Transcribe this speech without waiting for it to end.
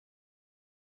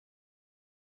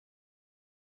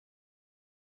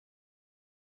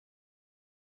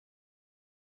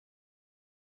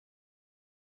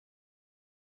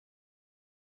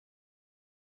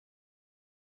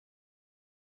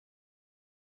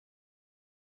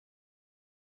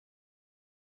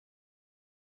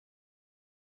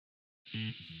No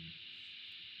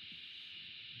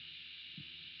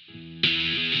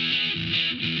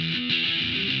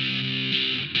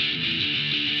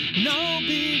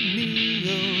big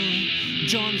deal,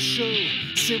 join the show,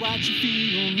 say what you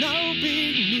feel. No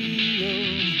big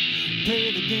deal,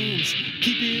 play the games,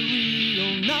 keep it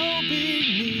real. No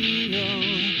big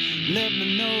deal, let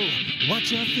me know what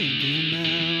you're thinking now.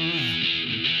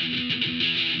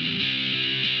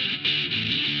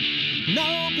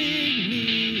 No big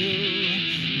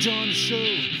deal, join the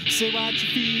show, say what you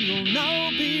feel. No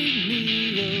big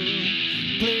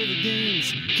deal, play the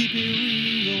games, keep it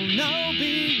real. No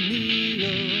big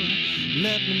deal,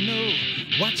 let me know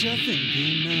what you're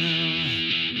thinking now.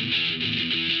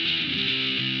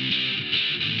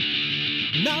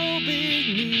 No big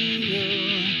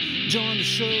deal, join the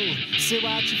show, say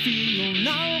what you feel.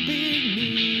 No big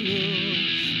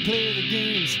deal, play the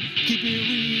games, keep it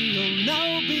real.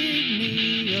 No big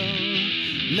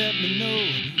deal, let me know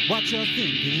what you're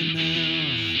thinking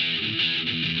now.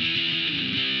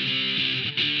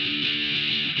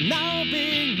 No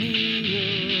big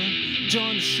deal,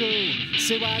 join the show,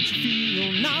 say what you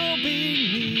feel. No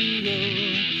big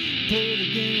deal, play the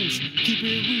games, keep it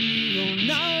real.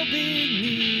 No big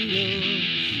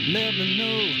deal, let me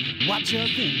know what you're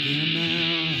thinking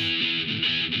now.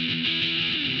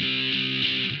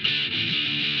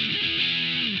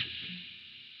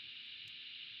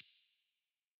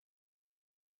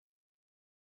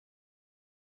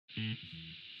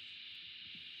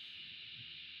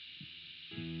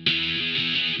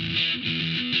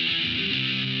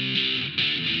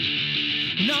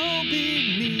 No big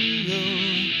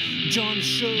deal, join the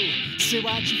show, say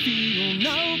what you feel.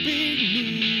 No big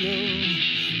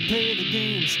deal, play the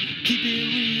games, keep it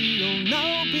real.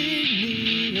 No big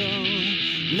deal,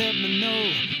 let me know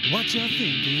what you're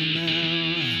thinking now.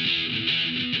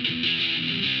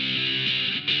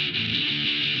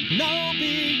 No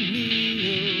big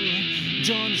deal,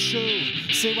 join the show,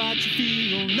 say what you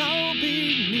feel. No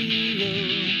big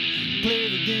deal, play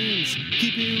the games,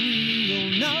 keep it real.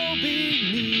 No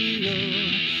big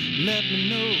deal, let me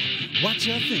know what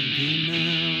you're thinking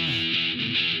now.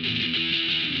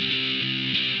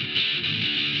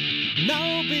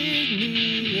 No big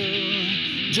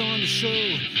deal, join the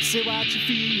show, say what you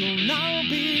feel. No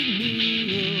big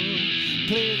deal,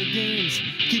 play the games,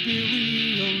 keep it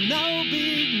real. No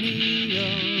big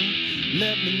deal,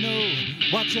 let me know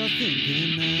what you're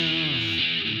thinking now.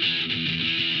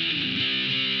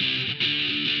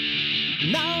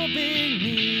 No big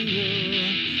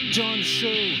deal, join the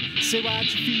show, say what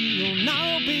you feel.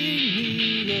 No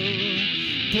big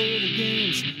deal, play the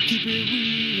games, keep it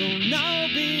real. No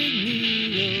big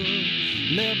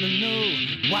deal, let me know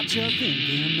what you're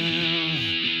thinking now.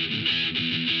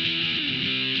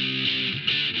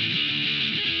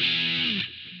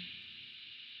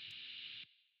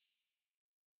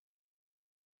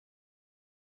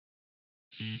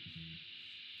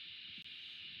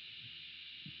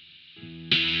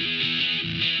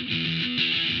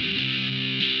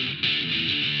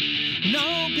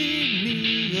 No big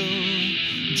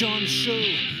deal, join the show,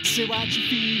 say what you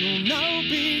feel. No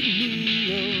big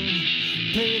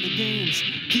deal, play the games,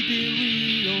 keep it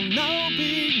real. No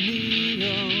big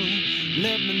deal,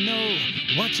 let me know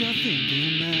what you're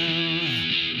thinking now.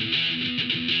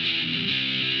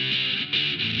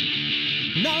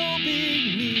 No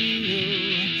big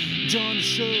deal, join the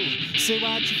show, say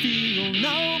what you feel.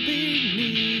 No big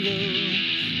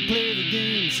deal, play the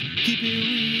games, keep it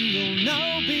real.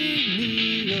 No big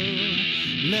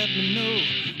deal, let me know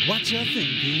what you're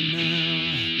thinking now.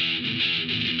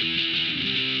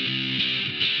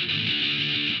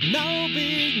 No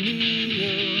big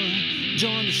deal,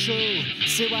 join the show,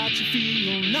 say what you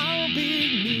feel. No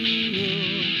big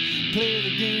deal, play the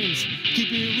games,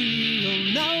 keep it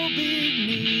real. No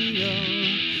big deal,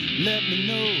 let me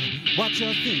know what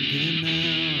you're thinking now.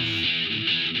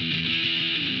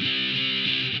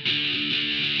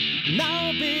 No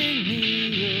big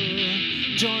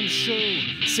deal, join the show,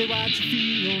 say what you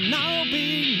feel. No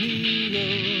big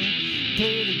deal,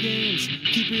 play the games,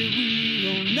 keep it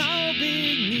real. No big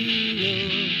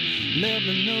deal, let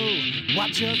me know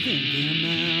what you're thinking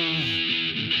now.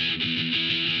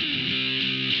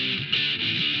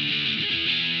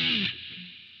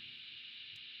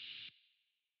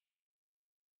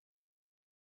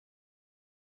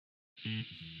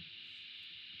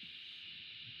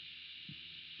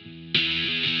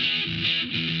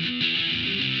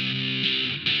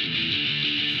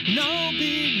 No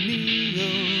big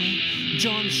deal,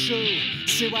 join the show,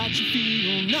 say what you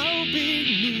feel. No big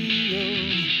deal,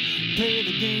 play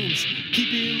the games, keep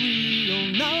it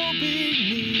real. No big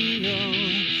deal,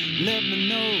 let me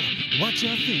know what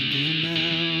you're thinking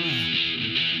now.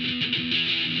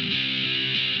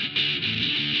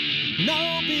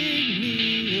 No big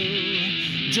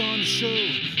deal, join the show,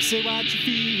 say what you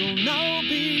feel. No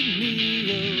big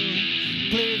deal,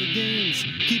 play the games,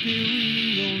 keep it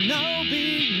real. No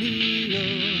big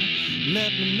deal,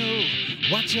 let me know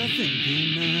what you're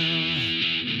thinking now.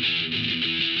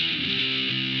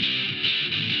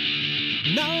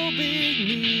 No big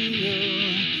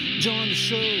deal, join the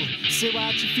show, say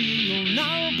what you feel.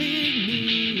 No big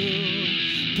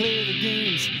deal, play the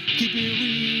games, keep it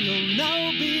real.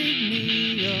 No big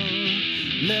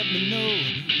deal, let me know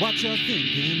what you're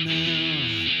thinking now.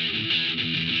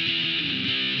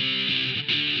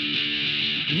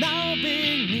 No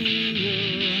big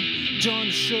deal, join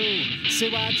the show, say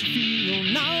what you feel.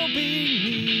 No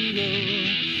big deal,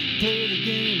 play the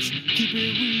games, keep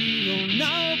it real.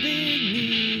 No big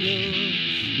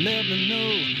deal, let me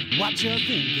know what you're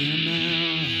thinking now.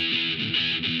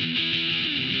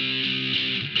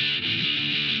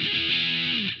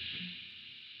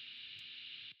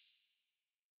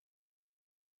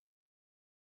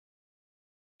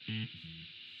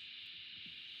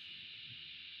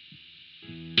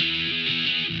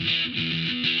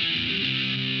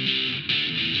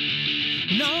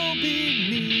 No big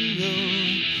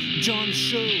deal, join the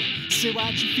show, say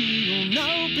what you feel.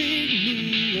 No big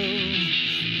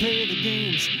deal, play the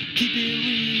games, keep it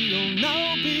real.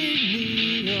 No big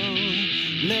deal,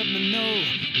 let me know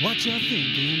what you're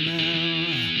thinking now.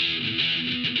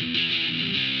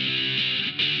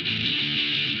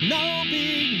 No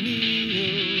big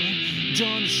deal,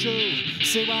 join the show,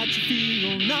 say what you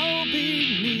feel. No big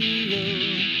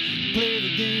deal, play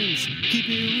the games, keep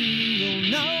it real.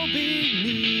 No big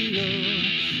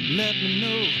deal, let me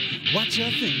know what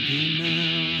you're thinking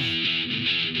now.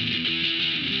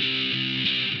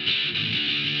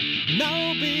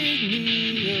 No big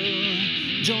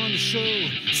deal, join the show,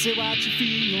 say what you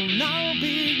feel. No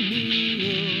big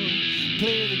deal,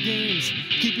 play the games,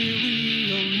 keep it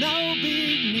real. No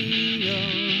big deal,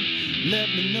 let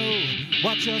me know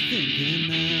what you're thinking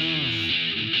now.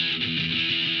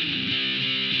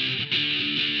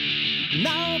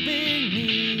 No big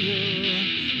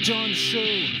deal, join the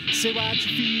show, say what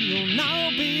you feel.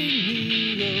 No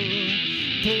big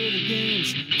deal, play the games,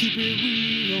 keep it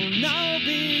real. No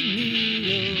big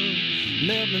deal,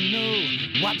 let me know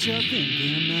what you're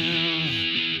thinking now.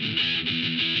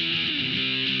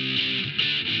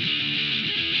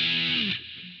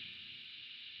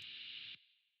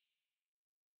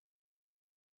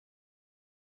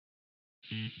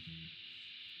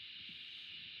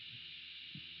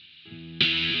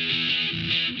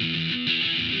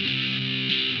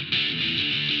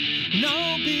 No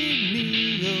big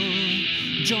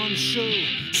deal, join the show,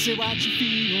 say what you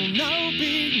feel. No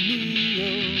big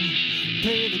deal,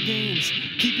 play the games,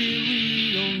 keep it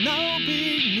real. No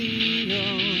big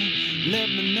deal, let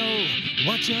me know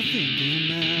what you're thinking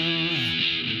now.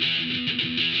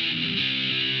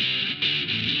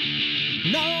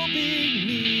 No big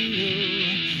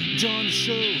deal, join the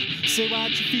show, say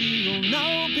what you feel.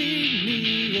 No big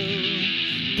deal,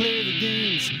 play the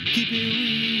games, keep it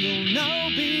real. No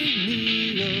big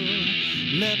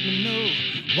deal, let me know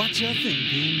what you're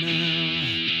thinking now.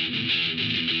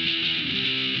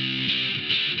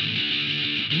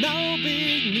 No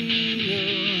big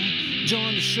deal,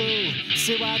 join the show,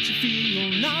 say what you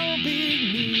feel. No big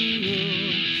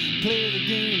deal, play the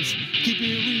games, keep it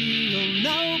real.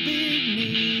 No big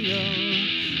deal,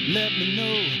 let me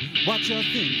know what you're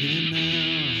thinking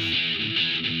now.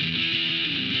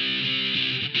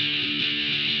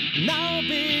 No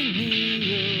big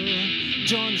deal,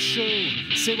 join the show,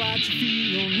 say what you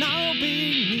feel. No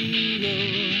big deal,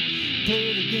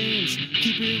 play the games,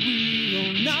 keep it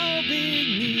real. No big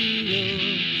deal,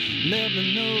 let me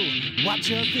know what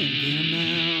you're thinking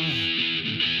now.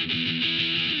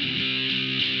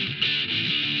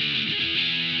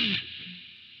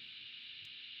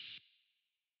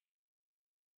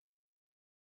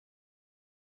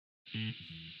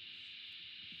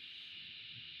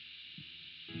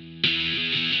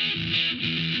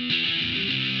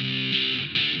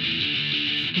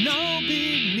 No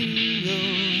big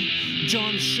deal,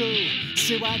 join the show,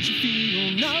 say what you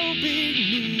feel. No big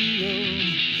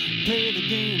deal, play the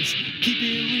games, keep it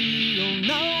real.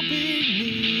 No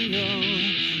big deal,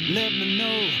 let me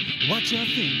know what you're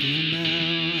thinking now.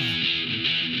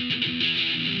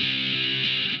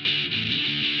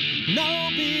 No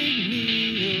big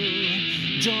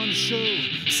deal, join the show,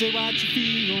 say what you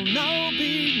feel. No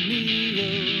big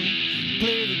deal,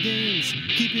 play the games,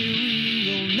 keep it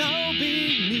real. No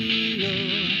big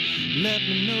deal, let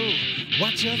me know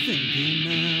what you're thinking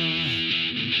now.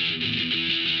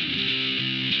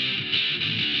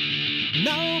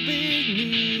 No big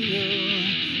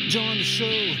deal. Join the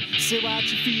show, say what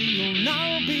you feel.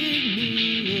 No big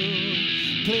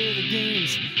deal. Play the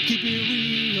games, keep it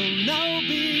real. No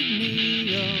big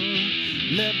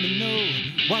deal. Let me know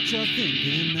what you're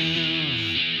thinking now.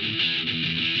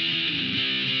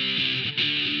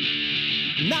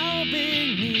 No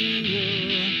big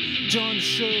deal. Join the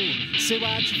show, say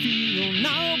what you feel.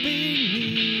 No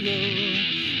big deal.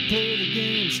 Play the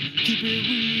games, keep it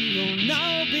real.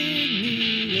 No big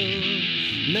deal.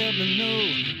 Let me know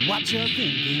what you're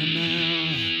thinking now.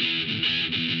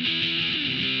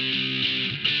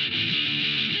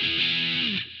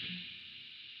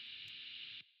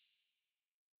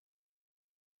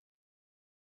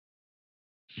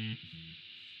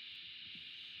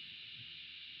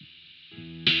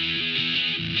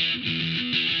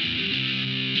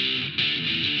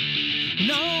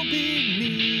 No big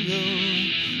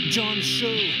deal. Join the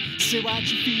show, say what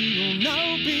you feel.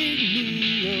 No big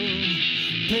deal.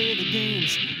 Play the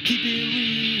games, keep it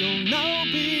real. No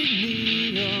big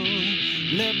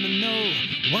deal. Let me know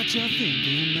what you're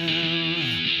thinking now.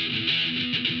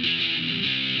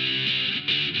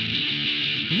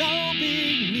 No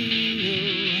big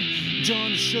deal.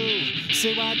 Join the show,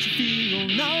 say what you feel.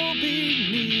 No big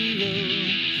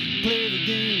deal. Play the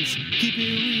games, keep it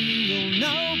real.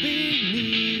 No big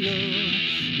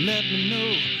deal. Let me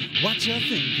know what you're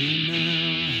thinking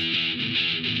now.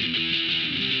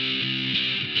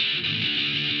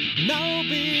 No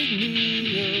big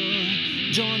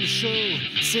deal. Join the show,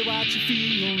 say what you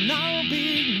feel. No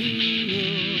big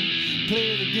deal.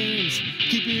 Play the games,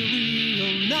 keep it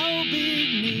real. No big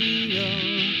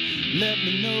deal. Let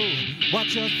me know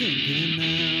what you're thinking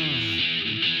now.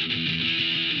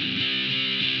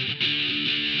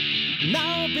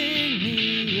 No big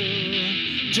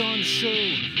deal. Join the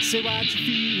show, say what you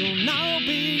feel. No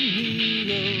big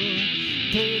deal.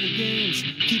 Play the games,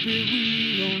 keep it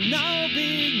real. No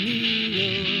big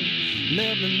deal.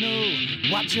 Let me know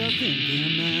what you're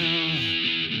thinking now.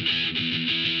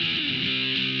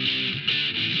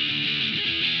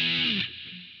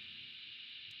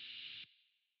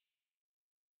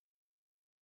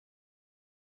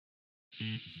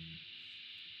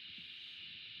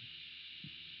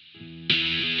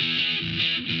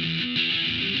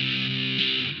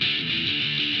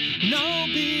 No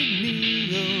big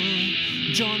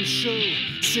deal. Join the show,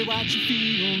 say what you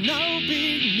feel. No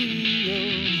big deal.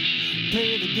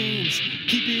 Play the games,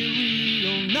 keep it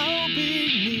real. No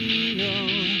big deal.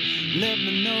 Let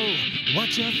me know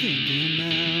what you're thinking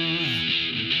now.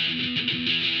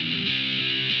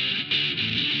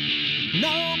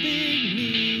 No big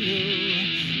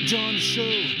deal. Join the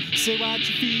show, say what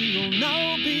you feel.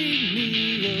 No big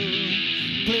deal.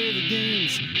 Play the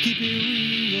games, keep it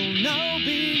real. No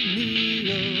big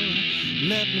deal.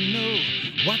 Let me know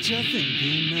what you're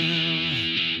thinking now.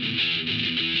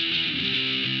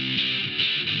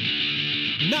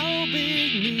 No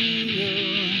big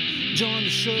deal. Join the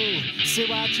show, say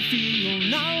what you feel.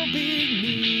 No big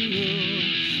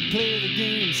deal. Play the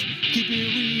games, keep it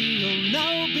real.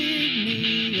 No big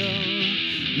deal.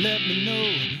 Let me know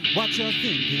what you're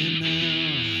thinking now.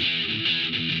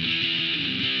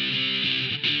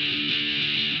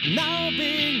 No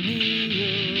big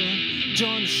deal.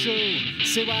 Join the show,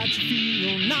 say what you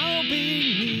feel. No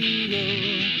big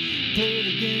deal. Play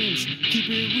the games, keep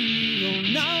it real.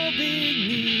 No big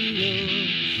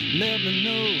deal. Let me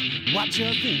know what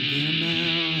you're thinking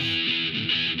now.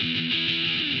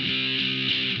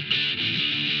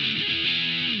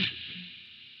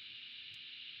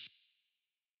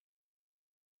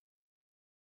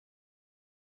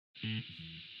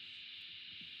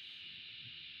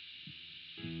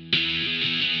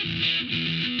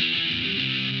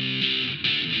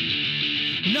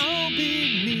 No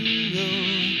big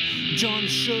deal. Join the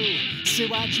show, say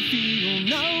what you feel.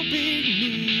 No big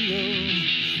deal.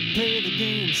 Play the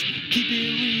games, keep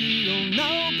it real.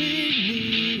 No big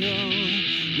deal.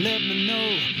 Let me know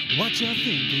what you're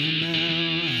thinking now.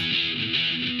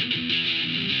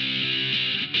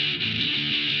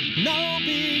 No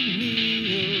big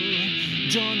deal.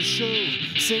 Join the show,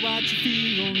 say what you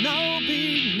feel. No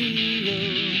big deal.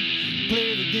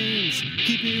 Play the games,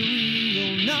 keep it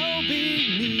real. No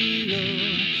big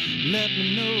deal. Let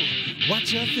me know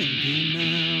what you're thinking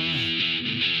now.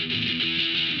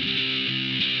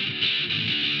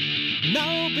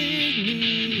 No big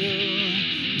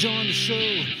deal. Join the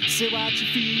show, say what you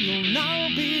feel. No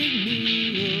big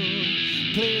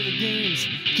deal. Play the games,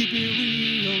 keep it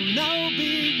real. No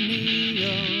big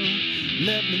deal.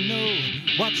 Let me know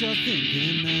what you're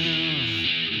thinking now.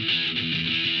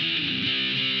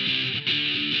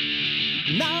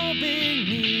 No big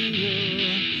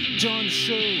deal. Join the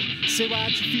show, say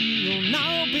what you feel.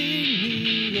 Now Big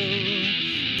Neo,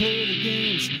 play the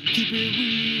games, keep it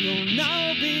real.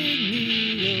 Now Big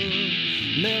Neo,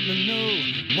 let me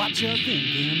know what you're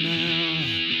thinking now.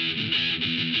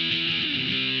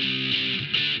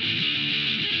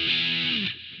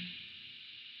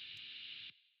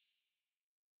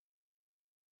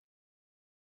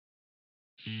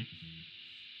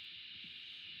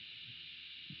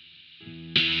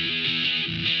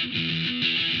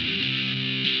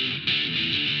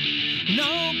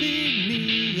 No Big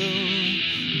Neo,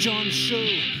 join the show,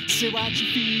 say what you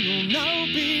feel. No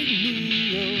Big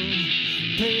Neo,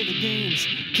 play the games,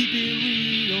 keep it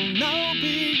real. No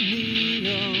Big Neo,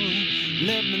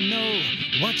 let me know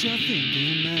what you're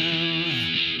thinking now.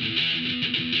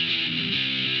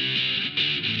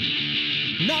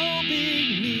 No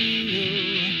Big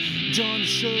Neo, join the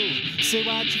show, say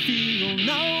what you feel.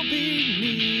 No Big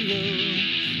Neo,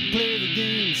 play the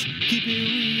games, keep it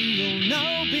real.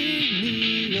 No Big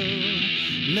Neo,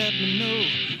 let me know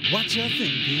what you're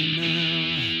thinking now.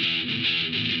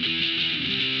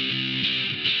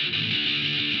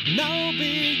 No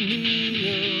Big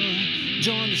Neo,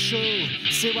 join the show,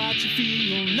 say what you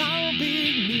feel. No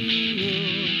Big Neo,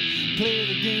 play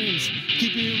the games,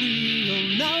 keep it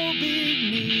real. No Big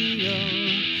Neo,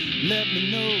 let me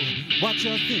know what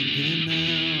you're thinking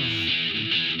now.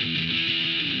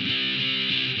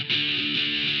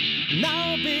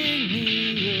 Now Big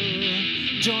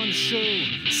Neo, join the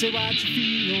show, say what you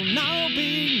feel. Now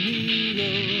Big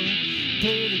Neo,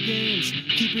 play the games,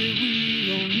 keep it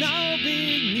real. Now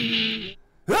Big Neo.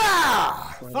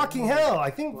 Ah! Fucking hell, I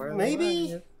think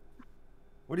maybe...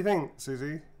 What do you think,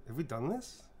 Susie? Have we done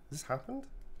this? Has this happened?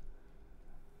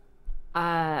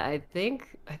 I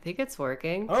think it's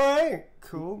working. Alright,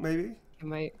 cool, maybe.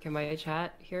 Can my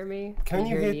chat hear me? Can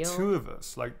you hear Neil? two of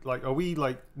us? Like, are we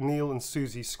like Neil and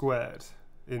Susie squared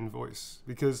in voice?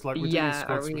 Because like we're doing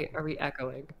squad stream. Are we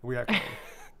echoing? Are we echoing?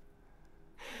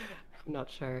 I'm not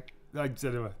sure.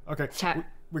 Anyway, okay. Chat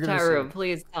we're room,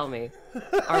 please tell me.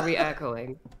 Are we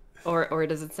echoing? Or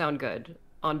does it sound good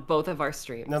on both of our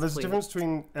streams? Now there's please? a difference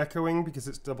between echoing because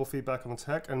it's double feedback on the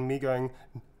tech and me going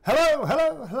hello,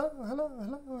 hello, hello, hello,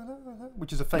 hello, hello, hello,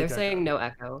 which is a fake They're echo. saying no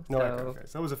echo. No so echo. Okay,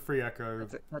 so that was a free echo.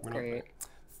 That's great.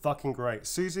 Fucking great.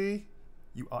 Susie,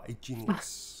 you are a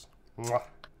genius. Mwah.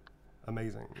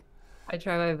 Amazing. I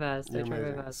try my best. You're I try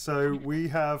amazing. my best. So we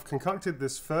have concocted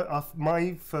this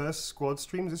my first squad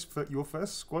stream. Is this your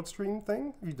first squad stream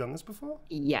thing? Have you done this before?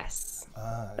 Yes.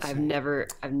 Ah, I've never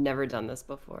done this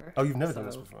before. Oh, you've never done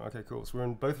this before. Okay, cool. So we're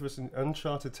in both of us in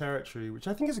uncharted territory, which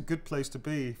I think is a good place to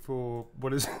be for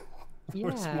what is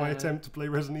my attempt to play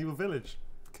Resident Evil Village.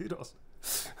 Kudos.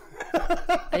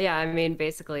 Yeah, I mean,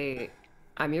 basically,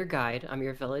 I'm your guide. I'm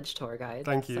your village tour guide.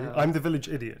 Thank you. So I'm the village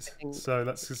idiot. So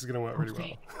this is going to work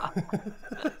really well.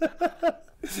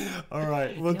 All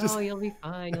right. Well, you'll be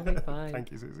fine. You'll be fine.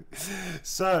 Thank you, Susie.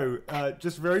 So,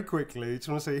 just very quickly, just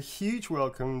want to say a huge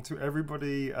welcome to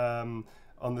everybody on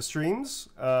the streams.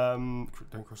 Don't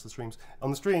cross the streams. On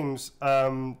the streams,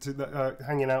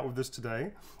 hanging out with us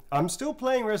today. I'm still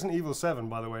playing Resident Evil 7,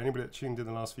 by the way. Anybody that tuned in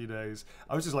the last few days,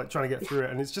 I was just like trying to get through it,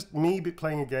 and it's just me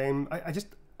playing a game.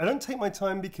 I don't take my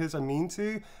time because I mean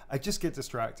to. I just get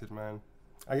distracted, man.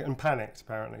 And panicked,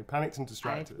 apparently. Panicked and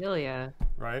distracted. I feel ya.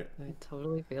 Right? I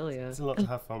totally feel ya. It's a lot to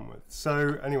have fun with.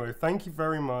 So anyway, thank you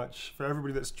very much for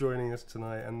everybody that's joining us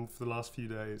tonight and for the last few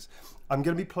days. I'm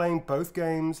going to be playing both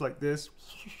games like this,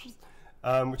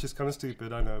 which is kind of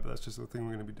stupid, I know, but that's just the thing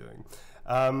we're going to be doing.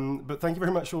 But thank you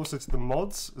very much also to the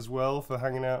mods as well for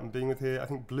hanging out and being with here. I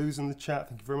think Blue's in the chat.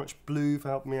 Thank you very much, Blue, for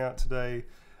helping me out today.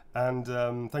 And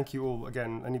thank you all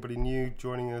again. Anybody new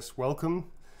joining us,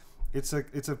 welcome. It's a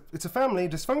family,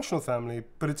 dysfunctional family,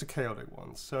 but it's a chaotic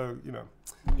one. So you know.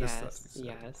 Yes,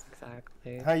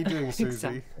 exactly. How you doing, Susie?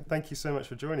 Exactly. Thank you so much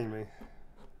for joining me.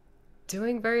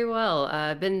 Doing very well.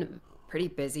 I've been pretty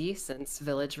busy since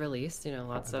Village released. You know,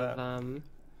 lots of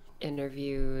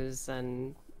interviews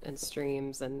and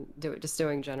streams and just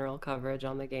doing general coverage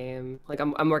on the game. Like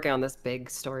I'm working on this big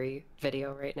story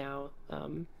video right now.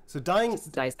 So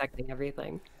just dissecting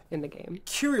everything in the game.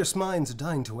 Curious minds are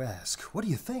dying to ask, what do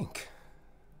you think?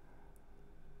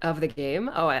 Of the game?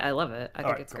 Oh, I love it. I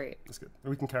think it's great. That's good.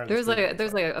 We can carry there's like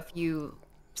a few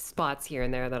spots here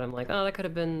and there that I'm like, oh, that could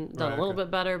have been done a little bit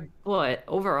better, but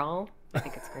overall, I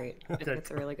think it's great. I think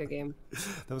it's a really good game.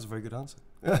 That was a very good answer.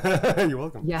 You're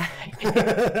welcome. Yeah.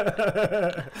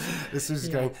 This is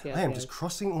going, I am just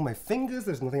crossing all my fingers.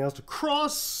 There's nothing else to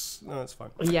cross. No, it's fine.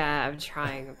 Yeah, I'm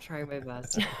trying my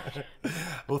best.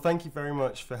 Well, thank you very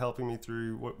much for helping me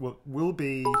through what will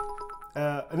be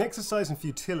an exercise in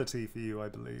futility for you, I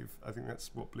believe. I think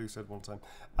that's what Blue said one time.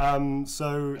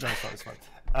 So, no, it's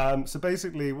fine. So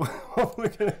basically, what we're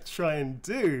going to try and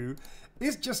do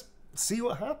is just see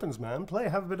what happens, man. Play,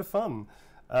 have a bit of fun.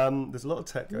 There's a lot of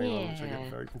tech going on, which I get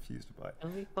very confused by. It'll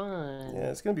be fun. Yeah,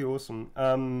 it's going to be awesome.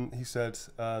 He said,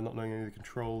 not knowing any of the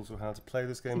controls or how to play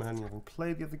this game, and having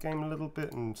played the other game a little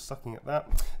bit and sucking at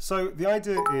that. So the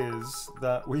idea is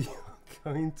that we are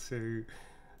going to...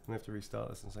 I have to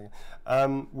restart this in a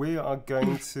second. We are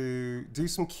going to do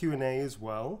some Q&A as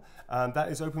well. That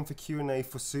is open for Q&A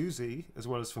for Susie as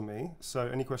well as for me. So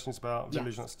any questions about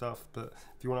Village and that stuff, but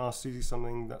if you want to ask Susie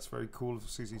something, that's very cool of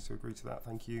Susie to agree to that.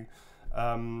 Thank you.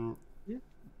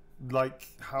 Like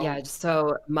how... Yeah,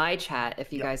 so my chat,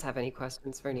 if you guys have any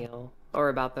questions for Neil or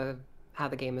about how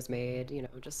the game is made, you know,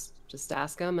 just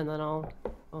ask them, and then I'll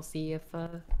see if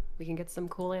we can get some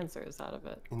cool answers out of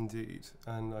it. Indeed,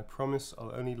 and I promise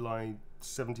I'll only lie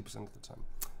 70% of the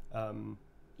time.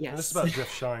 Yes. This is about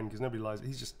Jeff Shine, because nobody lies.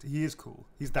 He is cool.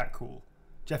 He's that cool.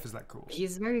 Jeff is that cool.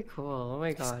 He's very cool. Oh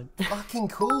my god. Fucking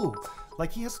cool.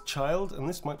 Like, he has a child, and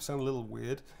this might sound a little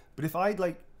weird, but if I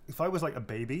was like a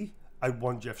baby, I'd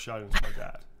want Jeff Shine as my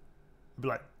dad. I'd be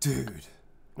like, dude.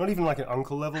 Not even like an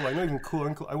uncle level, like not even cool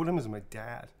uncle. I want him as my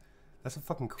dad. That's a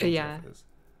fucking cool Jeff is.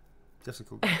 Jeff's a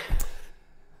cool guy.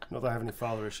 Not that I have any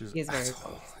father issues. He's very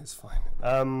cool. It's fine.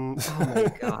 Oh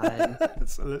my god.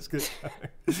 So let's get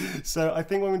going. So I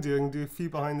think what I'm going to do a few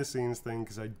behind the scenes thing,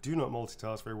 because I do not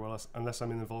multitask very well unless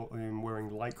I'm in the volume wearing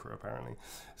Lycra apparently.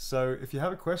 So if you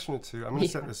have a question or two, I'm going to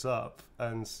set this up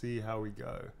and see how we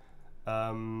go.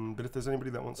 But if there's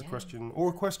anybody that wants a question, or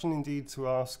a question indeed to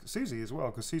ask Susie as well,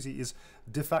 because Susie is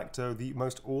de facto the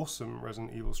most awesome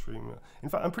Resident Evil streamer. In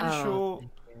fact, I'm pretty sure...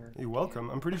 You're welcome.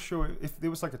 I'm pretty sure if there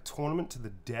was like a tournament to the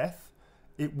death,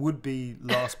 it would be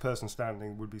last person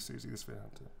standing would be Susie the Sphere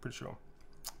Hunter. Pretty sure.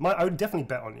 I would definitely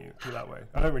bet on you, put it that way.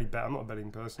 I don't really bet. I'm not a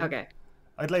betting person. Okay.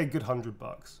 I'd lay a good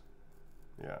 $100.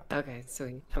 Yeah. Okay,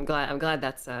 sweet. I'm glad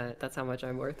that's how much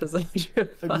I'm worth as a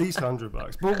at least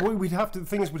 $100. But we'd have to. The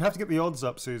thing is, we'd have to get the odds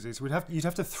up, Susie. So you'd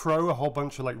have to throw a whole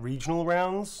bunch of like regional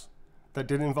rounds that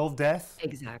didn't involve death.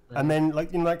 Exactly. And then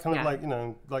like that kind of like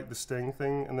like the Sting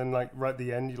thing, and then like right at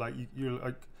the end you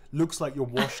like looks like you're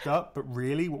washed up, but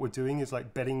really what we're doing is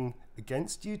like betting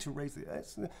against you to raise the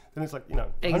odds. Then it's like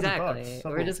exactly.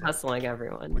 We're just hustling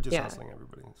everyone. We're just hustling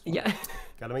everybody. Yeah.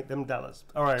 Gotta make them dollars.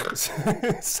 All right.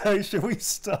 So should we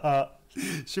start?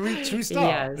 Should we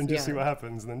start and just see what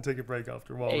happens, and then take a break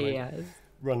after a while? Yes.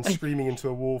 Run screaming into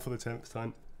a wall for the 10th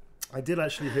time. I did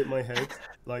actually hit my head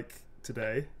like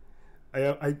today.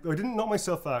 I didn't knock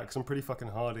myself out because I'm pretty fucking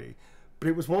hardy, but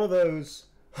it was one of those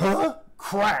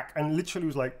crack, and literally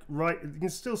was like right. You can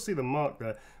still see the mark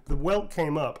there. The welt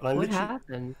came up, and what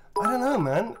happened? I don't know,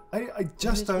 man. I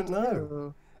just don't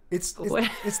know. It's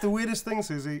the weirdest thing,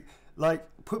 Susie. Like,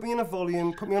 put me in a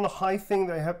volume, put me on a high thing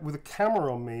that I have with a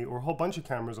camera on me, or a whole bunch of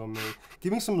cameras on me.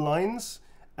 Give me some lines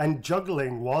and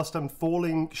juggling whilst I'm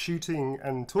falling, shooting,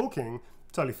 and talking.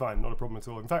 Totally fine, not a problem at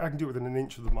all. In fact, I can do it within an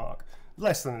inch of the mark.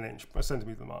 Less than an inch, a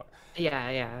centimetre of the mark.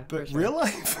 Yeah. But real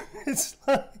life, it's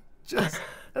like just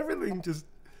everything just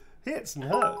hits and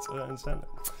hurts. I don't understand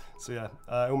it. So yeah,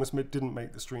 I almost didn't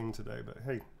make the stream today, but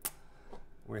hey,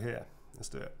 we're here. Let's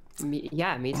do it. Me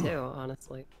too,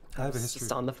 honestly. I have a history.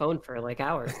 Just on the phone for like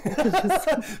hours.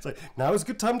 It's like, now is a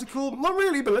good time to call. Not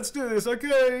really, but let's do this,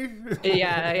 okay?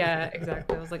 Yeah,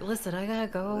 exactly. I was like, listen, I gotta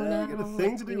go now. I got a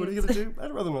thing to do. What are you gonna do?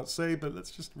 I'd rather not say, but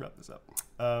let's just wrap this up.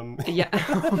 Yeah.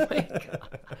 Oh my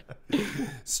god.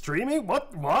 Streaming?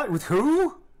 What? With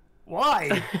who?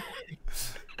 Why?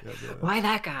 Why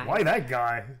that guy? Why that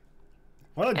guy?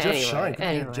 Why not Jeff Shine?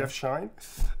 Anyway. Jeff Shine?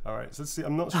 All right, so let's see.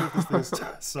 I'm not sure if this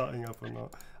thing's starting up or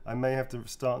not. I may have to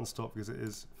start and stop because it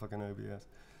is fucking OBS.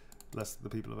 Bless the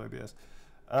people of OBS.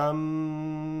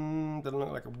 Doesn't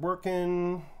look like it's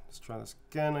working. Let's try this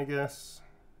again, I guess.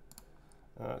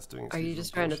 It's doing. Are you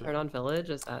just trying to turn on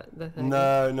Village? Is that the thing?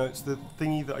 No, it's the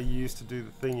thingy that I used to do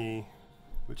the thingy,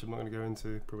 which I'm not going to go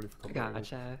into probably for copyright.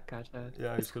 Gotcha.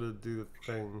 Yeah, I just got to do the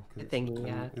thing. The thingy,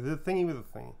 yeah. The thingy with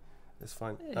the thingy. It's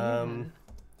fine.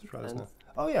 Let's try this now.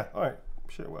 Oh yeah, all right.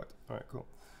 Shit, it worked. All right, cool.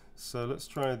 So let's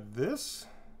try this.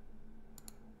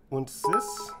 Und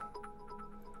this.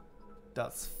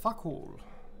 Das fuck all.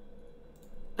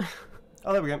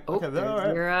 Oh, there we go. Okay, there, all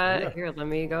right. Here, let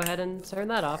me go ahead and turn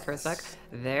that off for a sec.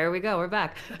 There we go. We're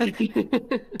back.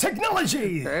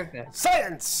 Technology. Perfect.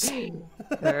 Science.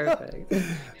 Perfect.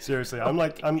 Seriously,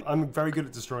 I'm very good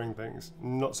at destroying things.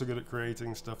 Not so good at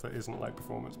creating stuff that isn't like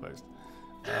performance based.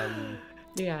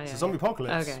 Yeah. So Zombie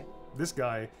Apocalypse. Okay. This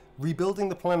guy Rebuilding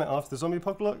the planet after the zombie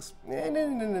apocalypse?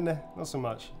 No, not so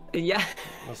much. Yeah.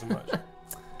 Not so much.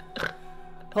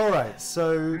 All right,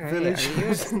 so Village. Are you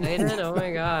excited? Oh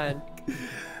my god.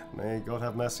 May God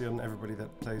have mercy on everybody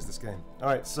that plays this game. All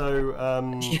right, so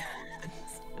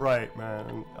right,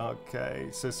 man. Okay,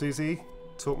 so Susie,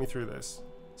 talk me through this.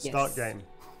 Start game.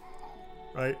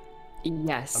 Right.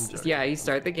 Yes. Yeah, you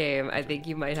start the game. I think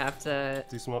you might have to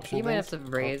do some options. You might have to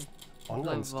raise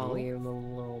the volume a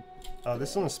little. Oh,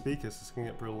 this is on a speaker, so it's gonna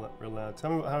get real loud.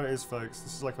 Tell me how it is, folks.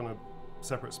 This is like on a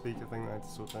separate speaker thing that I had to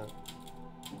sort out.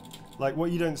 Like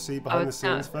what you don't see behind the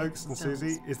scenes, folks, and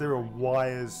Susie, is there are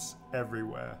wires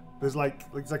everywhere. There's like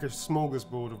it's like a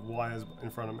smorgasbord of wires in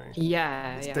front of me.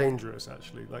 Yeah, it's dangerous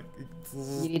actually. Like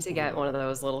you need to get one of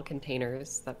those little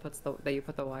containers that you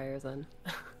put the wires in.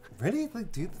 Really? They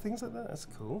do things like that? That's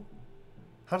cool.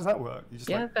 How does that work? You just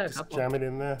just jam it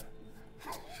in there.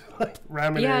 Like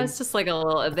ram it in. Yeah, it's just like a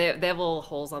little. They have little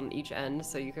holes on each end,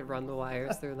 so you could run the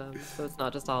wires through them, so it's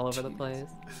not just all over the place.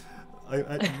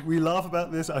 We laugh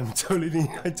about this. I totally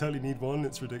need one.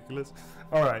 It's ridiculous.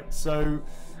 All right, so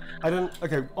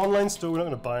okay, online store. We're not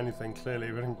going to buy anything.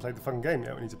 Clearly, we haven't played the fucking game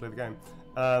yet. We need to play the game.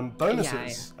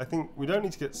 Bonuses. Yeah. I think we don't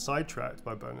need to get sidetracked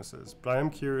by bonuses, but I am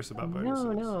curious about bonuses.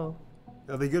 No.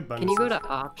 Are they good bonuses? Can you go to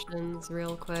options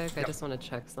real quick? Yep. I just want to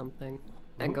check something.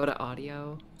 And go to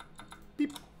audio.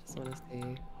 Beep. Just want to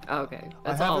see. Oh, okay.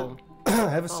 That's all. I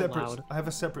have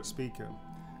a separate speaker.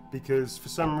 Because for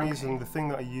some reason the thing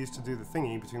that I use to do the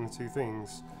thingy between the two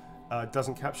things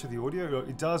doesn't capture the audio.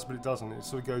 It does, but it doesn't. It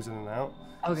sort of goes in and out.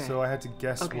 Okay. So I had to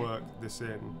guesswork this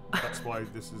in. That's why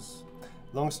this is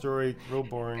long story, real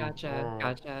boring.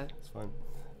 Gotcha. It's fine.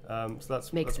 So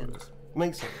that's Makes sense. What it is.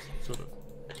 Makes sense, sort of.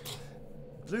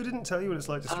 Blue didn't tell you what it's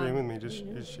like to stream with me, did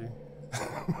she?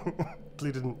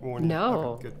 Blue didn't warn you.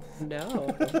 No. Okay, good.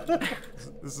 No.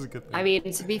 This is a good thing. I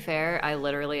mean, to be fair, I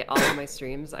literally, all of my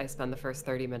streams, I spend the first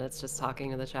 30 minutes just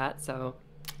talking to the chat, so...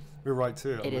 We're right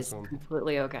too. It is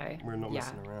completely okay. We're not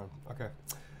messing around. Okay.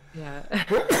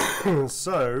 Yeah.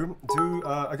 So,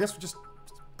 I guess we just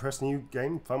press new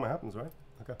game, find what happens, right?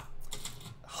 Okay.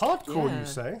 Hardcore, you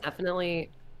say?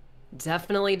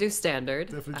 Definitely do standard.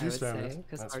 Definitely do standard.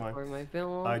 Because hardcore might be a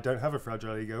little... I don't have a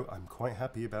fragile ego. I'm quite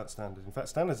happy about standard. In fact,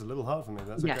 standard's a little hard for me.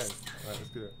 That's okay. Right, let's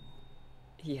do it.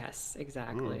 Yes,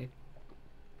 exactly.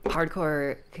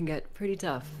 Hardcore can get pretty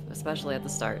tough, especially at the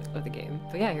start of the game.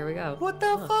 But yeah, here we go. What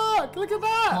the fuck? Look at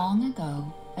that! Long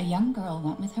ago, a young girl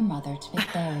went with her mother to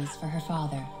pick berries for her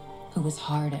father, who was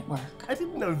hard at work. I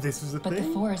didn't know this was a thing. But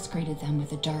the forest greeted them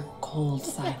with a dark, cold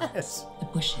silence. The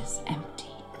bushes empty.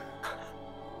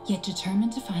 Yet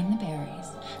determined to find the berries,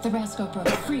 the rascal broke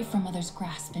free from Mother's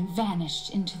grasp and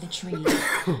vanished into the trees.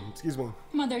 Excuse me.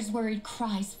 Mother's worried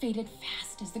cries faded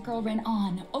fast as the girl ran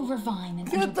on, over vine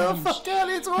and under branch. Get the fuck out,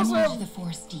 it's awesome! And into the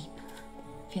forest deep.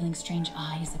 Feeling strange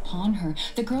eyes upon her,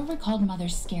 the girl recalled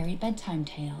Mother's scary bedtime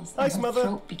tales, and her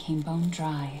throat became bone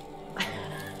dry.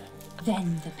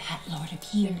 Then the Bat Lord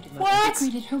appeared. What? He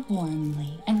greeted her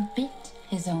warmly and bit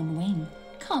his own wing.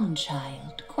 Come,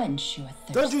 child, quench your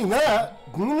thirst. Don't do that!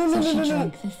 So she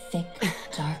drank the thick,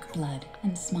 dark blood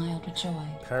and smiled with joy.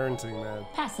 Parenting, man.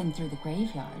 Passing through the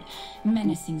graveyard,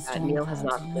 menacing storm clouds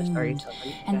loomed,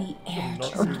 and the air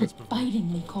turned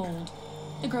bitingly cold.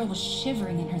 The girl was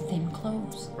shivering in her thin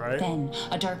clothes. Right. Then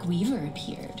a dark weaver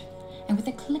appeared, and with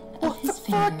a click of his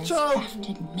fingers,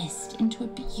 crafted mist into a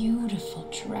beautiful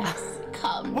dress.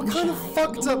 Come, what kind of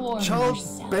fucked up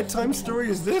child's bedtime story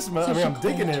is this, man? I mean, I'm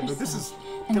digging it, but this is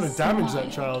gonna damage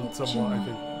that child somewhat, I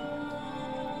think.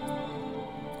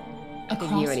 I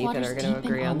think you and Ethan are gonna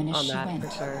agree on that for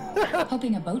sure.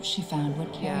 Hoping a boat she found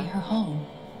would carry her home.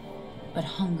 But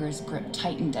hunger's grip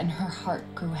tightened and her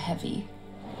heart grew heavy.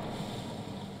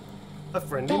 A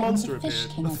friendly monster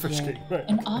appeared. The fish king appeared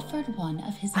and offered one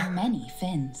of his many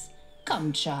fins.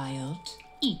 Come, child,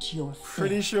 eat your fish.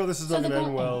 Pretty sure this is not gonna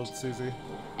end well, Susie.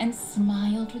 And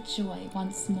smiled with joy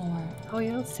once more. Oh,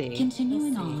 you'll see.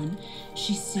 Continuing on,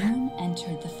 she soon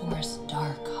entered the forest's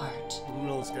dark heart.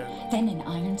 Real scared. Then an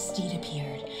iron steed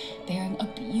appeared, bearing a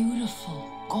beautiful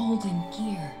golden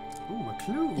gear. Ooh, a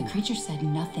clue. The creature said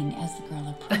nothing as the girl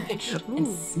approached and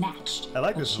snatched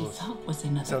what she thought was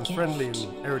another Sounds gift. friendly and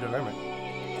aerodynamic.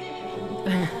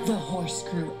 The horse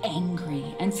grew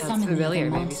angry and summoned familiar,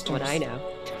 the maybe monsters. from what I know.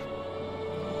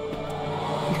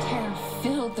 Terror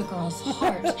filled the girl's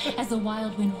heart as the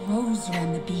wild wind rose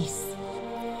around the beast.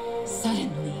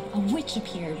 Suddenly, a witch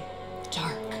appeared,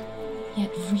 dark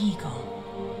yet regal.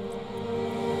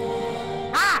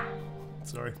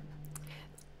 Sorry.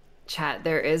 Chat,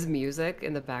 there is music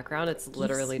in the background. It's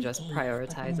literally just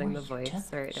prioritizing the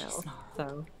voice right now.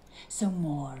 So so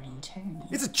more in turn.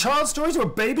 It's a child story to a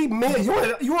baby?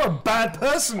 Mia, you're a bad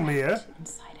person, Mia.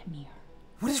 Inside a mirror.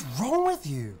 What is wrong with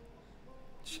you?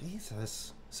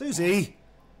 Jesus. Susie.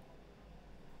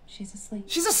 She's asleep.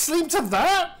 She's asleep to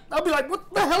that? I'll be like,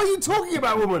 what the hell are you talking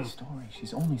about, woman? Story.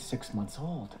 She's only 6 months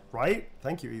old. Right?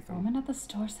 Thank you, The Ethan. woman at the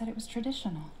store said it was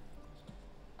traditional.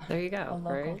 There you A go,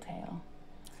 local right? tale.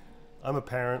 I'm a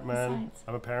parent, man. Besides,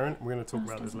 I'm a parent. We're going to talk Most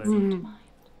about this doesn't later. seem to mind.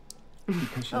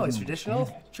 Because she Oh, it's didn't traditional?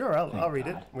 understand it. Sure, I'll Thank read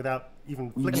it God. without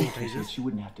even We flicking made sure pages. she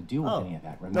wouldn't have to deal with Oh, any of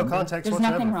that, no remember? context There's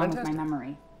whatsoever. nothing wrong with Fantastic. my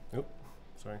memory. Oh,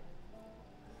 sorry.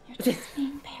 You're just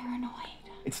being paranoid.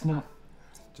 It's not.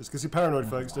 Just because you're paranoid,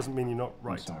 folks, doesn't mean you're not I'm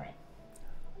right. sorry.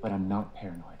 But I'm not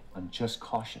paranoid. I'm just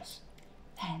cautious.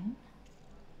 Then,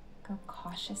 go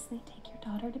cautiously take your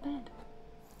daughter to bed.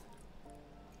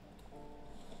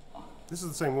 This is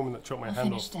the same woman that chopped my We'll hand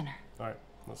finish off. dinner. Alright,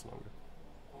 that's not good.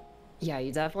 Yeah,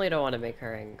 you definitely don't want to make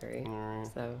her angry.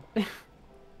 Mm. So.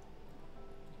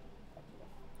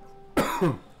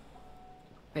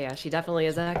 But yeah, she definitely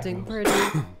is acting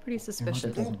pretty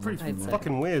suspicious. Pretty I'd say.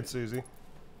 fucking weird, Susie.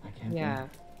 I can't. Yeah.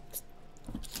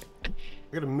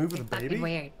 I gotta move with a baby? Fucking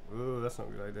weird. Oh, that's not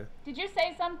a good idea. Did you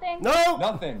say something? No!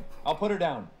 Nothing. I'll put her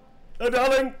down. No,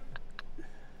 darling!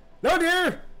 No,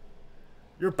 dear!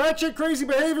 Your batshit crazy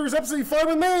behavior is absolutely fine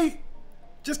with me!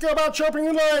 Just go about chopping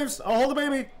your lives. I'll hold the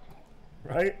baby.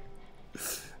 Right?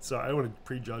 Sorry, I don't want to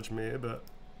prejudge Mia, but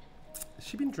has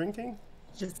she been drinking?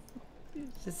 Just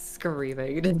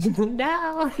screaming.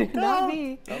 No, not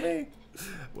me. Not me.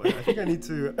 Wait, I think I need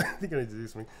to. I think I need to do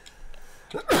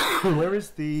something. Where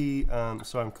is the?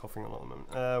 Sorry, I'm coughing a lot at the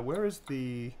moment. Where is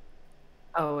the?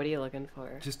 Oh, what are you looking for?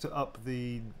 Just to up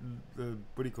the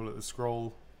what do you call it? The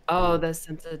scroll. Oh, the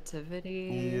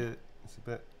sensitivity. Yeah, it's a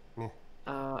bit. Yeah.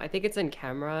 Oh, I think it's in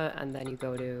camera, and then you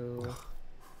go to.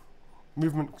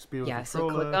 Movement speed of the Yeah, so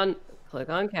controller. click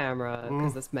on camera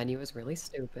because this menu is really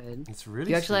stupid. It's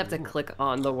really. You actually have to stupid, isn't it? click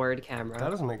on the word camera That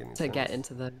doesn't make any to sense. get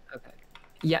into the. Okay.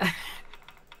 Yeah.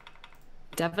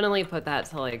 Definitely put that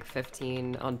to like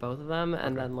 15 on both of them,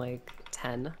 and then like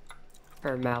 10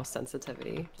 for mouse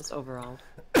sensitivity, just overall.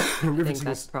 I think Riveting,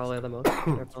 that's probably the most it's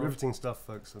comfortable. riveting stuff,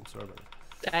 folks. I'm sorry about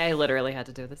it. I literally had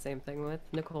to do the same thing with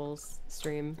Nicole's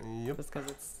stream, Yep. just because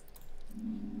it's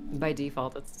by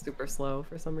default it's super slow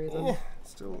for some reason. Yeah,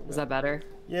 still. Is that better?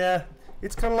 Yeah,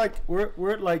 it's kind of like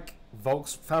we're at like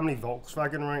family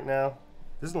Volkswagen right now.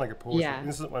 This isn't like a Porsche. Yeah.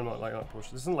 This isn't not like a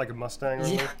Porsche. This isn't like a Mustang or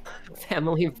anything.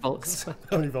 Family Volkswagen.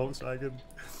 Family Volkswagen.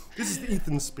 This is the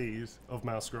Ethan speed of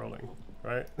mouse scrolling,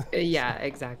 right? Yeah,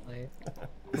 exactly.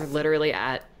 We're literally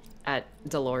at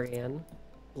DeLorean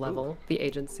level, the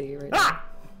agency right now.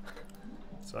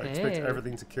 So I expect Hey.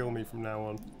 everything to kill me from now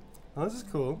on. Oh, this is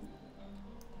cool.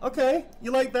 Okay,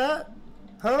 you like that?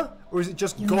 Huh? Or is it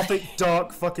just gothic,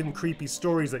 dark, fucking creepy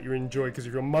stories that you enjoy because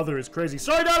your mother is crazy?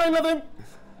 Sorry, darling, nothing!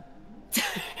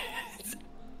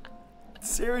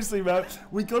 Seriously, man,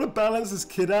 we gotta balance this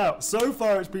kid out. So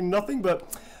far, it's been nothing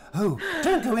but, oh,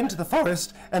 don't go into the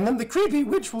forest, and then the creepy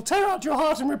witch will tear out your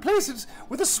heart and replace it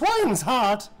with a swine's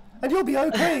heart, and you'll be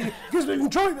okay because you'll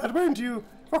enjoy that, won't you?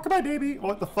 Rockabye, baby.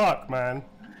 What the fuck, man?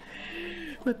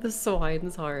 With the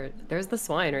swine's heart. There's the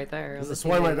swine right there. There's a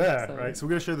swine right there, so- right? So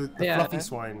we're gonna show the Yeah. fluffy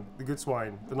swine, the good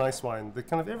swine, the nice swine, the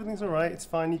kind of everything's alright, it's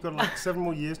fine. You've got like 7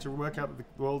 more years to work out that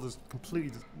the world is completely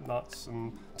just nuts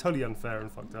and totally unfair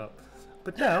and fucked up.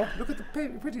 But now, look at the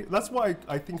pretty. That's why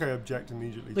I think I object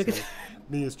immediately Look to at-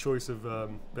 Mia's choice of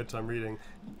bedtime reading.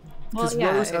 Well, Because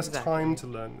yeah, Rose has exactly. time to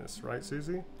learn this, right,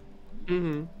 Susie?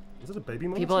 Mm-hmm. Is it a baby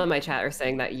monitor? People in my chat are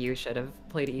saying that you should have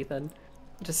played Ethan,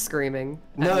 just screaming.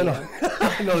 at No, me. no,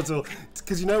 not at all.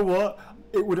 Because you know what?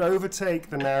 It would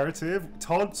overtake the narrative.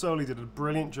 Todd Soley did a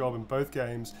brilliant job in both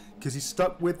games because he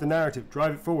stuck with the narrative,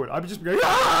 drive it forward. I would just be going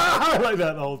 "Ah!" like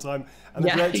that the whole time, and the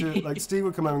Yeah. director, like Steve,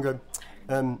 would come out and go,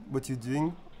 "What you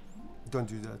doing? Don't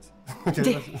do that."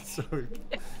 Okay, that's sorry.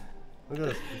 Look at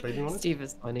this, the baby monitor. Steve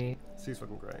is funny. Steve's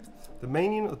fucking great. The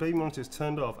main unit of the baby monitor is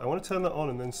turned off. I want to turn that on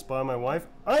and then spy my wife.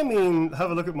 I mean,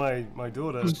 have a look at my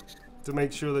daughter to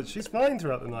make sure that she's fine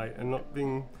throughout the night and not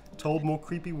being told more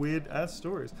creepy, weird ass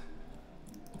stories.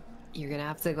 You're gonna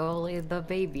have to go lay the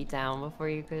baby down before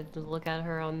you could look at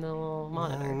her on the little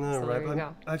monitor. I know, so right? there you But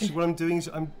go. actually, what I'm doing is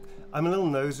I'm a little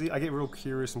nosy. I get real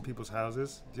curious in people's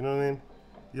houses. Do you know what I mean?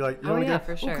 You're like, you Oh, wanna yeah, go,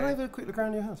 for Can I sure. have a quick look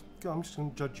around your house? Go, I'm just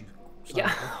gonna judge you.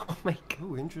 Yeah. Oh my god.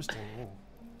 Oh, interesting. Oh.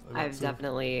 I've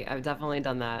definitely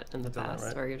done that in the done that, past,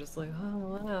 right? where you're just like,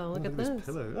 oh wow, look at this this.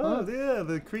 pillow. Oh, yeah,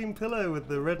 the cream pillow with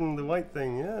the red and the white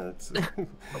thing. Yeah. It's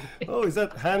oh, is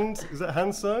that hand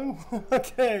sewn?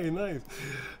 Okay, nice.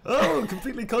 Oh,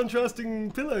 completely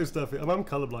contrasting pillow stuff. I'm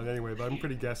colorblind anyway, but I'm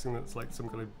pretty guessing that's like some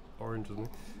kind of orange or something.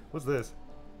 What's this?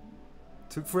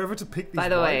 Took forever to pick these By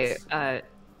the wipes. way,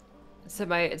 to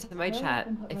my chat,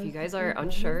 if you guys are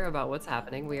unsure about what's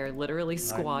happening, we are literally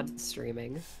squad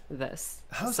streaming this.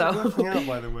 How's so that working out,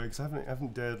 by the way? Because I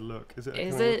haven't dared look. Is it?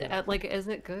 is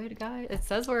it good, guys? It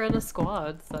says we're in a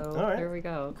squad, so right. here we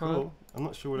go. Cool. I'm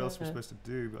not sure what else we're supposed to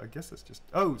do, but I guess that's just.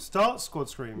 Oh, start squad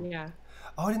stream. Yeah.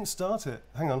 Oh, I didn't start it.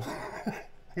 Hang on. I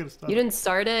gotta start. You didn't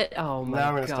start it? Oh my Now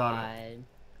I'm god. gonna start it.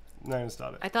 No, I'm gonna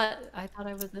start it. I thought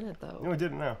I was in it though. No, I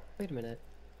didn't now. Wait a minute.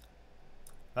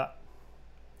 That.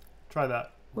 Try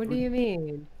that. What do you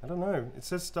mean? I don't know. It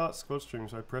says start squad stream,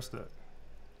 so I pressed it.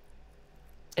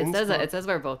 It says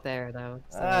we're both there though.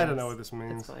 So I don't know what this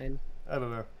means. It's fine. I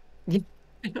don't know.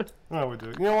 No, we're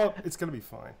doing. You know what? It's gonna be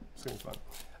fine. It's gonna be fun.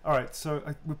 All right. So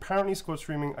we're apparently squad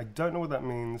streaming. I don't know what that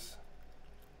means.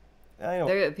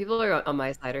 People are on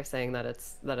my side are saying that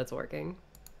it's working.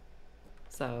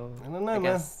 So I don't know,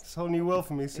 man. It's a whole new world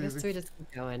for me, I guess Susie. we just keep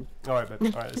going. All right,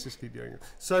 babe. All right, let's just keep going.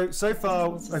 So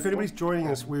far, if anybody's joining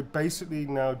us, we're basically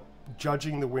now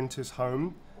judging the Winter's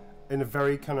home in a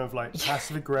very kind of like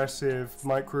passive-aggressive,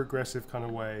 microaggressive kind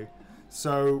of way.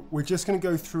 So we're just going to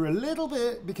go through a little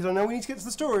bit because I know we need to get to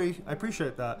the story. I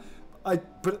appreciate that.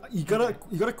 But you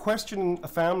gotta question a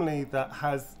family that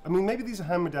has. I mean, maybe these are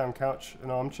hand-me-down couch and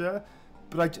armchair,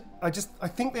 but I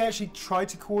think they actually try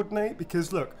to coordinate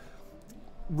because look.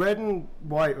 Red and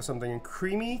white or something, and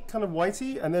creamy kind of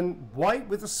whitey, and then white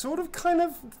with a sort of kind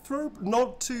of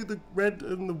nod to the red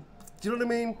and the. Do you know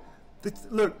what I mean? They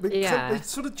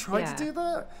sort of try to do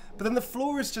that, but then the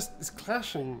floor is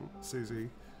clashing, Susie,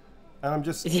 and I'm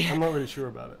not really sure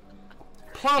about it.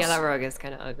 Plus, that rug is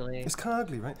kind of ugly. It's kind of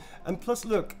ugly, right? And plus,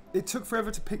 look, it took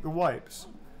forever to pick the wipes.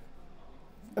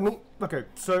 I mean, okay,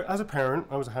 so as a parent,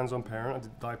 I was a hands-on parent. I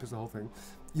did diapers, the whole thing.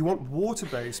 You want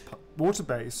water-based,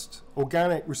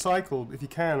 organic, recycled, if you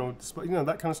can, or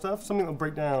that kind of stuff. Something that'll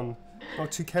break down,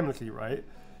 not too chemically, right?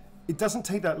 It doesn't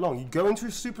take that long. You go into a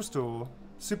superstore,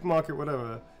 supermarket,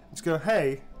 whatever. Just go,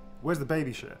 hey, where's the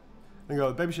baby shit? And you go,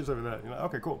 the baby shit's over there. You're like,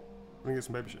 okay, cool. We're gonna get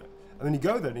some baby shit. And then you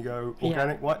go there and you go,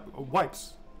 organic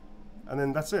wipes, and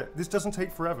then that's it. This doesn't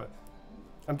take forever.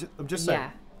 I'm just saying.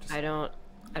 Yeah, I don't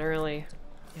really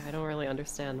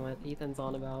understand what Ethan's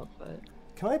on about, but.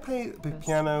 Can I play the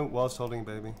piano whilst holding a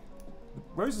baby?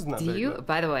 Rose isn't that big. Do you,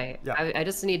 by the way, yeah. I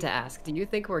just need to ask, do you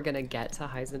think we're going to get to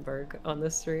Heisenberg on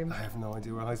this stream? I have no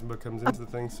idea where Heisenberg comes into the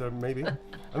thing, so maybe. I'm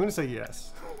going to say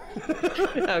yes.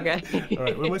 Okay. All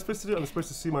right, what am I supposed to do? I'm supposed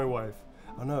to see my wife.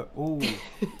 Oh, no.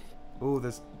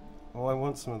 Oh, I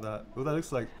want some of that. Oh, that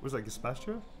looks like, what's that,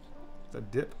 gazpacho? Is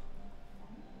that dip?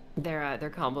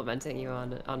 They're complimenting you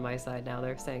on my side now.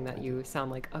 They're saying that you sound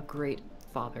like a great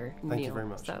father. Thank you very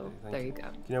much. So there you go.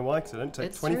 You know why? Because I don't take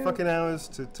It's 20 true. fucking hours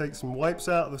to take some wipes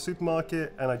out of the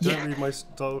supermarket, and I don't read my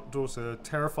daughter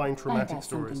terrifying, traumatic I got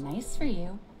stories. something nice for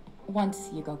you. Once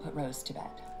you go put Rose to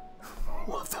bed.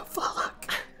 What the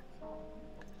fuck?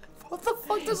 What the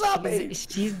fuck does that mean?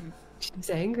 She's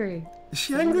angry. Is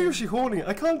she angry or is she horny?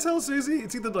 I can't tell, Susie.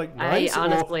 It's either like nice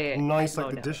honestly, or nice I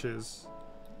like the don't know. dishes.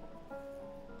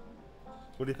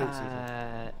 What do you think, Susie?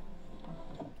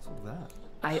 What's all that?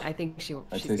 I think she's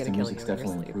I'd say gonna the kill you music's in your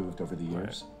definitely sleep. improved over the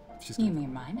years. She's You gonna,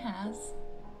 mean mine has?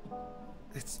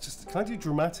 it's just, can I do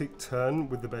dramatic turn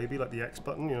with the baby, like the X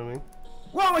button, you know what I mean?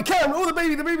 Wow, I can! Oh, the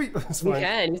baby! It's You fine.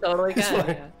 can, you totally It's can.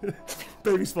 fine. Yeah.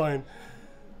 Baby's fine.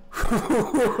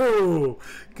 Could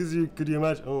you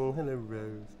imagine? Oh, hello,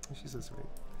 Rose. She's so sweet.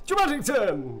 Dramatic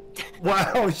turn!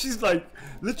 Wow, she's like,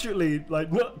 literally,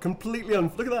 like, not completely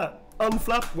look at that.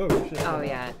 Unflap. Whoa, shit. Oh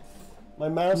yeah. My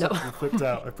mouse No. actually flipped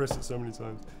out. I pressed it so many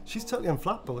times. She's totally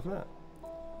unflappable, look at that.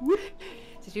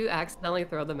 Did you accidentally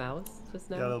throw the mouse just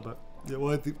now? Yeah, a little bit. Yeah,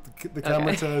 well, the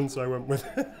camera turned, so I went with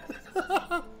it.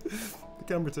 The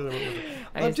camera turned, I went with it.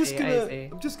 I'm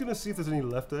just gonna see if there's any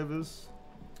leftovers.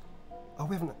 Oh,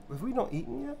 have we not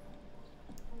eaten yet?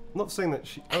 I'm not saying that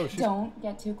she's... Don't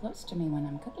get too close to me when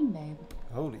I'm cooking, babe.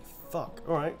 Holy fuck.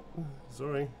 Alright.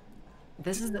 Sorry.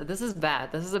 This is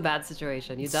bad. This is a bad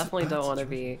situation. You definitely don't want to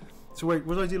be So wait,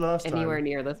 what did I do last time? anywhere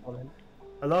near this woman.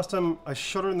 Last time, I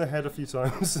shot her in the head a few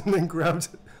times and then grabbed...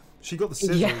 She got the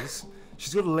scissors. Yeah.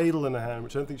 She's got a ladle in her hand,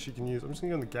 which I don't think she can use. I'm just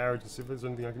gonna go in the garage and see if there's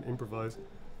anything I can improvise.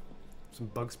 Some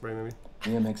bug spray, maybe.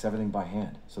 Mia makes everything by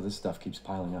hand, so this stuff keeps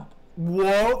piling up.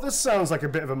 Whoa, this sounds like a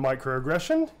bit of a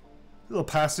microaggression. A little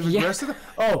passive-aggressive.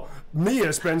 Oh,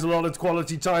 Mia spends a lot of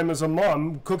quality time as a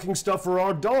mom cooking stuff for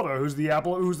our daughter, who's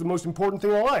the most important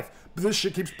thing in her life. But this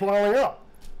shit keeps piling up.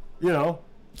 You know?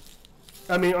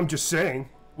 I mean, I'm just saying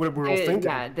what we're all thinking.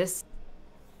 Yeah,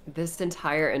 this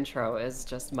entire intro is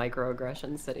just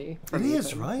microaggression city. It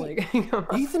is, right?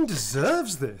 Like, Ethan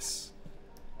deserves this.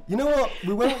 You know what?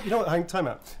 We went. You know what? Hang time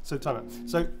out. So time out.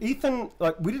 So Ethan,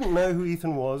 like, we didn't know who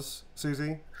Ethan was,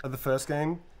 Susie, at the first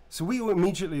game. So we were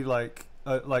immediately like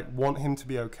want him to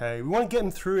be okay. We want to get him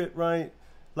through it, right?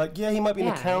 Like, yeah, he might be an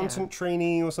accountant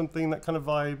trainee or something. That kind of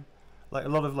vibe. Like a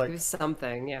lot of like. It was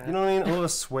something, yeah. You know what I mean? A lot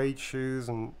of suede shoes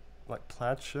and like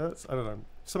plaid shirts. I don't know,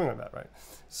 something like that, right?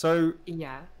 So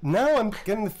yeah. Now I'm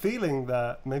getting the feeling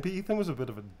that maybe Ethan was a bit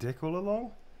of a dick all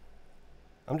along.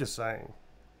 I'm just saying.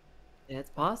 It's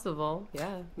possible,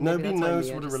 yeah. Nobody knows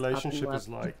what a relationship is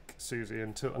like, Susie,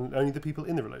 and only the people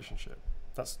in the relationship.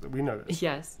 We know this.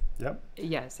 Yes. Yep.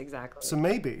 Yes, exactly. So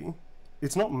maybe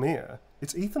it's not Mia,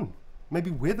 it's Ethan. Maybe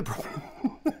we're the problem.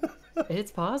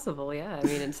 It's possible, yeah. I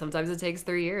mean, and sometimes it takes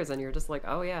 3 years, and you're just like,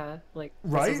 oh yeah, like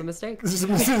this right? was a mistake. This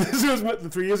was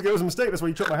 3 years ago. It was a mistake. That's why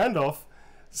you chopped my hand off.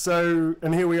 So,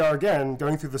 and here we are again,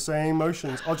 going through the same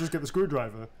motions. I'll just get the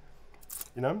screwdriver.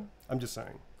 You know, I'm just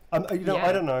saying. I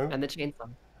don't know. And the chainsaw.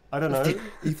 I don't know.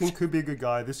 Ethan could be a good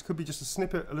guy. This could be just a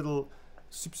snippet, a little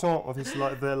soupçon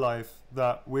of their life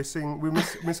that we're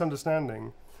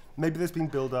misunderstanding. Maybe there's been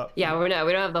build up. Yeah, we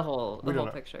don't have the whole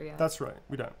picture. Yeah. That's right.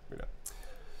 We don't. We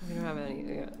don't have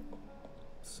any. Yeah.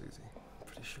 Susie, I'm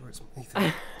pretty sure it's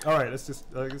Ethan. All right,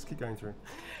 let's keep going through.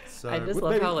 So, I just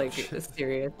love how like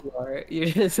serious you are.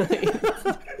 You just like.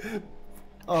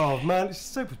 Oh man, it's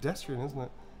so pedestrian, isn't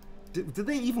it? Did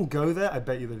they even go there? I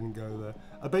bet you they didn't go there.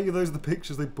 I bet you those are the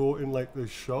pictures they bought in like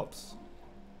those shops.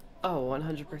 Oh,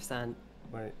 100%.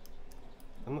 Wait,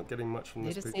 I'm not getting much from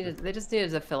this picture. They just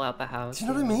needed to fill out the house. Do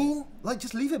you know what I mean? Like,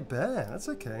 just leave it bare. That's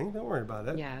okay. Don't worry about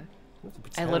it. Yeah.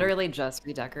 I literally just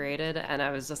redecorated, and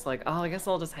I was just like, oh, I guess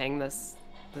I'll just hang this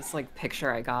like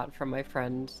picture I got from my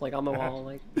friend like on the wall.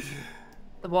 Like,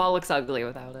 the wall looks ugly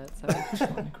without it. So.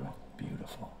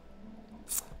 Beautiful.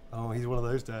 Oh, he's one of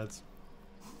those dads.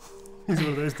 He's one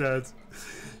of those dads.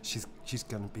 She's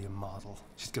gonna be a model.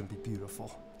 She's gonna be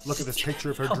beautiful. Look at this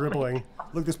picture of her dribbling.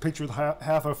 Look at this picture with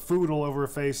half her food all over her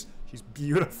face. She's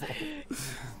beautiful.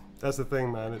 That's the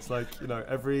thing, man. It's like, you know,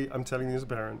 I'm telling you as a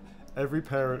parent, every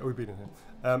parent, we've been in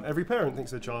here. Every parent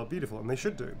thinks their child beautiful, and they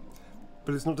should do.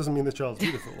 But it doesn't mean the child's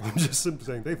beautiful. I'm just simply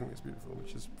saying they think it's beautiful,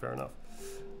 which is fair enough.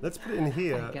 Let's put it in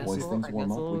here. Once things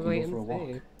warm up, we can go for a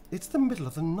walk. It's the middle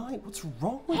of the night. What's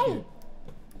wrong with you?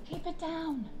 Keep it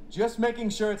down. Just making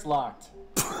sure it's locked.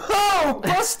 Oh,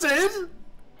 busted!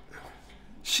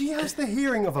 She has the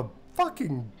hearing of a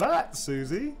fucking bat,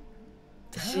 Susie.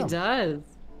 Damn. She does.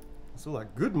 That's all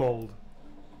that good mold.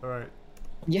 All right.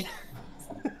 Yeah.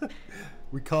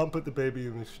 We can't put the baby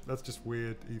in the... That's just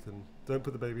weird, Ethan. Don't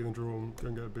put the baby in the drawer and go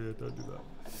and get a beer. Don't do that.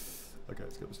 Okay,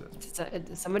 let's go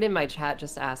upstairs. Somebody in my chat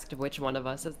just asked which one of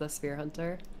us is the sphere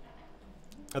hunter.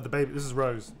 The baby. This is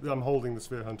Rose. I'm holding the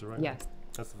sphere hunter right Yes. now.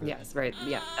 That's the thing. Yes, right.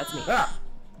 Yeah, that's me. Ah!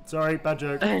 Sorry, bad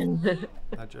joke.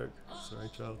 Bad joke. Sorry,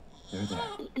 child. They're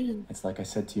there. It's like I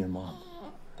said to your mom.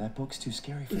 That book's too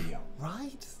scary for you.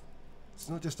 Right? It's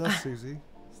not just us, Susie.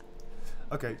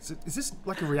 Okay, so is this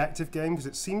like a reactive game? Because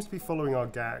it seems to be following our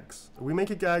gags. We make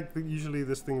a gag, usually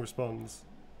this thing responds.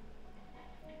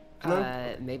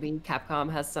 No? Maybe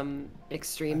Capcom has some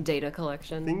extreme data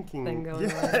collection thing going on.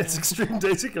 Yeah, it's extreme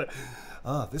data collection.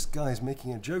 Ah, this guy's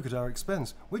making a joke at our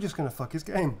expense. We're just going to fuck his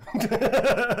game.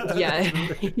 Yeah.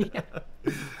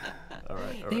 All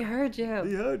right. They heard you.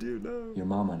 They heard you, no. Your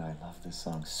mama and I love this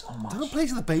song so much. Don't play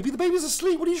to the baby. The baby's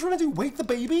asleep. What are you trying to do? Wake the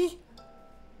baby?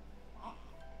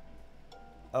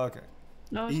 Okay.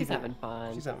 No, she's having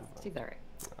fun. She's having fun. She's alright.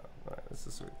 Oh, right, this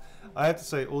is sweet. I have to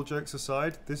say, all jokes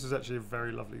aside, this is actually a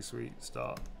very lovely, sweet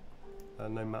start.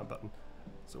 No map button.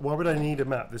 So why would I need a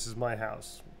map? This is my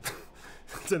house.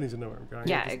 I don't need to know where I'm going.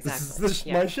 Yeah, This is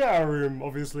my shower room,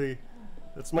 obviously.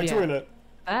 That's my toilet.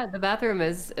 The bathroom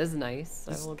is nice.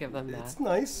 I will give them that. It's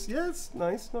nice. Yeah, it's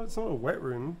nice. No, it's not a wet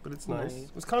room, but it's nice.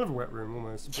 It's kind of a wet room,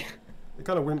 almost. It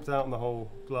kind of wimped out on the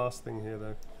whole glass thing here,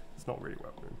 though. It's not really a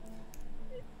wet room.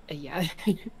 Yeah.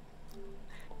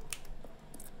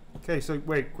 Okay, so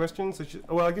wait, question? So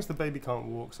well, I guess the baby can't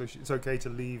walk, so it's okay to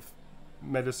leave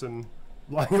medicine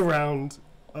lying around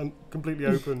completely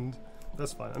opened.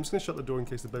 That's fine. I'm just going to shut the door in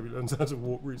case the baby learns how to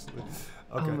walk recently.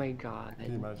 Okay. Oh my god.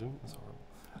 Can you imagine? That's horrible.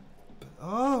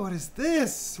 Oh, what is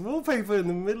this? Wallpaper in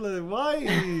the middle of... Why?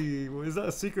 Is that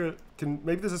a secret?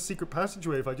 Maybe there's a secret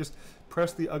passageway if I just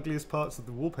press the ugliest parts of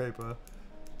the wallpaper.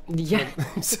 Yeah.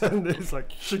 So it's like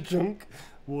junk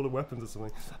wall of weapons or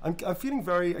something. I'm feeling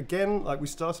very, again, like we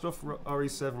started off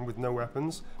RE7 with no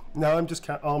weapons. Now I'm just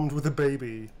armed with a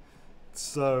baby.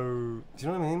 So, do you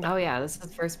know what I mean? Oh yeah, this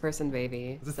is first person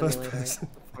baby. It's the first person.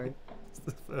 It's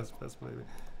the first person baby.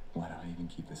 Why do I even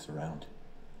keep this around?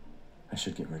 I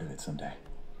should get rid of it someday.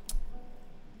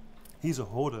 He's a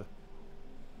hoarder.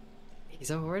 He's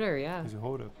a hoarder, yeah. He's a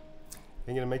hoarder.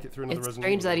 Ain't gonna make it through another It's Resident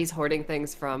strange Evil. that he's hoarding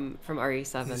things from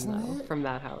RE7 though, from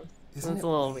that house. It's a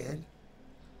little weird.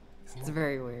 It's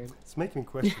very weird. It's making me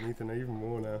question Ethan even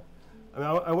more now. I mean,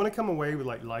 I want to come away with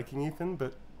like liking Ethan,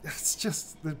 but it's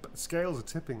just the scales are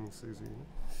tipping, Susie.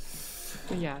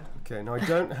 Yeah. Okay, now I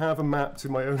don't have a map to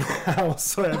my own house,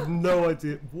 so I have no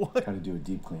idea what. Gotta do a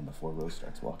deep clean before Rose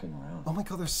starts walking around. Oh my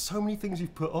god, there's so many things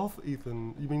you've put off,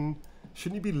 Ethan. You mean,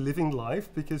 shouldn't you be living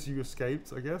life because you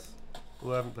escaped, I guess?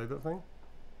 Well, I haven't played that thing.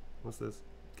 What's this?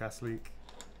 Gas leak.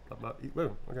 Blah, blah.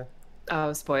 Whoa, okay.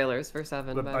 Oh, spoilers for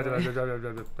 7. But I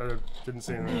didn't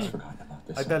see anything. Forgotten about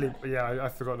this. I barely, yeah,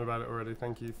 I've forgotten about it already.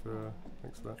 Thanks for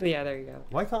that. Yeah, there you go.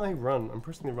 Why can't I run? I'm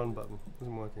pressing the run button. It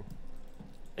isn't working.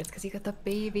 It's because you got the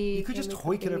baby. You could just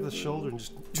hoik it over the shoulder and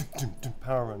just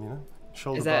power run, you know?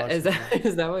 Shoulder Is that bars.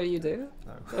 is that what you do?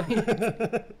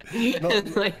 No.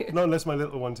 Not unless my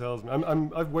little one tells me.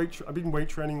 I've been weight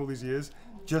training all these years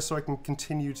just so I can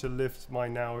continue to lift my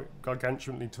now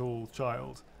gargantuanly tall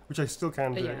child, which I still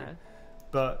can do. Yeah.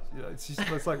 But you know,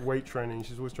 it's like weight training.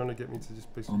 She's always trying to get me to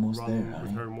just basically Almost run there, with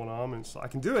honey. her in one arm, and I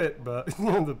can do it, but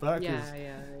the back Yeah, is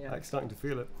yeah. like starting to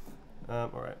feel it. All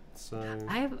right, so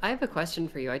I have a question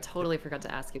for you. I totally forgot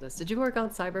to ask you this. Did you work on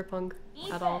Cyberpunk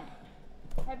at all?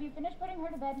 Have you finished putting her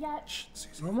to bed yet? Shh,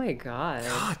 Susie. Oh my god.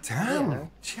 God damn! Yeah.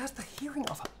 She has the hearing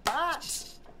of a bat.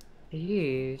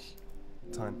 Yeesh.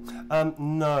 Time.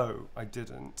 No, I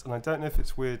didn't, and I don't know if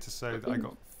it's weird to say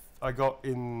that I got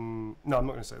in. No, I'm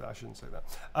not going to say that. I shouldn't say that.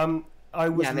 I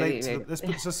was Yeah, late. maybe. Let's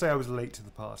just say I was late to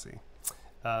the party.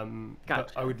 But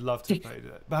Gotcha. I would love to have played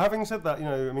it. But having said that, you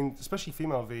know, I mean, especially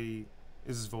female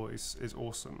V's voice is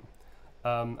awesome,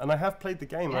 and I have played the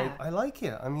game. Yeah. I like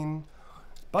it. I mean,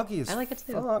 buggy as I like it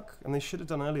too. fuck, and they should have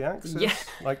done early access, Yeah.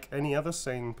 like any other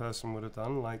sane person would have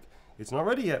done. Like, it's not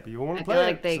ready yet, but you want to I play feel it.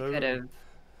 like they so could have.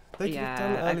 They could have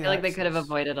done Yeah, I early feel like they could have access.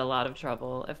 avoided a lot of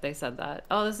trouble if they said that.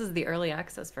 Oh, this is the early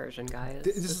access version, guys.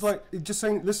 This is like just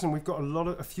saying. Listen, we've got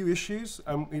a few issues,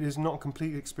 and it is not a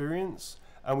complete experience,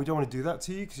 and we don't want to do that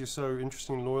to you because you're so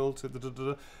interesting and loyal to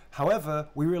the. However,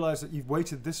 we realise that you've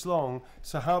waited this long,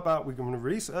 so how about we're going to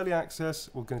release early access?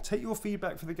 We're going to take your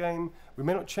feedback for the game. We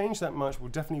may not change that much. We'll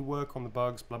definitely work on the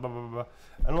bugs, blah blah blah blah,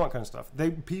 and all that kind of stuff.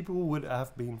 People would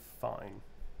have been fine.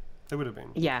 They would have been.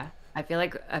 Yeah, I feel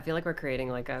like we're creating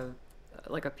like a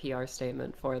PR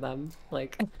statement for them,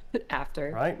 like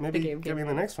after. Right? Maybe the game give me came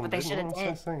the out. next one. What they didn't should I?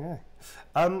 have That's did. what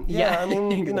I'm saying, yeah. I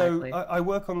mean, you know, Exactly. I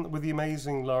work with the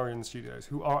amazing Larian Studios,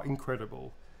 who are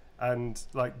incredible, and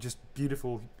like just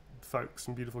beautiful folks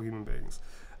and beautiful human beings,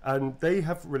 and they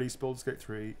have released Baldur's Gate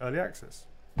 3 early access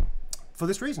for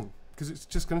this reason. Because it's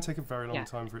just going to take a very long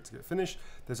time for it to get finished.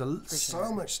 There's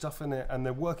so much stuff in it, and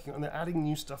they're working on, they're adding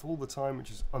new stuff all the time,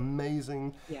 which is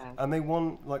amazing. Yeah. And they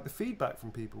want like the feedback from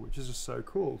people, which is just so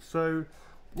cool. So,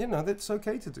 you know, it's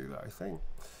okay to do that, I think.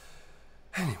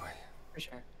 Anyway, For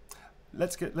sure.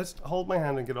 let's hold my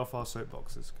hand and get off our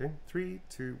soapboxes. Okay, 3,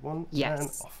 2, 1, Yes. and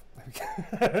off.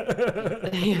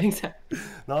 There we go. Exactly.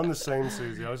 No, I'm the same,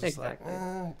 Susie. I was just Exactly.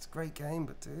 like, it's a great game,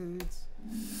 but dudes,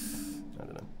 I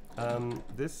don't know.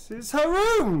 This is her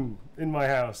room in my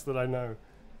house that I know.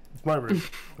 It's my room.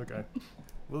 Okay.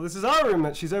 Well, this is our room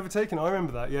that she's overtaken. I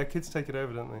remember that. Yeah, kids take it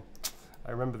over, don't they?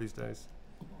 I remember these days.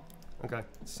 Okay,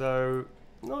 so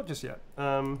not just yet.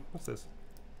 What's this?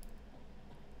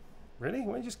 Really?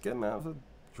 Why don't you just get them out of the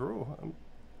drawer?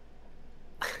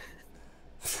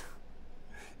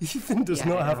 Ethan does Yeah,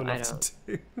 not I have don't- enough to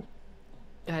do.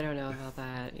 I don't know about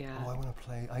that. Yeah. Oh, I want to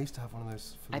play. I used to have one of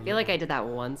those. For I the feel like I little- did that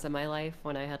once in my life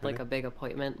when I had like Really? a big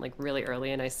appointment, like really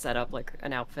early, and I set up like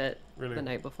an outfit Really? the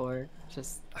night before.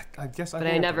 Just, I guess. but think I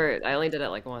played never. I only did it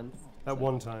like once. at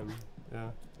one time.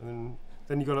 Yeah, and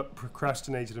then you got up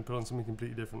procrastinated and put on something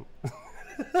completely different.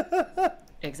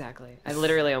 Exactly. I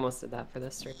literally almost did that for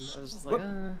this stream. I was just like,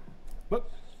 What?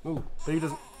 Oh, baby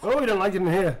doesn't. Oh, you don't like it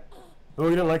in here. Oh,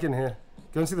 you don't like it in here.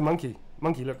 Go and see the monkey.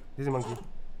 Monkey, look. Here's a monkey.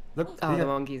 Look. oh, here you the go.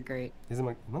 monkey's great. Here's a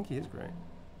monkey. Monkey is great.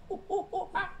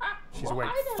 She's awake.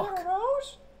 Fuck.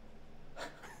 Rose.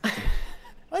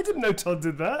 I didn't know Todd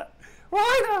did that.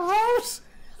 Why the Rose?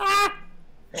 Ah!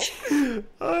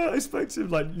 I spoke to him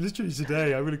like literally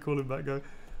today. I'm gonna call him back. Go.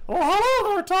 Oh,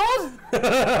 hello there,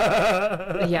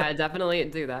 Todd. Yeah, definitely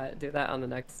do that. Do that on the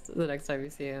next time you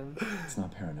see him. It's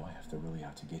not paranoia if they're really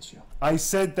out to get you. I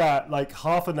said that like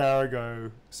half an hour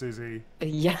ago, Susie.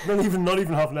 Yeah. Not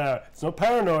even half an hour. It's not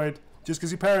paranoid. Just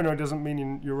because you're paranoid doesn't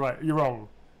mean you're right. You're wrong.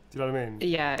 Do you know what I mean?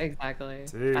 Yeah, exactly.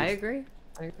 Dude. I agree.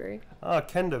 Ah,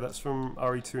 Kendo. That's from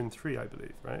RE2 and 3, I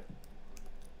believe, right?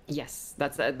 Yes,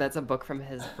 that's a book from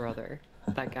his brother.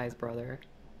 That guy's brother.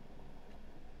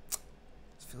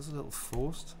 It feels a little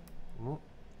forced. Not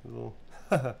a little.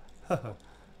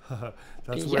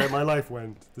 That's where my life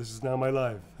went. This is now my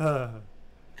life.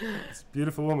 This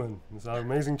beautiful woman. This our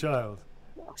amazing child.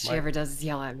 All she ever does is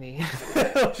yell at me.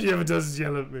 All she ever does is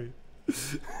yell at me.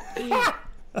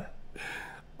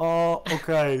 Oh,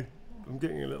 okay. I'm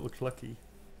getting a little clucky.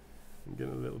 I'm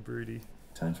getting a little broody.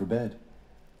 Time for bed.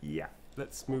 Yeah.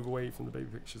 Let's move away from the baby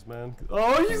pictures, man.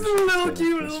 Oh, he's a little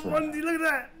cute little onesie. Look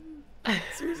at that.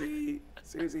 Susie.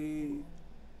 Susie.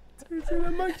 Susie,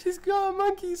 the monkey's got a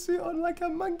monkey suit on like a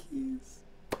monkey's.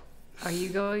 Are you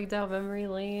going down memory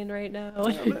lane right now?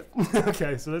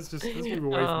 Okay, so let's move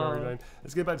away from memory lane.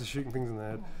 Let's get back to shooting things in the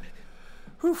head.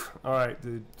 Whew. All right,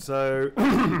 dude. So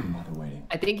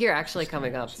I think you're actually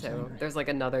coming up. So there's like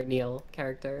another Neil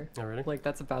character. Oh, really? Like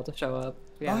that's about to show up.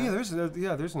 Yeah. Oh yeah, there's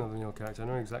another Neil character. I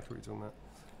know exactly what you're talking about.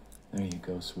 There you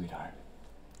go, sweetheart.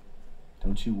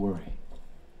 Don't you worry.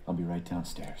 I'll be right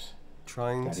downstairs.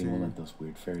 Daddy won't let those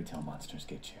weird fairy tale monsters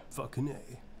get you. Fucking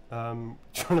A. Trying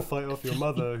to fight off your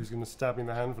mother who's going to stab me in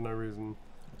the hand for no reason.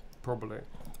 Probably.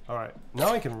 Alright, now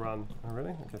I can run. Oh,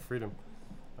 really? Okay, freedom.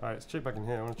 Alright, let's check back in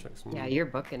here. I want to check some... Yeah, you're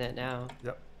booking it now.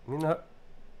 Yep. You know.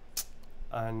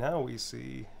 And now we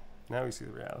see the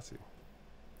reality.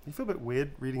 You feel a bit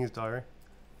weird reading his diary?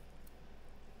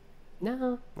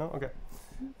 No. No? Okay.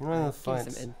 You know, the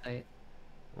fights... some insight.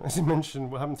 As you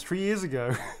mentioned, what happened 3 years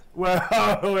ago. Well,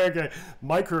 okay.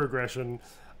 Microaggression.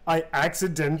 I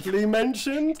accidentally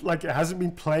mentioned, like it hasn't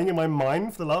been playing in my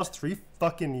mind for the last 3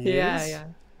 fucking years. Yeah.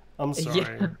 I'm sorry,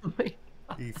 Yeah.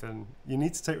 Ethan. You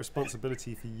need to take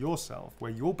responsibility for yourself,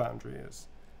 where your boundary is.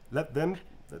 Let them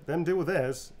deal with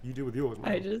theirs. You deal with yours,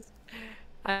 man.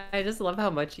 I just love how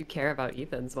much you care about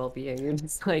Ethan's well-being. You're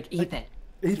just like, Ethan,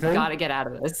 you Ethan, gotta get out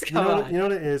of this. You know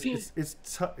what it is? It's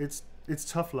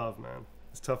tough love, man.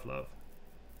 It's tough love.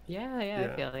 Yeah. I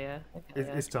feel ya.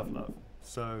 It's tough love.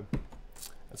 So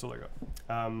that's all I got.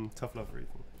 Tough love for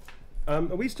Ethan.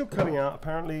 Are we still cutting out?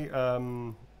 Apparently,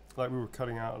 like we were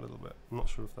cutting out a little bit. I'm not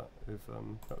sure if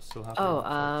that's still happening. Oh,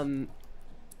 I'm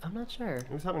not sure.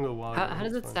 It was happening a little while ago. How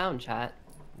does it sound, chat?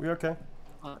 We okay?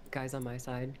 Guys on my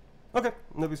side. Okay.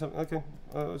 Okay.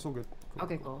 It's all good. Cool.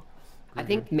 Okay, cool. I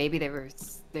think maybe they were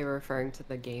referring to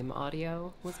the game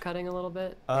audio was cutting a little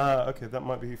bit. Okay, that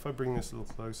might be. If I bring this a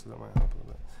little closer, that might help a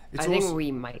little bit. I think we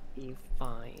might be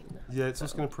fine. Yeah, it's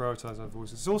just going to prioritize our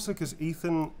voices. It's also because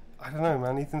Ethan, I don't know,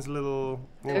 man. Ethan's a little.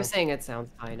 They're saying it sounds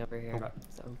fine over here. Okay.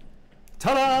 So.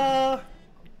 Ta-da!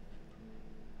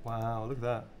 Wow, look at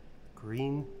that.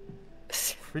 Green.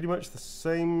 Pretty much the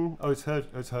same. Oh, it's her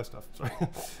stuff. Sorry.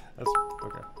 That's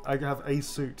okay. I have a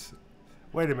suit.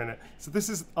 Wait a minute. So this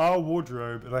is our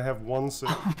wardrobe, and I have one suit.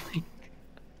 Oh my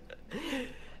God.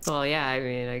 Well, yeah. I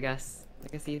mean, I guess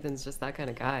Ethan's just that kind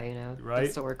of guy, you know. Right.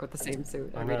 Just to work with the same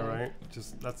suit. I know, right?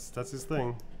 Just that's his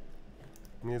thing.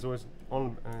 And he's always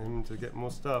on him to get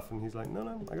more stuff, and he's like,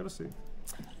 no, I got a suit.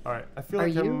 All right. I feel Are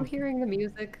like you hearing the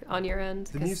music on your end?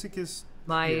 The music is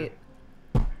my.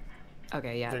 Yeah.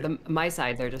 Okay, yeah. My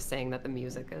side, they're just saying that the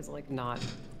music is like not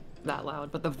that loud,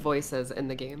 but the voices in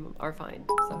the game are fine.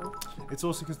 So it's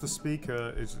also because the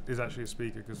speaker is actually a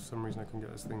speaker, because for some reason I can get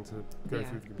this thing to go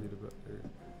through the computer.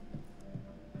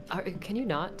 But can you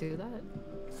not do that?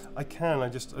 I can. I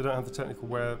don't have the technical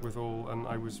wherewithal, and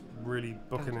I was really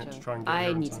booking it to try and get.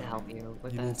 I need to help you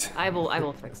with that. I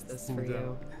will fix this for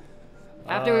you.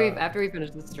 After we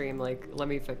finish the stream, like let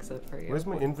me fix it for you. Where's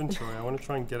my inventory? I want to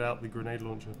try and get out the grenade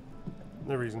launcher.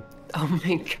 No reason. Oh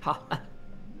my God.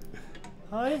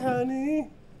 Hi, honey.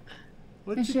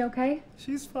 Is she okay?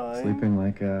 She's fine. Sleeping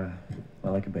like a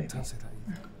baby. Don't say that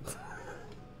either.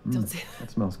 Don't say that.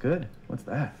 That smells good. What's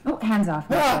that? Oh, hands off,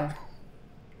 mister.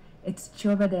 It's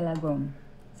churba de legume.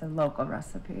 It's a local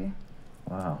recipe.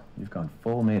 Wow, you've gone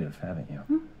full native, haven't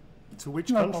you? To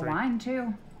which local country? Wine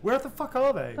too. Where the fuck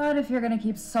are they? But if you're gonna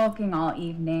keep sulking all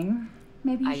evening,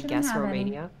 maybe you shouldn't have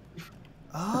Romania.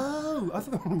 Oh, I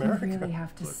thought they were in America. You really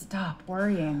have to stop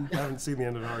worrying. I haven't seen the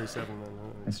end of RE7 then.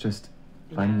 It's just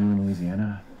finding you in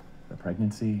Louisiana, the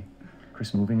pregnancy,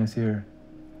 Chris moving us here,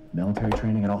 military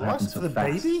training, it all happened so fast.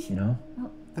 Baby? You know? Well,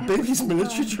 the baby's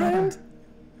military trained?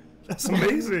 That's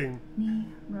amazing. Me,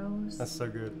 Rose. That's so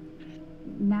good.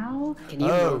 Now, can you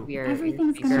move your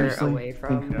speaker away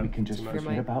from? We can just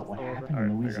forget about what happened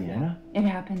in Louisiana. It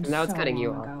happened now it's so cutting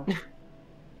you long off. ago.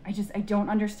 I don't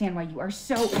understand why you are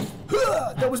so.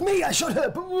 That was me. I shot her.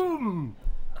 Boom.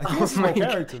 I think it's my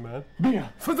character, man.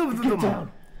 Mia, get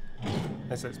down.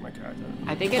 I say it's my character.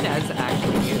 I think it is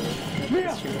actually you.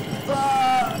 Mia.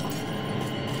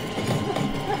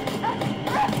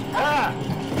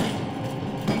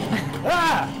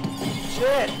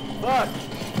 Shit. Fuck.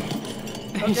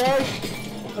 Okay.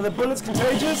 Are the bullets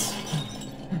contagious?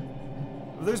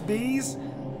 Are those bees?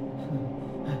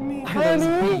 Mia.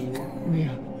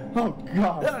 Oh,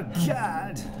 God. Oh,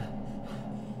 God.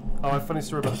 Oh, I have a funny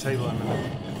story about the table in a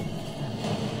minute.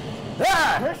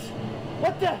 Ah! Chris?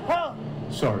 What the hell?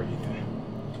 Sorry,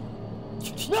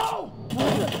 Ethan. No!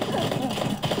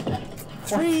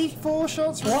 3, 4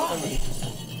 shots?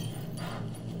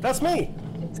 That's me.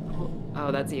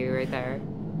 Oh, that's you right there.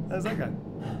 How's that guy?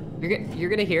 You're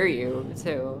gonna hear you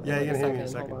too. Yeah, you're gonna hear me in a Hold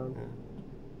second. on. Yeah.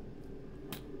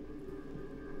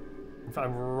 In fact,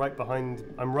 I'm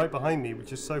right behind me,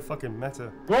 which is so fucking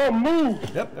meta. Go move!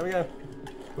 Yep, there we go.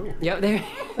 Ooh. Yep, there.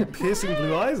 Piercing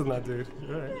blue eyes on that dude.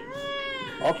 Right.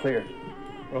 All clear.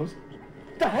 Rose?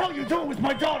 What the hell are you doing with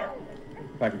my daughter?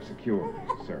 Package secure,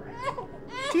 sir.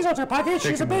 She's not a package,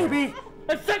 she's a baby!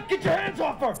 I said get your hands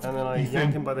off her! And then I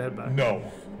yank him by the head back. No.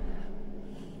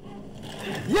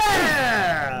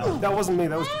 Yeah! That wasn't me,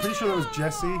 that was pretty sure that was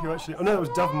Jesse who actually. Oh no, that was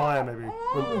Dove Meyer maybe.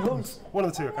 One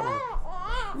of the two, I can't remember.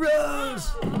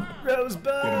 Rose!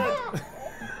 Rosebud!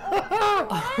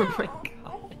 Oh my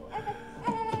god.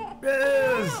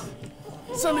 Rose!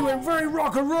 Suddenly went very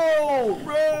rock and roll!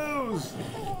 Rose!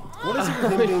 What is it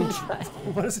with him being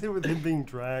what is it with him being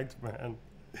dragged, man?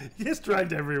 He gets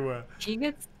dragged everywhere. He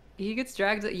gets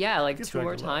dragged, yeah, like 2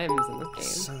 more times in this game.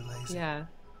 So lazy. Yeah.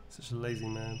 Such a lazy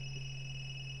man.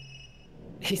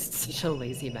 He's such a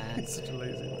lazy man. Such a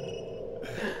lazy man.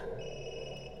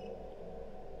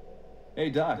 Hey,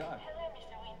 Doc. Hello,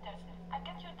 Mr. Winters. I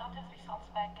got your daughter's results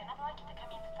back, and I'd like you to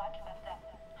come in to talk about them.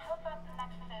 How about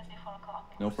next Thursday, 4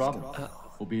 o'clock? No problem.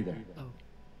 We'll be there. Don't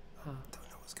know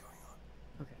what's going on.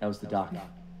 That was the doc.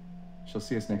 She'll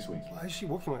see us next week. Why is she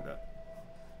walking like that?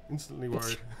 Instantly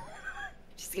worried.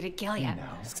 She's gonna kill you.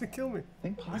 She's gonna kill me.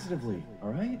 Think positively,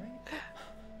 all right?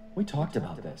 We talked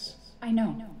about this. I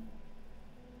know.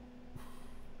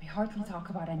 We hardly talk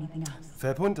about anything else.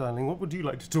 Fair point, darling. What would you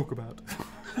like to talk about?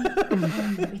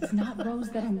 It's not Rose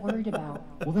that I'm worried about.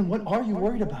 Well, then what are you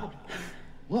worried about?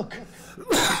 Look,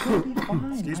 it's gonna be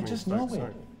fine. Excuse I me, just sorry, know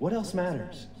sorry. it. What else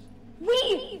matters?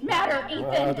 We matter,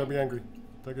 Ethan! Don't be angry.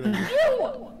 Don't get angry.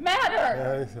 You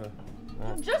matter!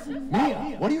 Just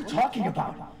Mia, what are you talking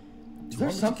about? Is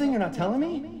there something you're not telling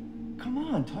me? Come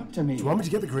on, talk to me. Do you want me to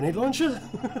get the grenade launcher?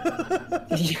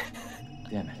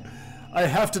 Damn it. I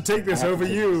have to take this over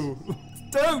you.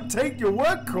 Don't take your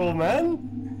work call,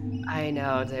 man. I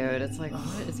know, dude. It's like,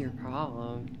 what is your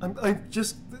problem? I'm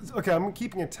just okay. I'm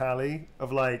keeping a tally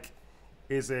of like,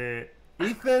 is it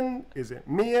Ethan? Is it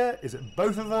Mia? Is it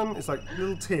both of them? It's like a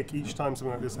little tick each time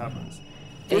something like this happens.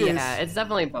 Yeah, it's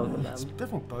definitely both of It's them.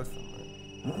 definitely both of them.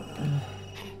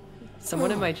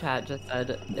 Someone in my chat just said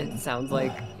it sounds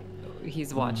like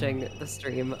he's watching the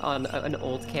stream on an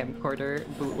old camcorder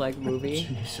bootleg movie.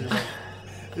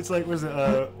 It's like, was it,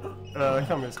 I can't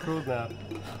remember what it's called now.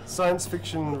 Science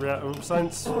fiction,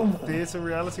 science theatre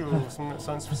reality, or something,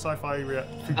 science sci-fi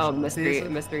fiction. Oh, mystery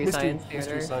theatre? science theater.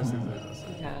 Mystery science theatre.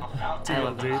 Yeah. Two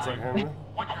little dudes like him.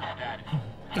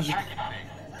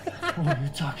 What are you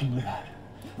talking about?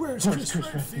 Where's Chris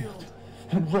Redfield?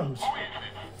 And Rose.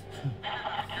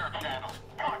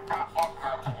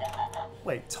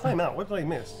 Wait, time out. What did I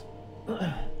miss?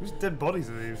 Whose dead bodies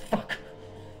are these? Fuck.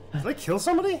 Did I kill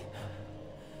somebody?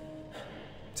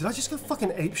 Did I just go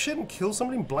fucking apeshit and kill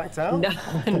somebody and blacked out? No,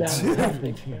 no.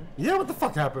 Dude. Yeah, what the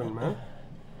fuck happened, man?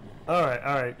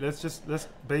 Alright, let's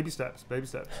baby steps.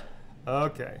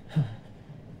 Okay.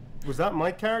 Was that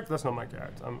my character? That's not my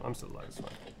character. I'm still alive, it's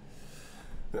fine.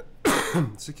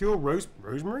 Secure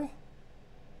Rosemary?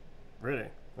 Really?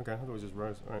 Okay, I thought it was just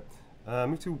Rose. Alright.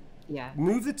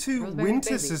 Move the two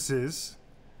Winterses.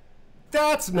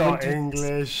 That's not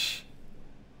English.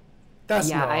 That's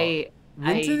not. I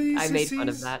made fun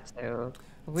of that too.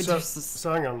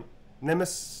 So hang on.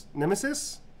 Nemesis?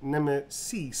 Winter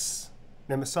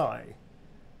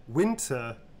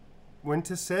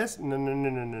says?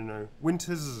 No.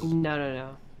 Winters.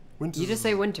 No. Winters. You just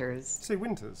say Winters. Say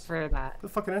Winters. For that. Put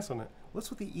a fucking S on it. What's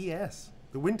with the ES?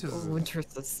 The Winters.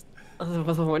 Winters.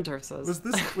 The Winters.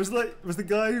 Was the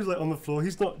guy who's like on the floor?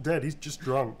 He's not dead. He's just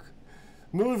drunk.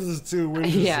 Move the two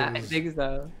Winters. Yeah, I think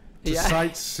so. To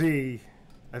Site C.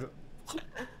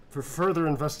 For further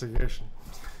investigation.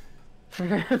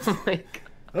 I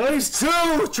need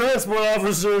 2 transport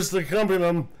officers to accompany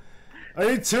them. I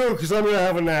need 2 because I'm gonna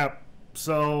have a nap.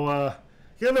 So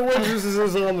get the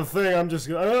Winters on the thing. I'm just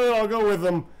gonna. I'll go with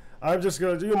them. I'm just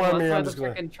gonna. Do you mind me? I'm just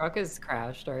gonna. The freaking truck is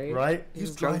crashed, right? Right?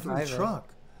 He's driving the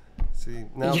truck. See,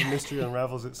 now the mystery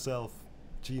unravels itself.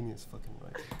 Genius, fucking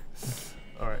right.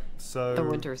 All right, so the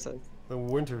Winterses. The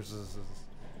Winterses. Is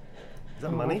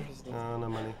that money? No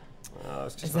money.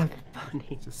 It's just is that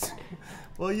funny?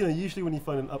 Well, usually when you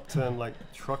find an upturned like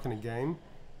truck in a game,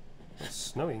 It's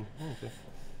snowing. Oh, okay.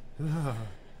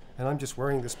 And I'm just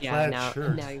wearing this plaid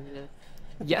shirt. Now you're gonna...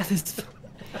 Yes.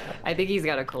 I think he's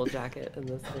got a cold jacket in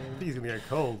this game. He's gonna get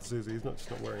cold, Susie. He's just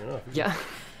not wearing enough. Yeah.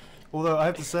 Although I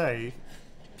have to say,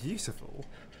 beautiful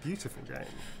game.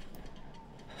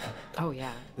 Oh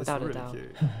yeah, without a doubt.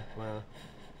 Cute. Wow.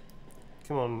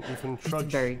 Come on, Ethan. Trudge.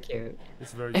 It's very cute.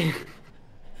 It's very cute.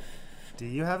 Do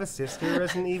you have a sister,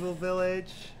 Resident Evil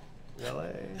Village?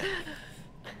 Really?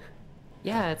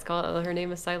 Yeah, it's called. Her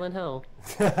name is Silent Hill.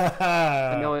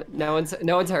 no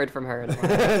one's heard from her in a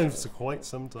while. For quite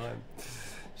some time.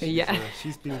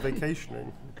 She's been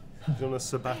vacationing. She's on a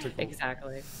sabbatical.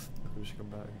 Exactly. Maybe she come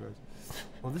back.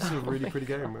 Well, this is a really pretty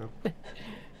game, man.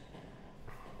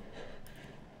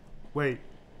 Wait,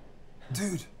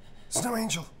 dude, Snow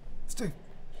Angel, let's do.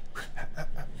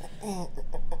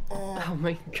 Oh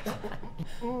my god.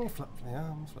 Flap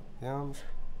the arms.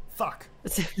 Fuck.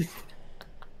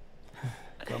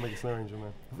 Can't make a Snow Angel,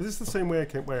 man. Is this the same way I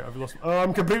came? Wait, I've lost. Oh,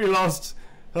 I'm completely lost.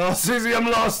 Oh, Susie, I'm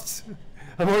lost.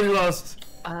 I'm already lost.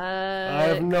 I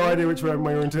have no idea which way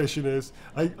my orientation is.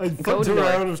 I fucked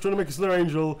around, I was trying to make a Snow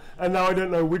Angel, and now I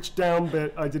don't know which down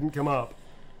bit I didn't come up.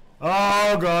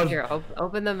 Oh god. Here,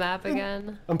 open the map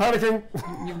again. I'm panicking.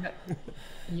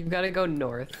 You've got to go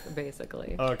north,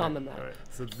 basically, on the map. Alright,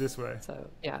 so this way. So,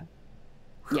 yeah.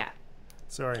 Yeah.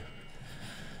 Sorry.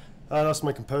 I lost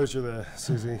my composure there,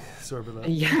 Susie. Sorry about that.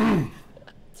 Yeah.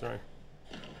 Sorry,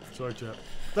 Chap.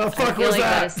 The fuck I feel was like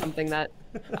that? That is something that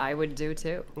I would do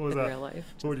too in real life.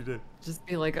 What would you do? Just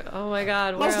be like, oh my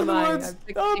god, where am I? I've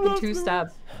taken 2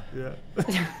 steps. Yeah.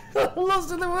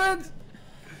 Lost in the woods!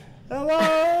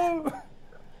 Hello!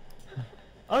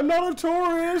 I'm not a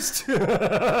tourist!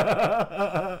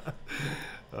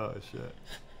 Oh shit.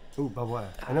 Ooh, barbed wire.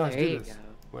 I know how to do this.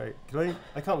 Wait,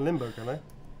 I can't limbo, can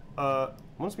I?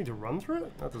 Wants me to run through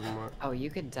it? That doesn't work. Oh, you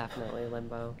could definitely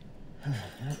limbo.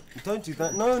 Don't do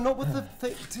that. No, not with the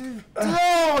thing, dude.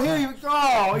 Oh, here you go.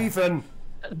 Oh, Ethan.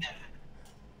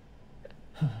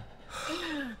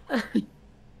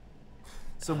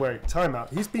 So wait, time out.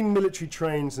 He's been military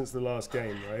trained since the last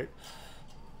game, right?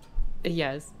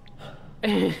 Yes.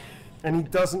 And he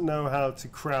doesn't know how to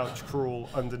crouch crawl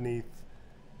underneath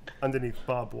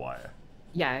barbed wire.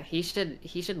 Yeah, he should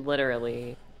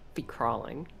literally be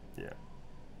crawling. Yeah.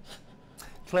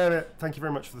 Claire, thank you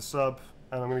very much for the sub.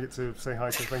 And I'm going to get to say hi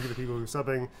to thank you to people who are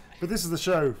subbing. But this is the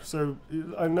show, so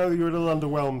I know you're a little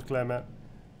underwhelmed, Claire Matt,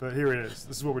 but here it is.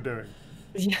 This is what we're doing.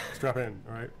 Yeah. Strap in,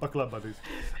 all right? Buckle up, buddies.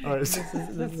 All right, this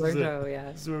is our show,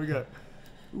 yeah. This is where we go.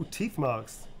 Ooh, teeth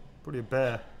marks. Probably a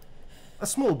bear. A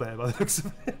small bear, by the looks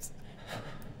of it.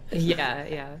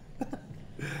 Yeah.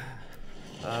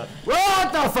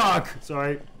 What the fuck?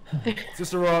 Sorry.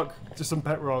 Just a rock. Just some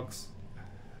pet rocks.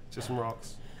 Just some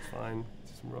rocks. Fine.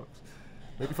 Just some rocks.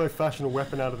 Maybe if I fashion a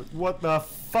weapon out of it. What the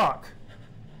fuck?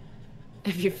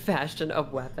 If you fashion a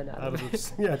weapon out of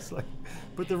it. Yeah, it's like,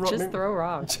 put the rock. Just throw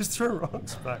rocks. Just throw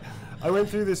rocks back. I went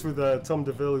through this with Tom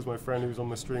DeVille, who's my friend, who was on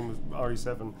my stream with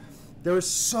RE7. There are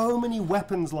so many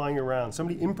weapons lying around, so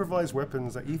many improvised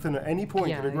weapons that Ethan at any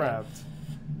point could have grabbed.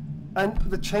 And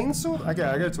the chainsaw, I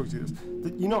gotta talk to you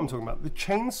this. You know what I'm talking about. The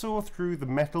chainsaw through the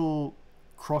metal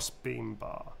crossbeam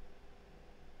bar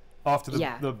after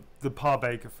the Pa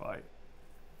Baker fight.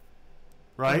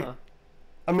 Right?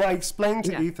 I mean, I explained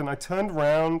to Ethan, I turned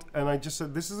around and I just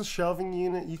said, this is a shelving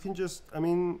unit, you can just, I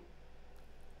mean,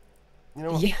 you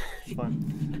know what? Yeah. It's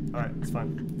fine. Alright, it's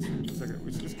fine. It's okay.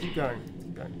 We just keep going.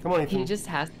 Come on, Ethan. He just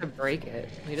has to break it.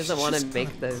 He doesn't want to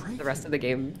make the rest of the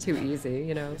game too easy,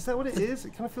 you know? Is that what it is?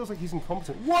 It kind of feels like he's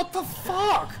incompetent. What the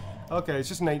fuck? Okay, it's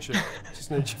just nature. It's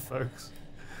just nature, folks.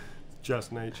 It's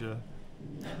just nature.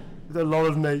 There's a lot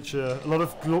of nature. A lot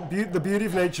of the beauty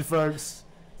of nature, folks.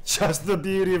 Just the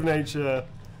beauty of nature.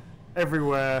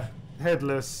 Everywhere.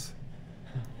 Headless.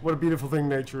 What a beautiful thing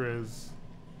nature is.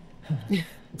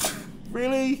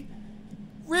 Really?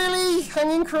 Really?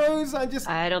 Hanging crows? I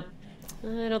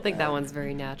don't think that one's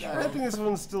very natural. I think this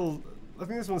one's still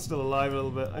alive a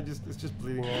little bit. It's just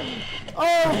bleeding out.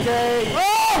 Okay.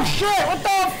 Oh shit! What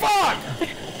the fuck?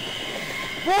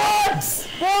 What?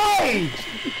 Why?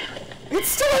 It's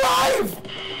still alive!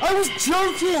 I was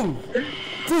joking!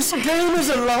 This game is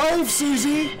alive,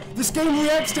 Susie! This game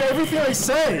reacts to everything I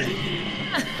say!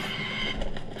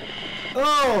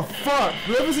 Oh, fuck!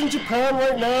 Whoever's in Japan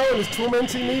right now and is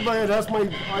tormenting me by it has my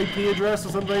IP address or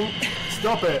something,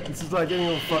 stop it! This is like getting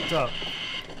all fucked up.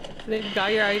 They've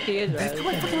got your IP address. They've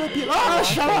got my fucking IP address! Ah,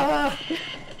 shut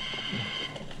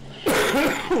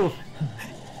up!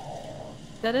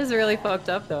 That is really fucked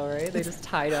up though, right? They just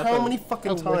tied up how many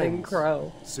fucking living times?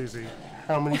 crow. Susie,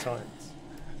 how many times?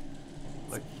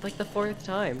 like the 4th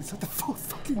time. It's like the 4th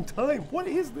fucking time. What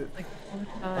is this? Like the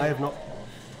 4th time. I have not.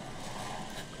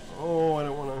 Oh, I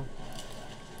don't want to.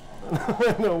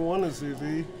 I don't want to,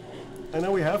 Susie. I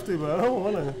know we have to, but I don't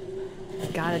want to. You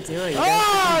gotta do it.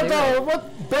 No!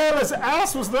 What bearless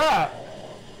ass was that?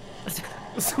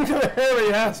 Some kind of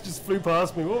hairy ass just flew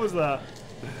past me. What was that?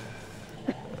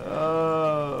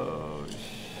 Oh,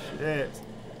 shit.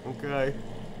 Okay.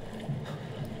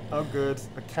 Oh, good.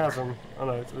 A chasm. Oh,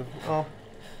 no. It's oh.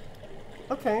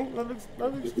 Okay, that looks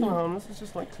kind of harmless. It's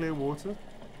just like clear water.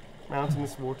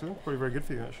 Mountainous water. Probably very good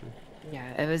for you, actually.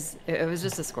 Yeah, it was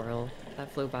just a squirrel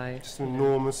that flew by. Just an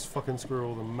enormous fucking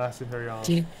squirrel with a massive hairy arm.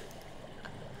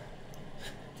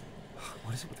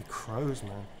 What is it with the crows,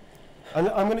 man? And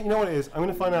I'm gonna, you know what it is? I'm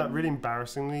gonna find out really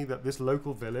embarrassingly that this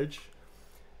local village,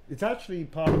 it's actually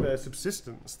part of their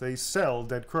subsistence. They sell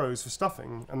dead crows for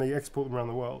stuffing, and they export them around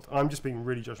the world. I'm just being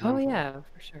really judgmental. Oh yeah,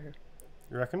 for sure.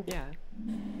 You reckon? Yeah.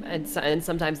 And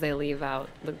sometimes they leave out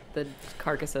the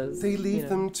carcasses. They leave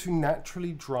them to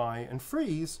naturally dry and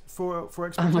freeze for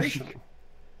exploitation. Oh,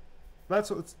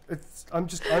 that's what it's.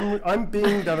 I'm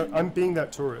being that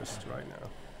tourist right now,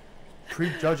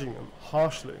 prejudging them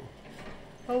harshly.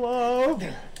 Hello.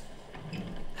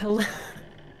 Hello.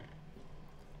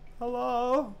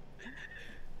 Hello.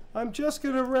 I'm just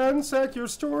gonna ransack your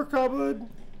store cupboard.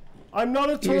 I'm not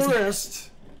a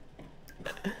tourist.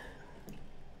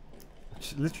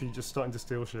 Literally just starting to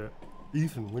steal shit.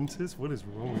 Ethan Winters, what is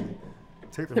wrong with you?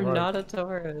 Take the I'm ride. not a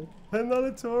tourist. I'm not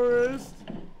a tourist.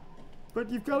 But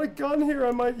you've got a gun here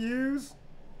I might use.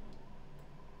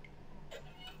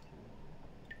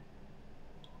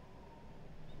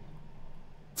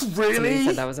 Really? You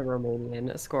said that was a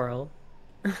Romanian squirrel.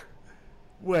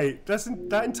 Wait,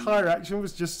 that entire action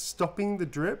was just stopping the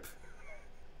drip?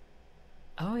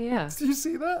 Oh yeah. Did you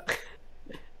see that?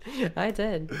 I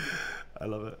did. I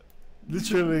love it.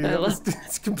 Literally,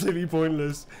 it's completely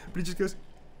pointless. But he just goes,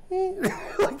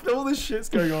 like all this shit's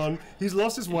going on. He's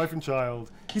lost his wife and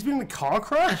child. He's been in a car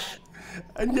crash.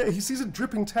 And yet he sees a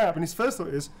dripping tap and his first thought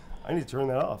is, I need to turn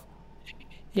that off.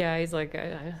 Yeah, he's like,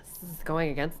 this is going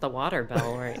against the water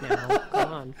bill right now.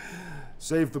 Come on.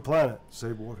 Save the planet.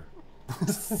 Save water.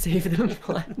 Save the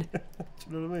planet. Do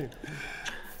you know what I mean?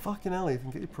 Fucking hell,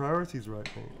 Ethan, get your priorities right,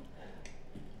 mate.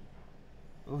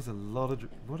 Oh, there's a lot of...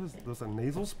 There's a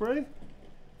nasal spray?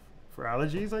 For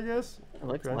allergies, I guess? It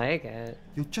looks like it.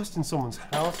 You're just in someone's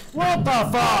house. What the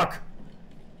fuck?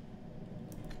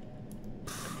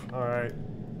 Alright.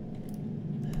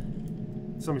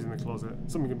 Somebody's in the closet.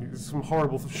 There's some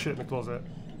horrible shit in the closet.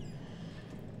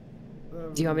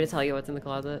 Do you want me to tell you what's in the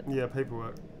closet? Yeah,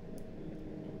 paperwork.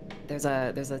 There's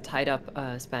a tied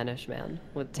up Spanish man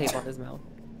with tape on his mouth.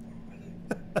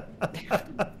 I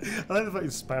like the fact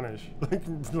he's Spanish.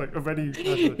 like already.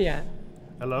 Yeah.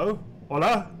 Hello?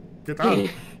 Hola? ¿Qué tal?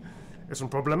 ¿Es un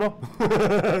problema?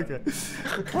 Okay.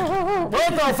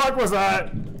 What the fuck was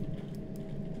that?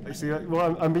 I see.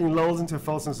 Well, I'm being lulled into a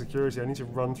false insecurity. I need to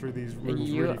run through these rooms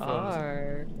really fast. You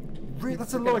are.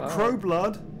 That's a lot of crow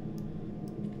blood.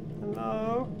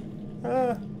 Hello?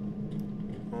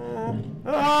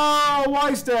 Oh,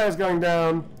 why stairs going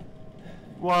down?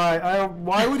 Why?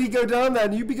 Why would he go down there?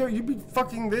 And you'd be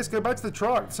fucking this. Go back to the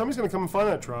truck. Somebody's gonna come and find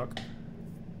that truck.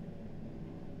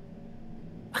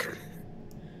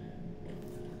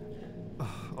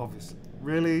 Obviously.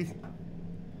 Really?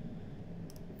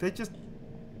 They just...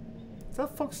 Is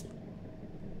that fox?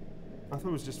 I thought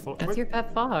it was just following. That's your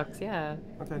pet fox, yeah.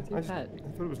 Okay, I thought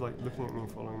it was like looking at me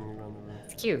and following me around the room.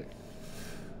 It's cute.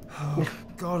 Oh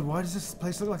God, why does this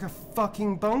place look like a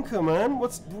fucking bunker, man?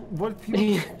 What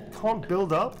people can't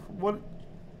build up? What?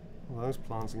 Oh, those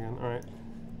plants again. All right.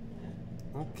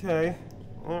 Okay.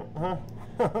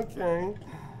 Okay.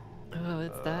 Oh,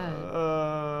 what's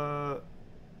that?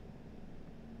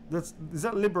 Is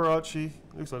that Liberace?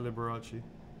 Looks like Liberace.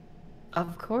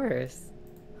 Of course.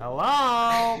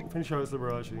 Hello. Pretty sure it's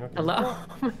Liberace. Okay. Hello.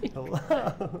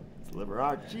 Hello. It's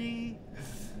Liberace.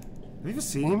 Have you ever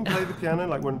seen him play the piano,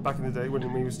 like back in the day when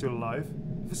he was still alive? Have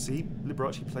you ever seen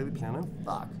Liberace play the piano?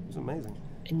 Fuck, it was amazing.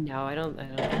 No, I don't.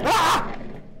 Ah!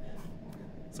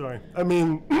 Sorry, I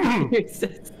mean...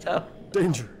 so.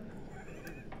 Danger.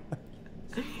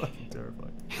 It's fucking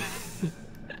terrifying.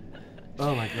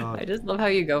 Oh my God. I just love how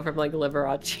you go from like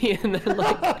Liberace and then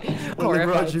like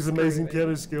Liberace's amazing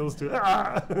piano skills to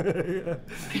yeah.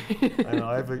 I know,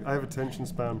 I have a attention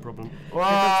span problem.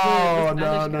 Oh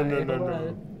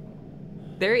no.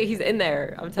 There he's in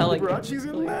there. I'm telling you. Liberace's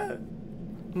in there.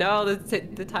 No,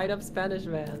 the tied up Spanish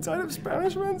man. The tied up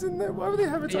Spanish man's in there. Why would they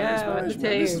have a tied up Spanish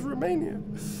man? This is Romania.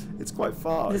 It's quite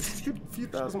far. It's a few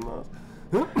thousand miles.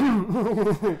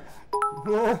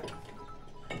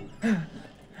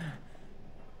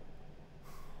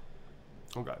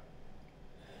 Okay.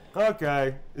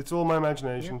 Okay, it's all my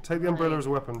imagination. You're Take the umbrella fine. as a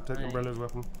weapon. Take the Fine. umbrella as a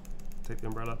weapon. Take the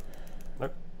umbrella.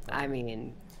 Nope. I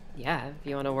mean, yeah, if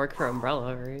you want to work for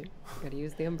Umbrella, right? You gotta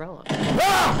use the umbrella.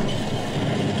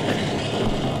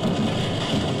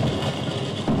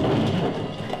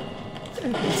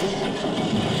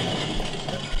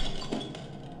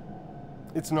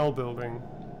 It's an old building.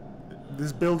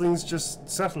 This building's just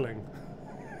settling.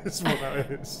 That's what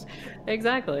that is.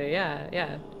 Exactly, yeah,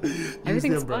 yeah. Use the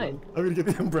Everything's umbrella. fine. I'm gonna get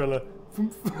the umbrella.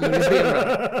 Use the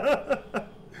umbrella.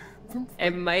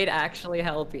 It might actually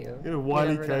help you. Get a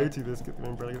wily coyote this, get the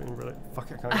umbrella, get the umbrella.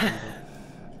 Fuck, I can't do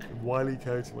that. Wily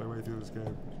coyote my way through this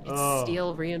game. It's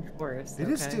steel reinforced. It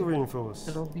is steel reinforced.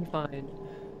 It'll be fine.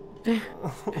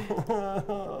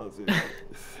 Oh, dude.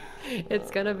 It's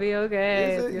gonna be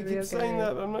okay. Is It's it? You gonna be keep saying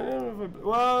okay. that. I'm not.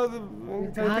 Well,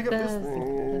 can I pick up this thing?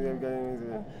 I'm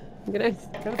gonna. Can I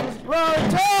push?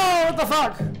 Oh, what the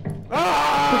fuck?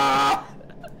 Ah!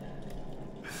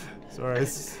 Sorry.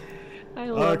 I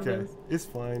love Okay, this. it's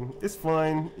fine. It's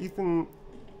fine. Ethan.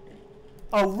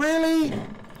 Oh, really?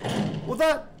 Well,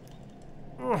 that.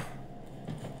 Oh,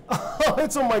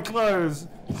 it's on my clothes.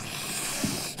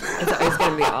 It's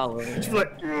gonna be all over. She's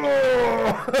like,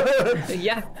 oh.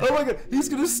 Yeah. Oh my god, he's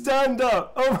gonna stand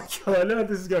up. Oh my god, I know how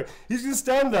this is going. He's gonna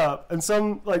stand up, and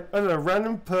some, like, I don't know,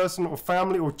 random person or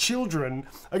family or children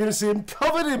are gonna see him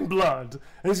covered in blood,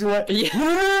 and he's gonna be like,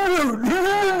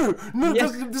 no, Yeah.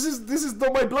 this is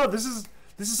not my blood. This is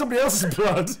somebody else's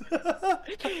blood.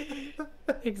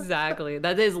 Exactly.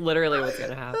 That is literally what's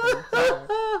gonna happen.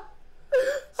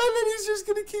 And then he's just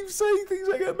gonna keep saying things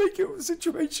like that, make the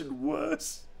situation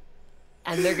worse.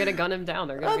 And they're gonna gun him down.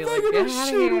 They're gonna And be they're like, gonna get out of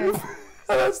shoot here. him.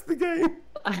 And that's the game.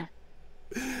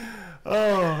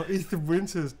 Oh, Ethan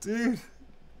Winters, dude.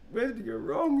 Where did you go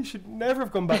wrong? You should never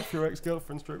have gone back to your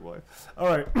ex-girlfriend stroke wife.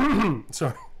 Alright.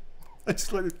 Sorry. I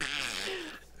just like this.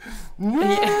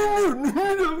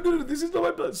 No, this is not my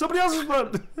blood. Somebody else's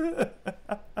blood.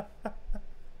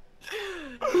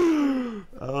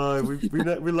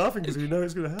 We're laughing because we know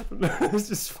it's going to happen. Let's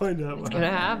just find out. It's gonna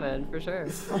happen for sure.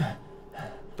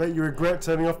 Bet you regret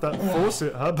turning off that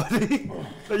faucet, huh, buddy?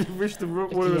 Bet you wish the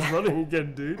water was running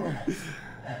again, dude.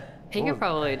 He could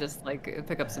probably just like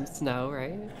pick up some snow,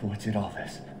 right? What's in all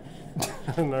this?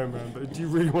 I don't know, man, but do you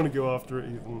really want to go after it,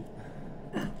 Ethan?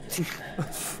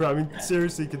 I mean,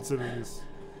 seriously, consider this.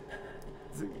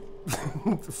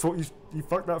 You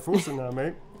fucked that faucet now,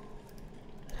 mate.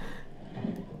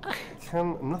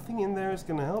 Nothing in there is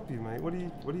gonna help you, mate. What are you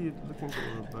looking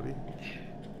for, buddy?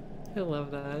 I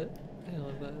love that. I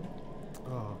love that.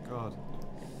 Oh god.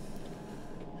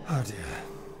 Oh dear.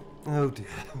 Oh dear.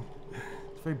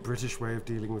 It's a very British way of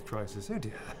dealing with crisis. Oh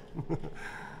dear.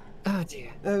 Oh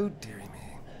dear. Oh dearie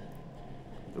me.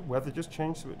 The weather just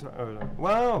changed to it. Oh no.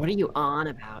 Wow. What are you on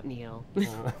about, Neil? What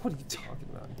are you talking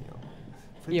about, Neil?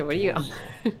 Yeah, what are you on?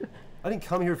 I didn't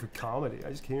come here for comedy. I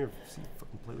just came here to see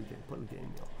fucking play the game. Play the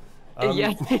game, Neil.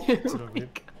 Yeah. That's what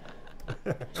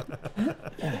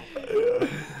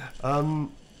I mean.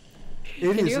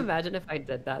 Can you imagine if I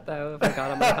did that though? If I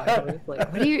got on my high horse,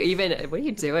 like, what are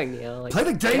you doing, Neil? Like, play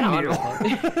the game, Neil.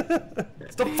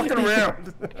 Stop fucking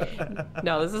around.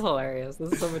 No, this is hilarious.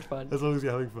 This is so much fun. As long as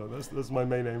you're having fun. That's my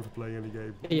main aim for playing any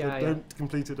game. Yeah, don't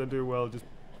complete it, don't do it well, just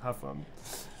have fun.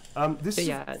 This is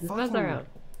That's fucking... around.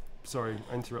 Sorry,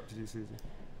 I interrupted you, Susie.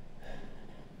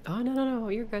 Oh no,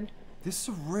 you're good. This is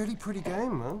a really pretty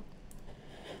game, man.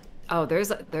 Oh,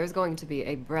 there's going to be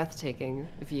a breathtaking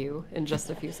view in just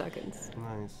a few seconds.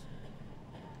 Nice.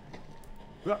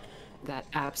 Yeah, That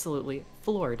absolutely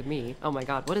floored me. Oh my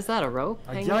god, what is that? A rope?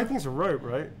 yeah, I think it's a rope,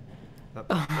 right?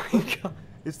 Oh my god.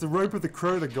 It's the rope of the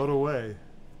crow that got away.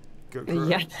 Go crow.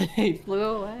 Yeah, he flew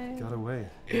away. Got away.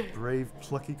 A brave,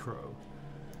 plucky crow.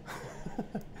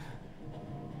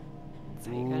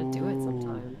 So you gotta do it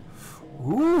sometime.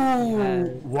 Ooh! Yes.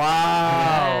 Wow!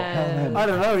 Yes. I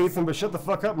don't know, Ethan, but shut the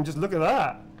fuck up and just look at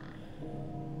that.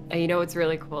 And you know what's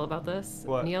really cool about this,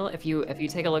 What? Neil? If you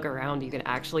take a look around, you can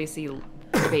actually see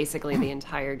basically the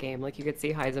entire game. Like you could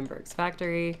see Heisenberg's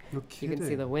factory. You're You can see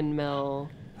kidding. the windmill.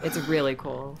 It's really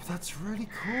cool. That's really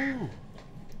cool.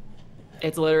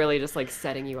 It's literally just like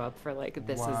setting you up for like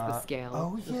this is the Wow. scale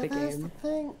Oh of yeah, the that's game. the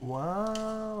thing.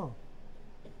 Wow.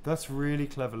 That's really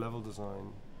clever level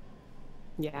design.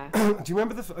 Yeah. Do you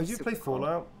remember did you Super play cool.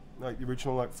 Fallout? Like the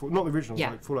original, not the original,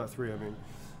 Yeah. like Fallout 3, I mean.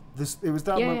 It was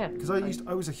that Yeah, because yeah.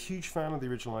 I was a huge fan of the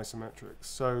original isometrics.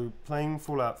 So playing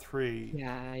Fallout 3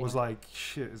 Yeah, was yeah. like,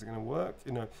 shit, is it gonna work?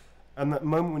 You know, and that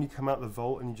moment when you come out the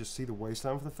vault and you just see the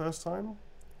wasteland for the first time,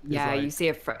 Yeah, like, you see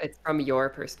it. It's from your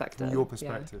perspective. From your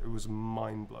perspective, it was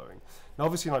mind blowing. Now,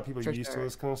 obviously, like people are used to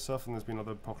this kind of stuff, and there's been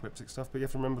other apocalyptic stuff. But you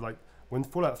have to remember, like when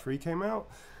Fallout 3 came out,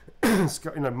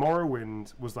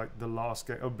 Morrowind was like the last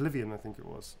game. Oblivion, I think it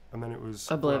was, and then it was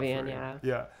Oblivion.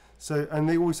 Yeah. So, and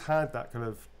they always had that kind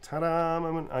of ta-da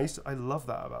moment. I love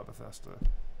that about Bethesda.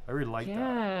 I really like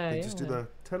that. They just do the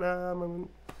ta-da moment.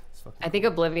 I think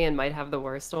Oblivion might have the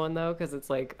worst one though, because it's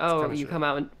like, oh, you come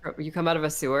out of a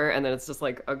sewer, and then it's just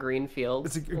like a green field.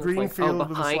 It's a green field like,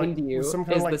 behind you with some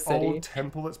kind of like the city. old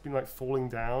temple that's been like falling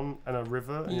down, and a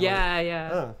river. And yeah, like, yeah.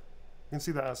 Oh, you can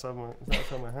see that outside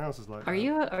my house. Is like. Are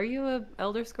you a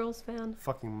Elder Scrolls fan?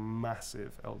 Fucking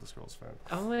massive Elder Scrolls fan.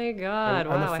 Oh my god!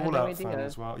 I'm wow, a I had no idea. fan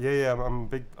as well. Yeah, I'm a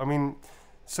big. I mean.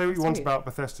 Say what you want about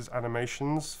Bethesda's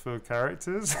animations for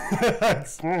characters. I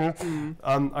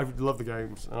love the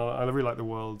games. I really like the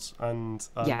worlds, and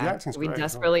the acting's great. We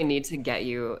desperately need to get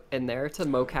you in there to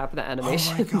mocap the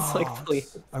animations. Oh my God. Like,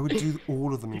 please. I would do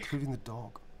all of them, including the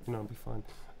dog. You know, it'd be fine.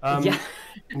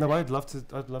 No, I'd love to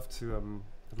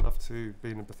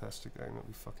be in a Bethesda game. That'd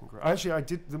be fucking great. Actually, I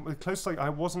did the close. Like, I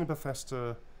wasn't a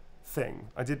Bethesda thing.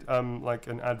 I did like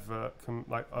an advert,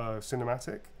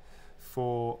 cinematic.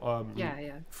 For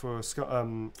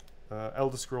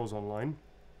Elder Scrolls Online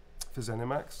for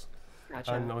ZeniMax,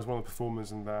 and I was one of the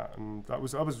performers in that, and that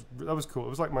was cool. It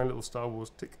was like my little Star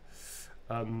Wars tick,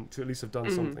 to at least have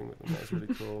done something with them. That was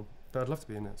really cool. But I'd love to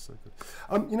be in it. So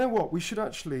good. You know what? We should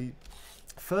actually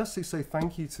firstly say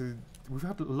thank you to. We've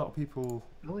had a lot of people.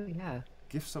 Oh yeah.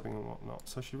 Gift subbing and whatnot.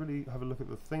 So I should really have a look at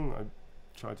the thing I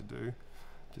tried to do.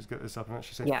 Just get this up and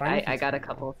actually say thank you. I got a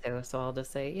couple too, so I'll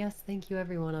just say yes, thank you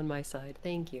everyone on my side.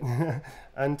 Thank you.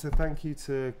 And to thank you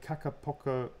to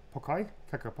Kakapokai.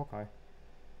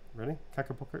 Really?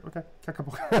 Kakapokai? Okay.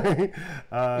 Kakapokai.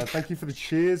 Thank you for the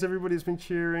cheers, everybody has been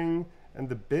cheering, and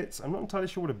the bits. I'm not entirely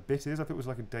sure what a bit is. I thought it was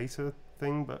like a data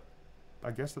thing, but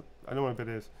I guess I don't know what a bit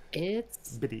is.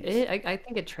 It's biddies. I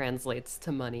think it translates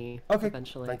to money. Okay.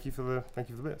 Eventually. Thank you for the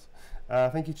bits.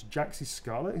 Thank you to Jaxie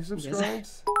Scarlett who subscribed.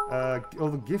 All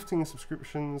the gifting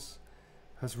subscriptions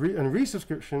and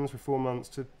resubscriptions for 4 months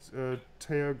to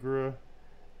Teogra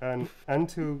and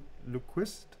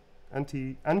Antiloquist.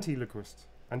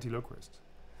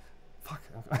 Fuck,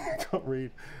 I can't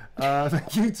read.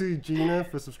 Thank you to Gina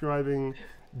for subscribing.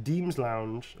 Deems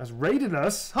Lounge has raided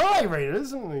us. Hi,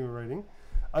 raiders! I didn't know you were raiding.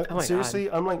 Seriously,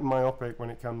 God. I'm like myopic when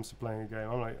it comes to playing a game.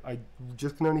 I'm like, I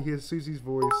just can only hear Susie's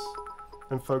voice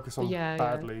and focus on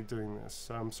badly doing this.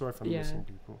 So I'm sorry if I'm missing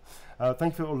people.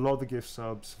 Thank you for a lot of the gift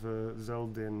subs for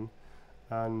Zeldin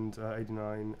and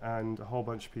 89 and a whole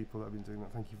bunch of people that have been doing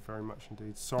that. Thank you very much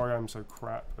indeed. Sorry I'm so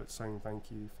crap at saying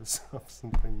thank you for subs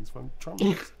and things, but I'm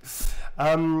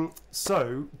trying.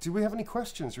 So, do we have any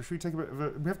questions, or should we take a bit of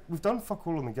a... We've done fuck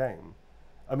all on the game.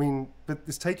 I mean, but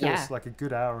it's taken us like a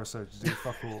good hour or so to do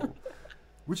fuck all,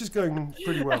 which is going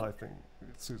pretty well, I think.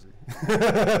 Susie.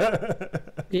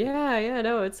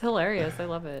 No, it's hilarious. I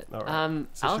love it. Right.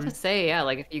 I'll just say,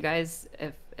 like if you guys,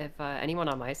 if anyone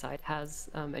on my side has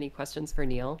any questions for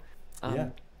Neil,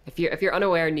 if you're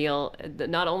unaware, Neil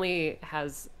not only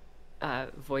has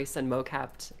voice and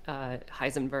mocapped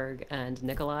Heisenberg and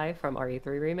Nikolai from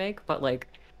RE3 remake, but like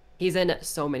he's in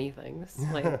so many things,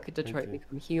 like Detroit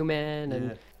Become Human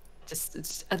and.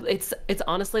 It's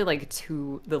honestly like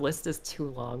the list is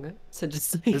too long to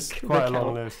just it's quite a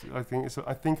long list. I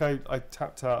think I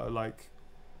tapped out at like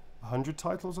 100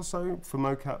 titles or so for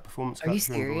mocap performance. Are you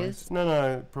serious?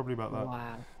 No, probably about that.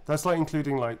 Wow. That's like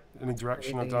including like any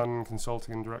direction I've done,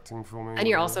 consulting and directing, performing. And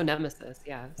you're also Nemesis,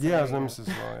 yeah. So I was Nemesis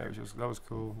as well. That was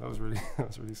cool. That was really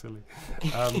silly.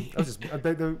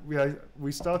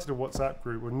 We started a WhatsApp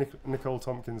group where Nicole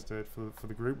Tompkins did for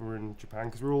the group. We were in Japan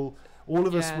because we're all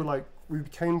of us were like, we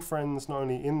became friends not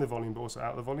only in the volume but also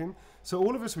out of the volume. So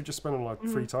all of us would just spend a lot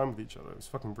of free time with each other. It was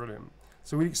fucking brilliant.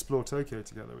 So we explored Tokyo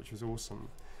together, which was awesome.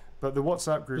 But the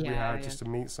WhatsApp group we had just to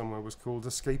meet somewhere was called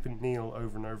Escaping Neil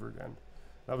over and over again.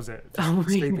 That was it.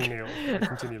 Escaping Neil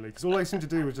continually. Because all I seemed to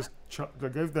do was just I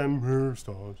gave them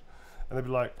stars. And they'd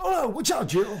be like, oh no, watch out,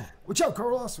 Jill. Watch out,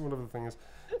 Carlos, or whatever the thing is.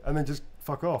 And then just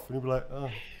fuck off. And you'd be like, oh,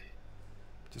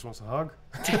 just wants a hug.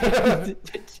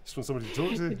 Just want somebody to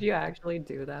talk to. Did you actually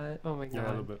do that? Oh my god. Yeah, a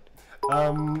little bit.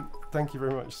 Thank you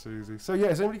very much, Susie. So yeah,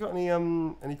 has anybody got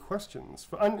any questions?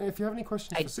 And if you have any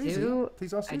questions for Susie,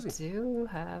 please ask Susie. I do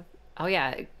have. Oh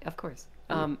yeah, of course.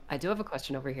 I do have a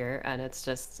question over here, and it's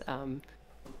just,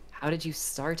 how did you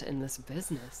start in this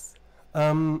business?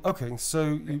 Okay,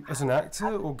 so as an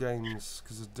actor or games,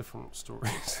 because there's different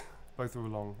stories. Both are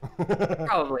long.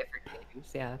 Probably for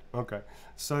games, yeah. Okay,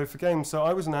 so for games,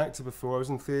 I was an actor before. I was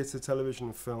in theatre, television,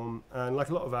 and film, and like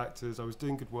a lot of actors, I was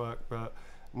doing good work, but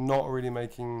not really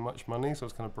making much money, so I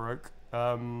was kind of broke.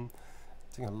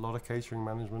 Doing a lot of catering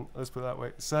management, let's put it that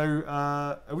way.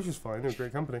 So, which was fine, they were a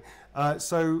great company.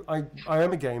 So I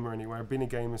am a gamer anyway. I've been a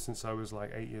gamer since I was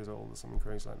like 8 years old or something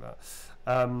crazy like that.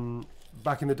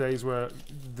 Back in the days where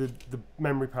the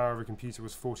memory power of a computer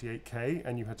was 48K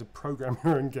and you had to program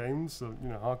your own games, so, you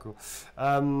know, hardcore.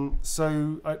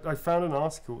 So I found an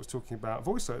article that was talking about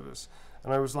voiceovers.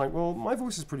 And I was like, well, my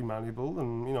voice is pretty malleable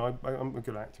and, you know, I'm a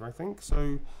good actor, I think.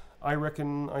 So I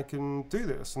reckon I can do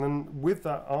this. And then with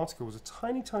that article was a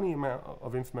tiny, tiny amount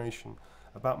of information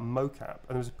about mocap.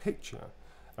 And there was a picture.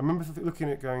 I remember looking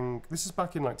at it going, this is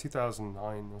back in like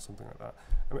 2009 or something like that.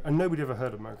 And nobody ever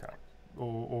heard of mocap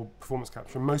or performance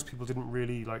capture. Most people didn't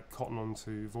really like cotton on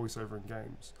to voiceover in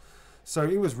games. So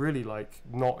it was really like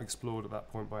not explored at that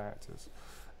point by actors.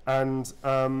 And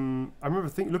I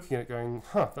remember looking at it going,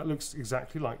 that looks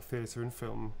exactly like theatre and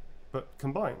film, but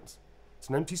combined. It's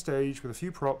an empty stage with a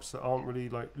few props that aren't really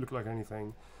look like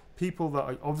anything. People that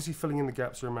are obviously filling in the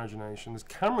gaps of imagination. There's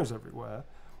cameras everywhere.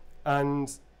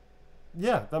 And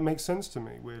yeah, that makes sense to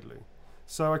me, weirdly.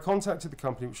 So I contacted the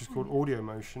company, which is called Audio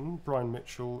Motion, Brian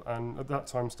Mitchell, and at that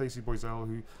time Stacey Boisel,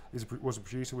 who was a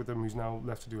producer with them, who's now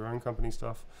left to do her own company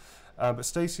stuff. But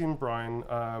Stacey and Brian,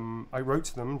 I wrote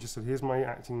to them and just said, here's my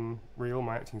acting reel,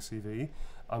 my acting CV.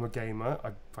 I'm a gamer,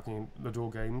 I fucking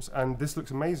adore games, and this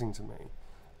looks amazing to me.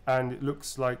 And it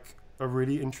looks like a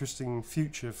really interesting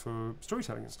future for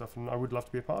storytelling and stuff, and I would love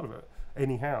to be a part of it,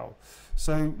 anyhow.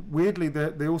 So weirdly,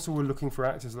 they also were looking for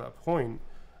actors at that point,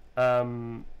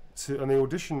 and they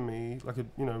auditioned me, like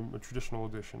a traditional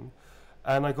audition,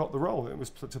 and I got the role. It was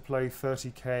to play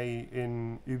 30K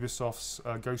in Ubisoft's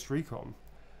Ghost Recon.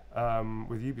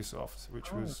 With Ubisoft,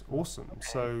 which was awesome. Okay.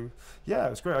 So yeah, it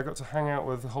was great. I got to hang out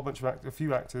with a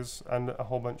few actors and a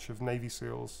whole bunch of Navy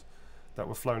SEALs that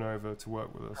were flown over to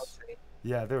work with us.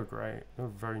 Yeah, they were great. They were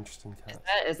very interesting cats.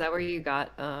 Is that where you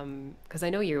got? Because I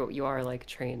know you are like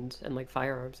trained in like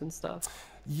firearms and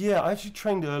stuff. Yeah, I actually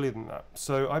trained earlier than that.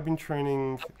 So I've been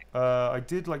training. I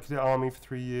did like the army for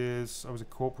 3 years. I was a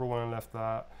corporal when I left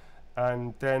that.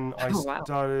 And then I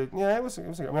started. Yeah, it was. I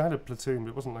mean, I had a platoon,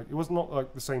 but it was not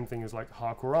like the same thing as like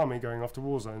hardcore army going off to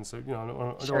war zones. So I don't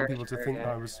want people to think that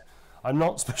I was. I'm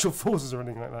not special forces or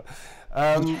anything like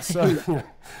that. So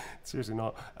seriously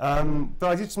not. But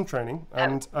I did some training,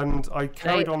 and I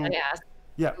carried on. Can I ask?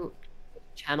 Yeah.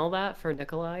 Channel that for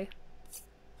Nikolai.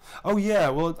 Oh yeah,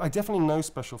 well I definitely know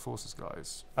special forces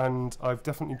guys, and I've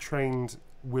definitely trained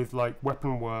with like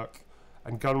weapon work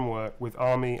and gun work with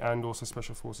Army and also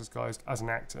Special Forces guys as an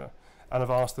actor. And I've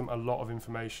asked them a lot of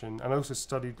information, and I also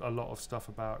studied a lot of stuff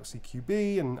about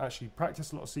CQB and actually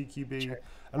practiced a lot of CQB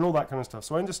and all that kind of stuff.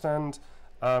 So I understand,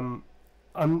 I'm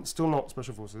still not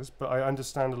Special Forces, but I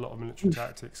understand a lot of military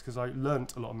tactics because I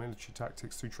learnt a lot of military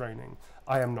tactics through training.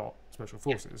 I am not Special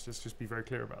Forces, just be very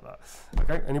clear about that.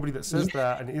 Okay, anybody that says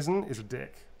that and isn't is a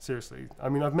dick, seriously. I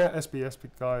mean, I've met SBS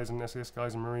guys and SAS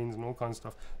guys and Marines and all kinds of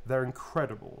stuff. They're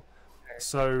incredible.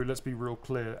 So let's be real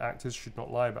clear, actors should not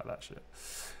lie about that shit.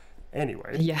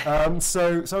 Anyway,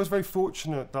 so I was very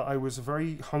fortunate that I was a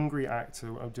very hungry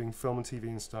actor. I was doing film and TV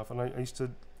and stuff, and I used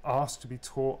to ask to be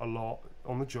taught a lot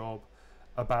on the job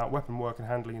about weapon work and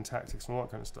handling and tactics and all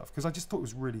that kind of stuff, because I just thought it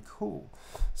was really cool.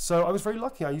 So I was very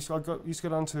lucky. I used to go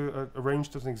down to a range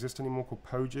that doesn't exist anymore called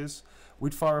Poges.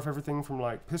 We'd fire off everything from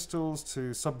like pistols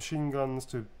to submachine guns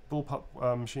to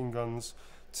bullpup machine guns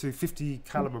to 50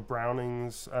 caliber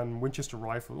Brownings and Winchester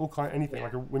rifle, anything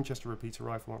like a Winchester repeater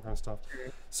rifle, that kind of stuff.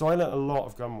 So I learnt a lot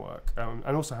of gun work, and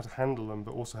also how to handle them,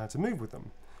 but also how to move with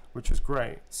them, which was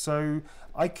great. So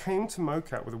I came to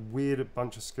mocap with a weird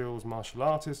bunch of skills: martial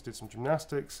artist, did some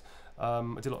gymnastics, I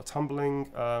did a lot of tumbling.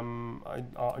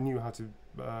 I knew how to.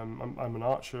 I'm an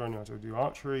archer. I knew how to do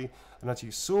archery. I knew how to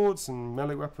use swords and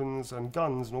melee weapons and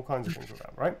guns and all kinds of things like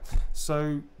that, right?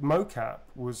 So mocap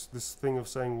was this thing of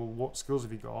saying, well, what skills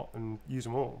have you got, and use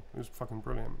them all. It was fucking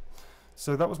brilliant.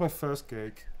 So that was my first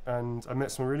gig, and I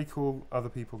met some really cool other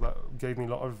people that gave me a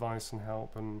lot of advice and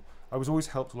help, and I was always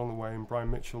helped along the way. And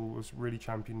Brian Mitchell was really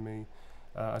championing me,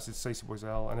 as did Stacey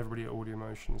Boisel and everybody at Audio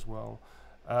Motion as well.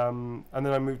 And then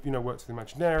I moved, worked with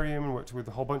Imaginarium and worked with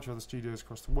a whole bunch of other studios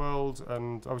across the world,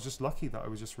 and I was just lucky that I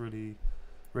was just really,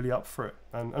 really up for it,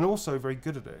 and also very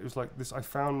good at it. It was like this, I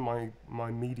found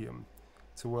my medium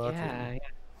to work in. Yeah,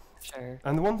 sure.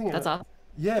 And the one thing that's awesome.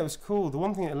 Yeah, it was cool. The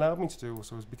one thing it allowed me to do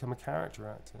also was become a character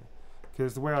actor,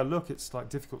 because the way I look, it's like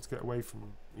difficult to get away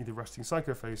from either resting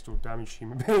psycho-faced or damaged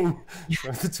human being.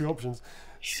 The two options.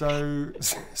 So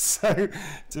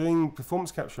doing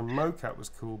performance capture and mocap was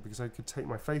cool because I could take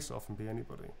my face off and be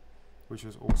anybody, which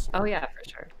was awesome. Oh yeah, for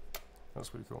sure. That's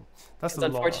pretty cool. That's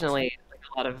unfortunately, like,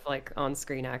 a lot of like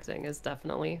on-screen acting is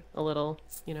definitely a little,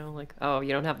 you know, like, oh, you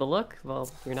don't have the look, well,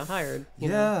 you're not hired. You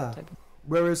know, type of...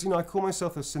 Whereas, you know, I call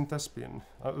myself a synthespian.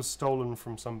 I was stolen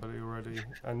from somebody already,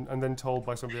 and then told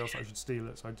by somebody else I should steal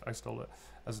it, so I stole it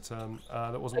as a term.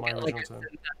 That wasn't my original term.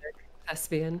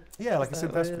 Thespian. Yeah, like a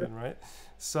synthespian, right?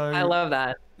 So I love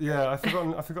that. Yeah, I've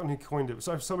forgotten who coined it.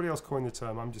 So if somebody else coined the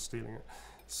term, I'm just stealing it.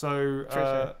 So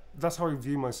sure. That's how I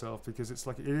view myself, because it's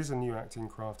like it is a new acting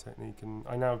craft technique, and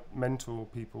I now mentor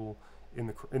people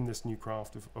in this new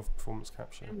craft of performance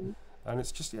capture, and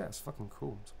it's just it's fucking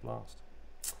cool. It's a blast.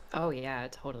 Oh yeah,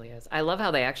 it totally is. I love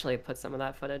how they actually put some of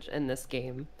that footage in this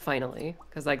game finally,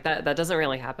 because like that doesn't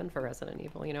really happen for Resident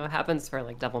Evil. You know, it happens for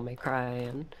like Devil May Cry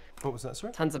and what was that?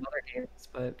 Sorry? Tons of other games,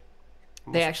 but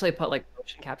they actually put like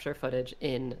motion capture footage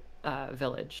in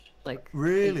Village. Like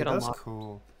really, that's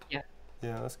cool. Yeah.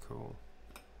 Yeah, that's cool.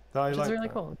 Which is really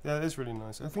cool. Yeah, it is really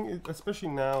nice. I think especially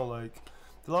now, like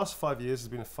the last 5 years has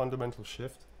been a fundamental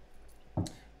shift.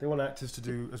 They want actors to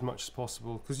do as much as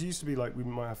possible, because it used to be like we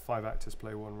might have 5 actors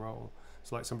play one role.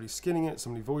 So like somebody skinning it,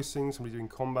 somebody voicing, somebody doing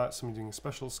combat, somebody doing a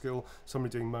special skill,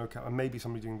 somebody doing mocap, and maybe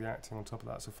somebody doing the acting on top of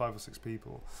that, so 5 or 6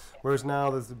 people. Whereas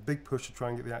now there's a big push to try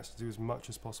and get the actors to do as much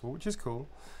as possible, which is cool.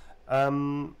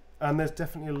 And there's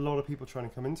definitely a lot of people trying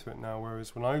to come into it now,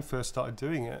 whereas when I first started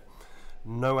doing it,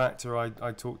 no actor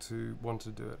I talked to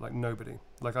wanted to do it, like nobody.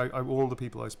 Like all the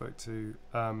people I spoke to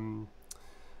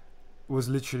was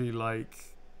literally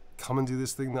like, come and do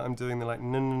this thing that I'm doing. They're like,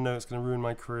 no, it's going to ruin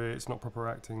my career. It's not proper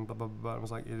acting, blah, blah, blah, blah. I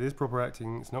was like, it is proper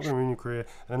acting. It's not going to ruin your career.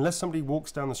 And unless somebody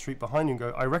walks down the street behind you and go,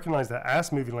 I recognize that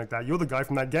ass moving like that. You're the guy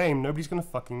from that game. Nobody's going to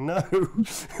fucking know.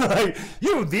 Like,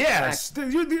 you, the ass.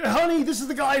 Honey, this is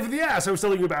the guy for the ass I was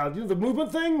telling you about. You know, the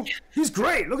movement thing? He's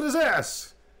great. Look at his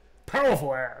ass.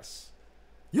 Powerful ass.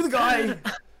 You the guy.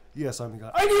 Yes, I'm the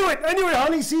guy. I knew it,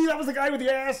 honey. See, that was the guy with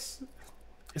the ass.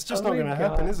 It's just not going to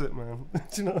happen, is it, man? Do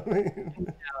you know what I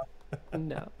mean?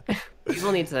 No.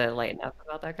 People need to lighten up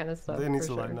about that kind of stuff. They need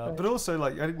to lighten up. But also,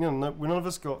 like, you know, none of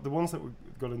us got, the ones that we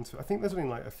got into, I think there's only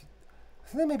like, I think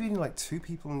there may be only like 2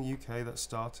 people in the UK that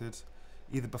started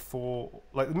either before,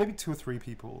 like maybe 2 or 3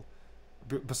 people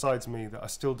besides me that are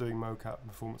still doing mocap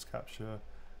performance capture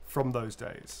from those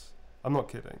days. I'm not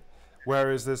kidding.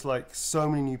 Whereas there's like so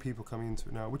many new people coming into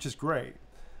it now, which is great.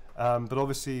 But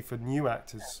obviously for new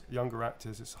actors, younger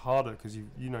actors, it's harder because you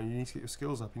know you need to get your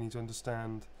skills up. You need to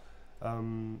understand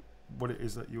what it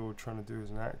is that you're trying to do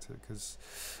as an actor, because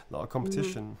a lot of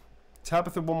competition.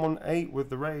 Tabitha 118 with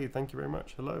the raid, thank you very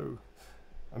much. Hello.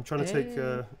 I'm trying to take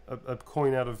a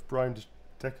coin out of Brian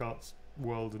Descartes'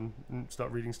 world and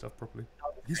start reading stuff properly.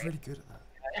 He's really good at that.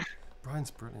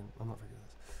 Brian's brilliant. I'm not very good at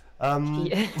this.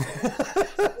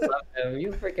 Love him.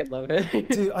 You freaking love it.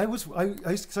 Dude, I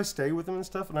stay with him and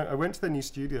stuff, and I went to their new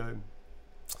studio, and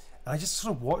I just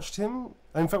sort of watched him.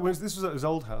 And in fact, this was at his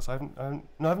old house. I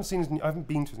haven't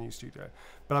been to his new studio,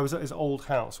 but I was at his old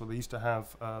house where they used to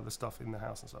have the stuff in the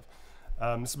house and stuff.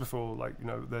 This is before, like, you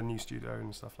know, their new studio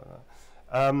and stuff like that.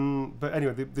 But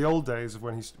anyway, the old days of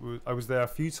when I was there a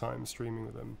few times streaming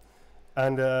with him.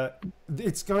 And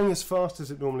it's going as fast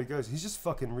as it normally goes. He's just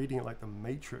fucking reading it like the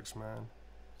Matrix, man.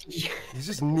 He's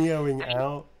just neoing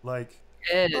out like,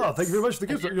 oh, thank you very much for the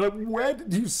gift. You're like, where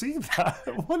did you see that?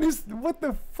 What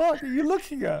the fuck are you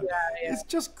looking at? Yeah. It's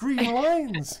just green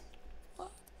lines.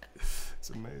 It's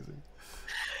amazing.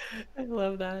 I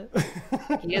love that.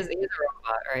 He's a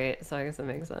robot, right? So I guess that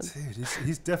makes sense. Dude,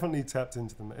 he's definitely tapped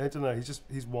into them. I don't know.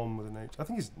 He's one with an H. I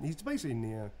think he's basically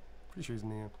Neo. Pretty sure he's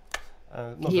Neo.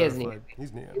 He is Neo.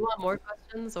 He's Neo. Do you want more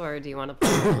questions, or do you want to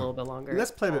play a little bit longer? Let's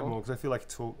play a bit more, because I feel like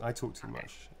I talk too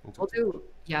much.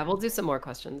 We'll do some more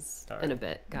questions in a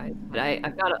bit, guys. But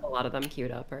I've got a lot of them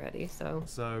queued up already.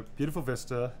 So beautiful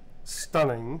vista,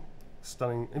 stunning.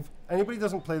 If anybody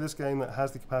doesn't play this game that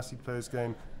has the capacity to play this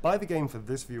game, buy the game for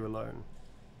this view alone.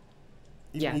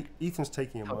 Ethan's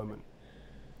taking a moment.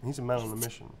 He's a man on a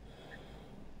mission.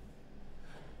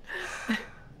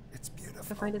 It's beautiful.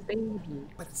 To find his baby.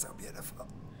 But it's so beautiful.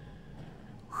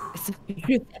 It's so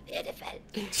beautiful.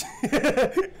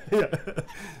 Yeah.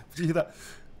 Did you hear that?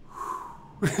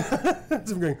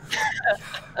 So I'm going,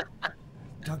 yeah.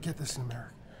 Don't get this in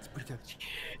America. It's pretty good.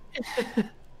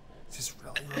 It's just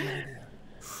really Romania.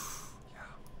 Yeah.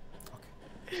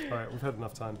 Okay. All right, we've had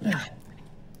enough time.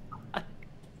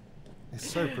 It's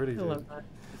so pretty, dude. I love that.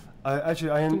 I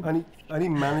only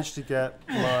managed to get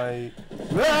my.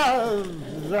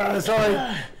 Sorry.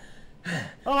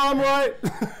 Oh, I'm right.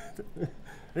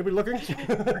 Anybody looking?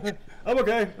 I'm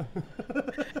okay.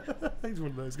 He's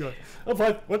one of those guys. I'm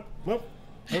fine. What? No.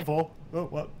 Don't fall. Oh,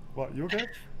 what? What? You okay?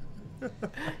 He's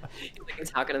like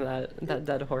talking to that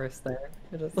dead horse there.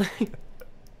 Just like.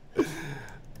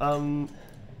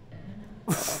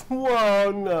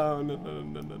 Whoa, no.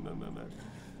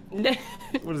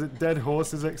 What is it? Dead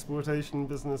horses exploitation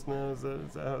business now? Is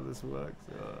that how this works?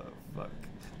 Oh, fuck.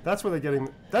 That's where they're getting.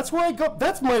 That's where I got.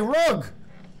 That's my rug.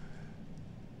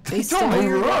 They stole my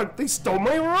rug. They stole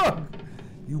my rug.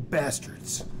 You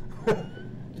bastards.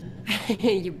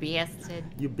 You bastard.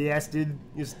 You bastard.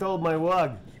 You stole my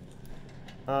rug.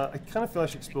 I kind of feel I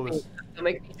should explore this. Don't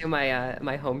make me do my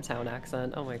my hometown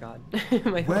accent. Oh my god.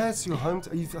 Where's your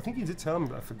hometown? I think you did tell me,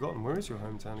 but I've forgotten. Where is your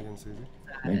hometown again, Susie?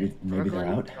 Maybe they're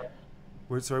out.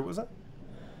 Sorry, what was that?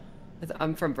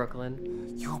 I'm from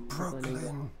Brooklyn. You're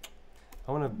Brooklyn.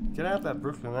 I want to get out that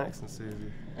Brooklyn accent,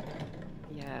 Susie.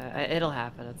 Yeah, it'll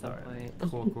happen at some point.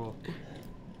 Cool.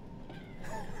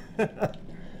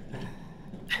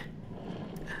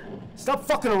 Stop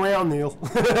fucking around, Neil.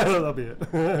 That'll be it.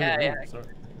 Yeah. Sorry.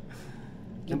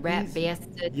 You rat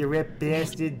bastard. You rat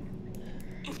bastard.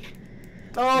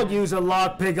 Don't use a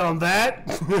lockpick on that.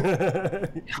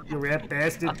 You rat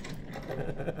bastard.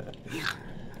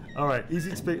 Alright,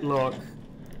 easy to pick lock.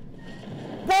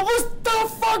 What the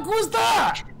fuck was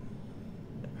that?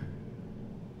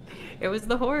 It was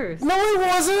the horse. No, it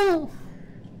wasn't.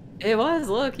 It was.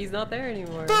 Look, he's not there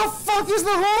anymore. The fuck is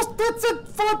the horse? That's it.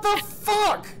 What the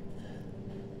fuck?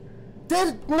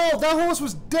 Dead? No, that horse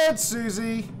was dead,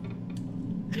 Susie.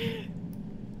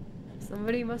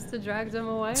 Somebody must have dragged him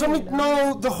away.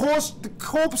 No, the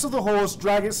corpse of the horse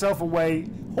dragged itself away.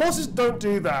 Horses don't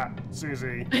do that,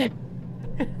 Susie.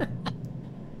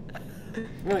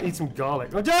 I'm gonna eat some garlic.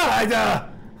 Oh, Eat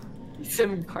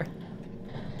some garlic.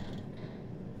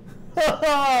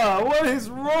 What is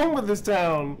wrong with this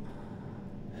town?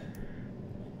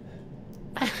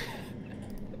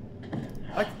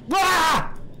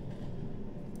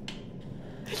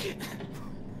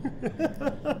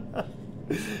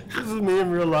 This is me in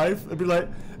real life. I'd be like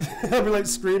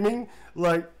screaming,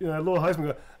 like, you know, Lord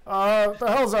Heisenberg. What the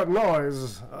hell's that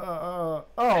noise? Oh,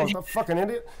 the fucking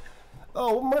idiot.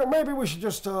 Oh, maybe we should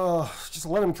just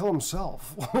let him kill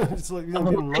himself. It's like, you know,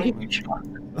 enlightenment.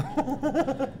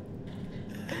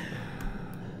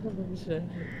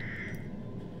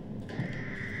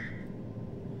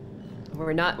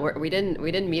 We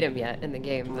didn't meet him yet in the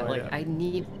game, but like, I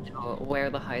need to know where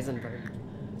the Heisenberg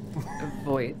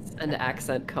voice and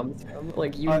accent comes from.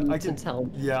 Like, you need to tell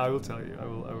me. Yeah, I will tell you. I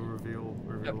will reveal.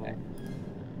 Okay.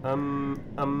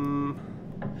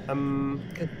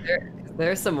 Cause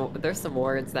there's some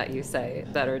words that you say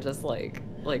that are just like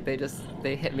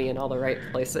they hit me in all the right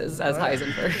places as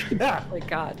Heisenberg. Yeah. Like,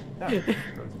 God. Yeah.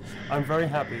 I'm very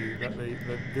happy that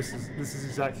this is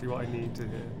exactly what I need to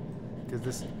hear.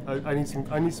 Because I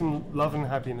need some love and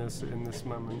happiness in this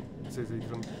moment, Susie,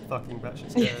 because I'm fucking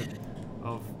batshit scared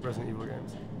of Resident Evil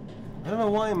games. I don't know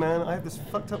why, man. I have this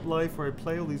fucked up life where I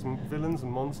play all these villains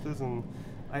and monsters, and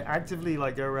I actively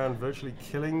like go around virtually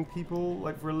killing people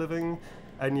like for a living,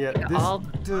 and yet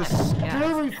this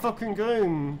scary fucking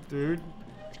game, dude.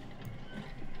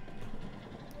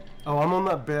 Oh, I'm on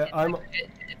that bit.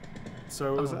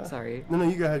 So what was that? Sorry. No,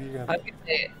 you go ahead. You go ahead.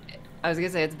 I was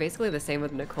gonna say it's basically the same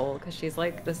with Nicole, because she's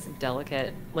like this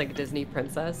delicate like Disney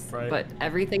princess, but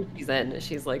everything she's in,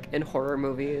 she's like in horror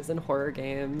movies and horror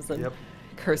games and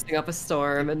cursing up a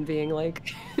storm and being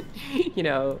like, you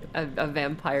know, a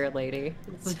vampire lady.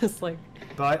 It's just like.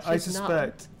 But I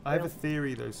suspect I have a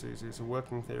theory though, Susie. It's a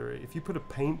working theory. If you put a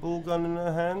paintball gun in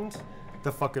her hand,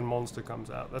 the fucking monster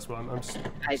comes out. That's what I'm just.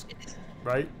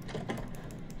 Right.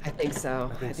 I think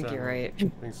so. I think you're right. I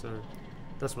think so.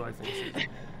 That's what I think. Susie.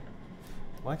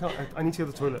 Why can't I need to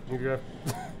go to the toilet. I need to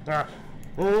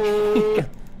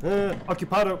go.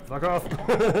 Occupado, fuck off.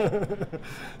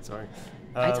 Sorry.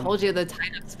 I told you the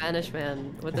tied up Spanish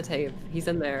man with the tape. He's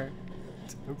in there.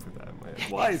 Don't put that in my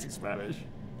head. Why is he Spanish?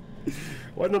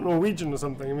 Why not Norwegian or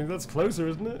something? I mean, that's closer,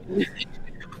 isn't it?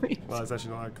 Well, it's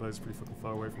actually not that close. It's pretty fucking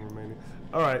far away from Romania.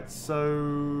 Alright,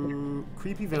 so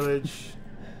creepy village.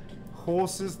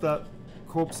 Corpses that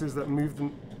moved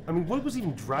them. I mean, what was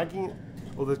even dragging it?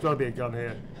 Oh, there's got to be a gun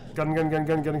here. Gun.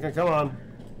 Come on.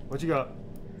 What you got?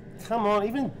 Come on.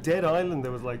 Even in Dead Island,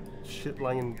 there was like shit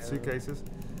lying in suitcases.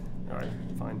 Alright,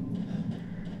 fine.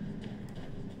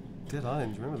 Dead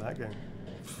Island, do you remember that game?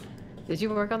 Did you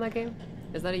work on that game?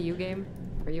 Is that a you game?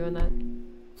 Are you in that?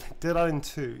 Dead Island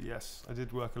 2, yes. I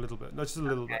did work a little bit. No, just a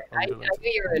little bit. I knew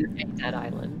you were in Dead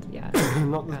Island, yeah.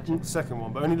 Not the second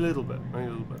one, but only a little bit. I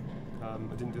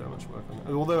didn't do that much work on it.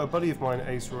 Although a buddy of mine,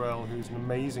 Ace Rael, who's an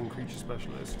amazing creature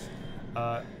specialist,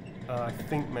 I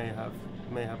think may have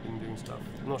been doing stuff.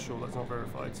 I'm not sure. That's not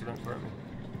verified, so don't quote me.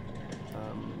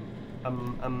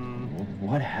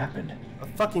 What happened? A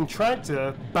fucking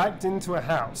tractor backed into a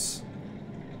house.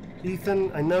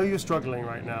 Ethan, I know you're struggling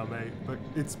right now, mate, but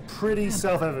it's pretty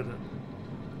self-evident.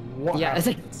 What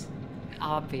happened? It's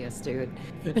obvious, dude.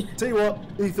 Tell you what,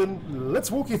 Ethan,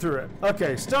 let's walk you through it.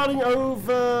 Okay, starting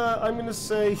over, I'm going to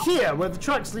say here, where the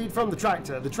tracks lead from the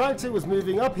tractor. The tractor was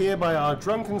moving up here by our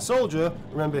drunken soldier,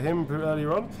 remember him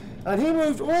earlier on? And he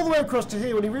moved all the way across to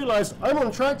here when he realized, I'm on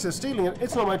a tractor, stealing it,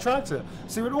 it's not my tractor.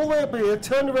 So he went all the way up here,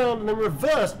 turned around, and then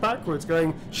reversed backwards,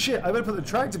 going, shit, I better put the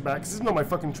tractor back, because this is not my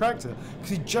fucking tractor.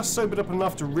 Because he just sobered up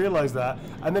enough to realize that,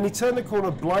 and then he turned the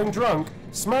corner blind drunk,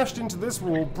 smashed into this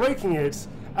wall, breaking it,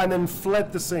 and then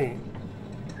fled the scene.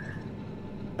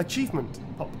 Achievement.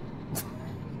 Pop.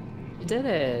 You did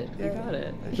it. Yeah, you got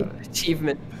it. I got it.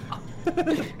 Achievement.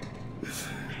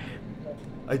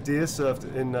 I deer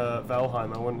surfed in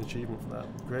Valheim. I won an achievement for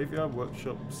that. Graveyard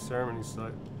Workshop Ceremony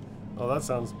Site. Oh, that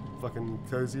sounds fucking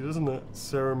cozy, doesn't it?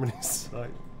 Ceremony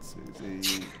Site.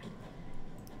 Susie.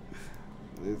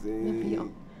 Susie.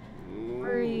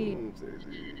 Hurry.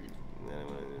 Susie.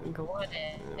 Go on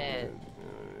in.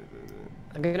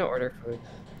 I'm gonna order food.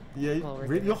 Yeah,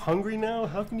 really? You're hungry now?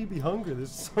 How can you be hungry?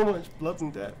 There's so much blood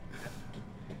and death.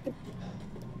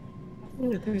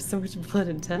 There's so much blood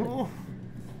and death.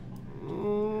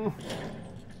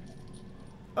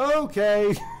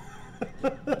 Okay.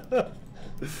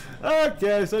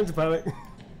 Okay, it's time to panic.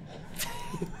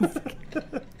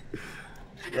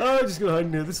 I'm just gonna hide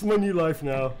in here. This is my new life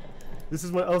now. This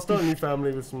is I'll start a new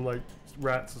family with some like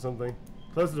rats or something.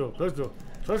 Close the door. Close the door.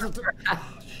 Close the door.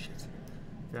 Oh, shit.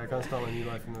 Yeah, I can't start my new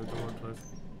life in the door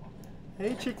closed.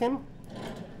 Hey, chicken.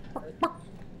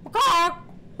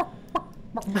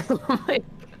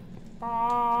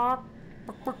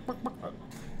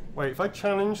 Wait, if I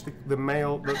challenge the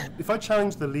male, if I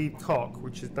challenge the lead cock,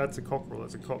 that's a cockerel,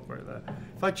 that's a cock right there.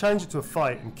 If I challenge it to a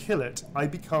fight and kill it, I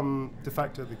become de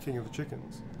facto the king of the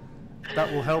chickens. That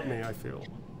will help me, I feel.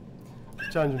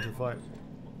 Challenge him to a fight.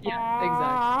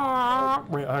 Yeah,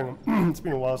 exactly. Wait, hang on. It's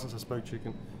been a while since I spoke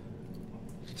chicken.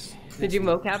 Did you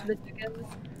mocap the chickens?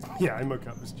 Yeah, I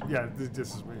mocap this. Yeah,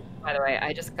 this is me. By the way,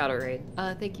 I just got a raid.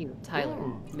 Thank you, Tyler,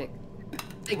 Mick.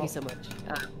 Thank you so much.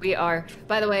 We are,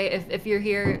 by the way, if you're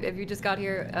here, if you just got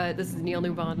here, this is Neil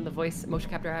Newbon, the motion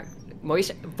capture act. The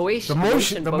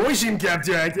motion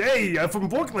capture act. Hey, I'm from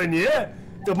Brooklyn, yeah?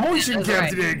 The motion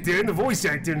capture actor and the voice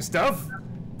actor and stuff.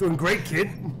 Doing great, kid.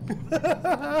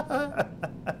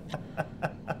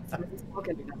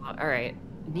 All right,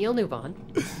 Neil Newbon,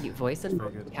 you voice and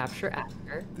capture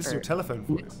actor. This is your telephone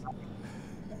voice.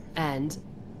 And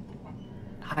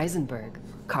Heisenberg,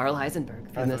 Carl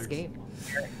Heisenberg from this game.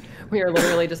 We are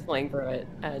literally just playing through it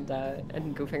and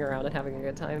goofing around and having a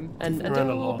good time and doing a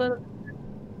little bit.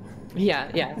 Yeah,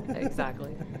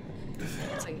 exactly.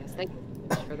 So yes, thank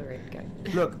you for the raid, guy.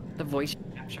 Look, the voice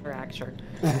capture actor.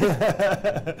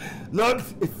 Look,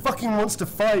 it fucking wants to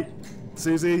fight,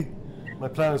 Susie. My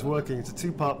plan is working. It's a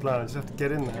two-part plan. I just have to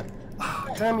get in there. Oh,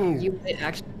 damn you! You might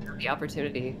actually have the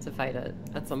opportunity to fight it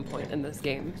at some point in this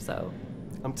game, so.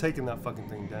 I'm taking that fucking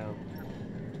thing down.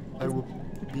 I will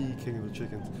be king of the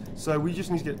chickens. So we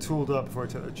just need to get tooled up before I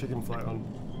take the chicken fight on.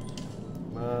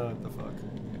 What the fuck?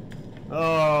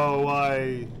 Oh,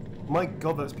 why? My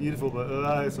god, that's beautiful, but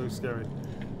it's so scary.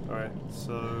 Alright,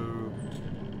 so...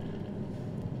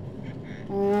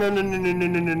 No.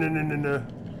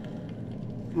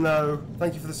 No.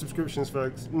 Thank you for the subscriptions,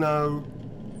 folks. No.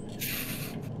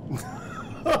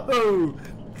 No!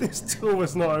 This door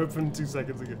was not open 2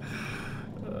 seconds ago.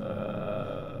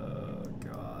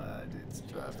 God, it's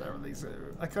just everything so...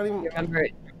 I can't even... You remember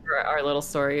our little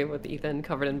story with Ethan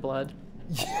covered in blood?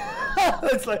 Yeah!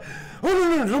 It's like,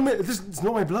 oh no, it's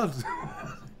not my blood.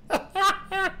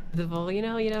 Well, you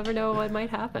know, you never know what might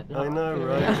happen. I know,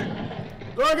 right?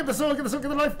 Oh, get the sword, get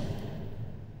the knife!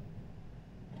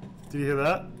 Did you hear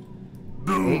that?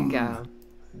 Boom!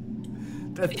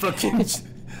 There you go.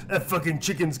 That fucking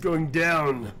chicken's going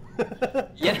down.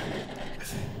 Yeah.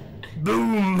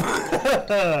 Boom!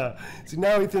 See,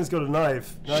 now Ethan's got a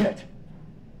knife. Shit!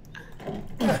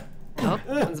 Oh,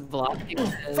 one's blocking.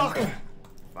 Fuck!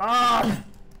 Ah!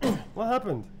 What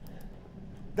happened?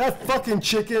 That fucking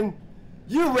chicken!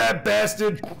 You rat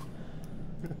bastard!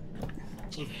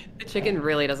 The chicken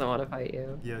really doesn't want to fight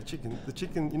you. Yeah, the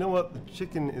chicken, you know what? The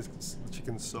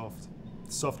chicken's soft.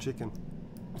 Soft chicken.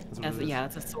 Yeah,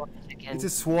 it's a soft chicken. It's a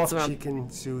soft chicken,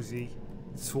 Susie.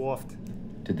 Soft.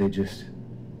 Did they just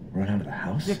run out of the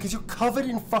house? Yeah, because you're covered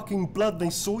in fucking blood. They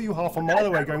saw you half a mile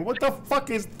away going, what the fuck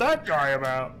is that guy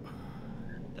about?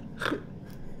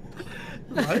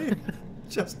 Right?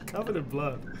 Just covered in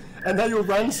blood. And now you're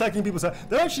ransacking people's house.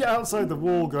 They're actually outside the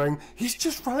wall going, he's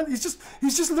just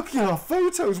looking at our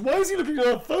photos. Why is he looking at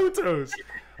our photos?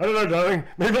 I don't know, darling.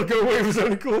 Maybe I'll go away of his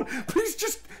own accord. But he's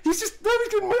just now he's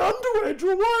got my underwear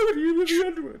drawer. Why would he have the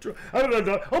underwear drawer? I don't know,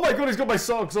 darling. Oh my god, he's got my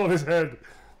socks on his head.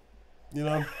 You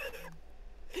know?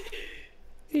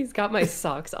 He's got my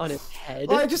socks on his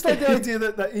head. I just like the idea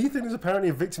that Ethan is apparently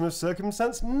a victim of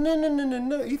circumstance.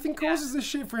 No. Ethan causes this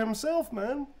shit for himself,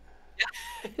 man.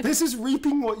 This is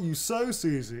reaping what you sow,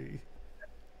 Susie.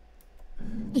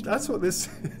 That's what this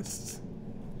is.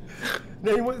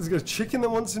 No, there's a chicken that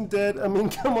wants him dead. I mean,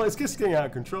 come on, it's just getting out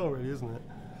of control, really, isn't it?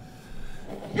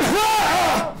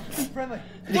 Friendly.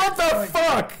 What the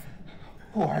fuck?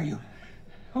 Who are you?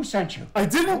 Who sent you? I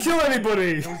didn't kill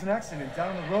anybody. There was an accident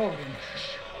down the road and...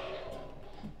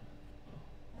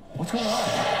 What's going on?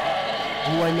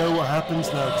 Oh, I know what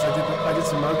happens now, because I did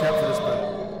some mocap for this bit.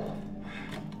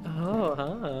 Oh,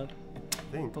 huh. I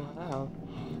think. Wow.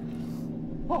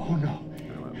 Oh, no.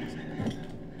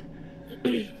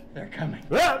 They're coming.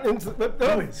 I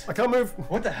can't move.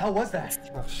 What the hell was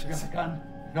that? Oh, shit. You got a gun?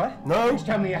 What? No. Please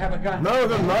tell me you have a gun. No, I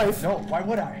got a knife. No, why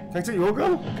would I? Can I take your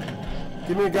gun?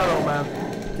 Give me a gun, old man.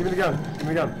 Give me the gun. Give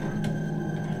me a gun.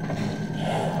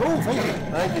 Oh, thank you.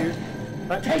 Thank you.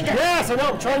 Take it. Yes, I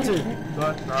know. I'm trying to. No.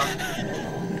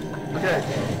 Okay.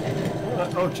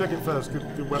 Oh, check it first.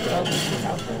 Good weapon.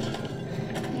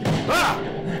 Ah!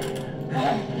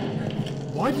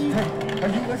 Why do you... Are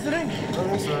you listening? I don't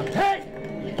think so. Hey!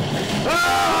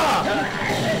 Ah!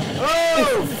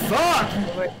 Oh, fuck!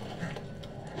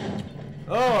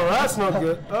 Oh, that's not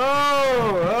good.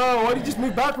 Oh, why did you just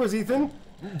move backwards, Ethan?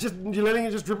 You're letting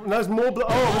it just drip. There's more blood.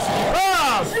 Oh, this.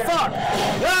 Ah, fuck!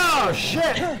 Oh,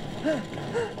 shit!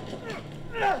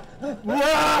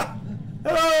 Ah!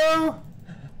 Hello!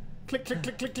 Click, click,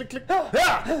 click, click, click, click.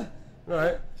 Ah!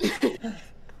 Alright.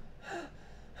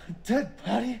 Dead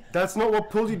body? That's not what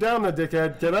pulled you down there,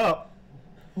 dickhead. Get up.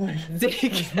 Wait.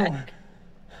 Dickhead.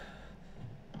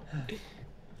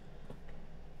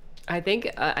 I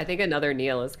think another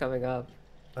Neil is coming up.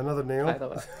 Another Neil? By the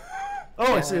way. Oh,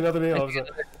 yeah. I see another Neil.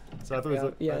 So I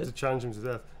thought he was to challenge him to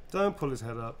death. Don't pull his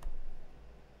head up.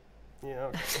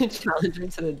 Yeah. Challenge him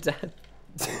to the death.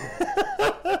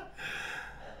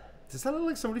 Does that look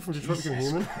like somebody from Detroit Become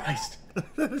Human? Christ.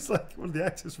 It's like one of the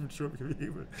actors from Detroit Become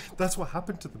Human. That's what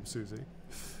happened to them, Susie.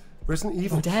 Resident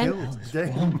Evil dead? killed What's the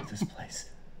wrong game. with this place?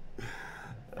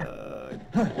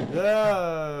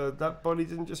 Yeah, that body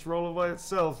didn't just roll by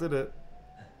itself, did it?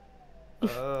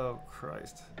 Oh,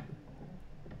 Christ.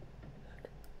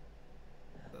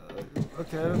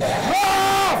 Okay.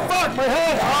 Oh, fuck, my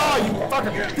head! Oh, you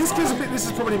fucker! This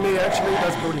is probably me, actually.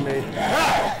 That's probably me.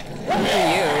 Ah! Look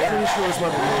at you. I'm pretty sure this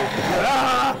might be me.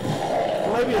 Ah!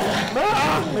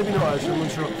 Maybe not, actually. I'm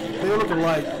not sure. They all look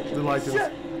alike. They're like this.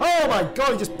 Oh my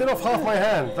god, he just bit off half my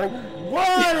hand.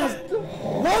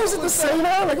 Why is it the same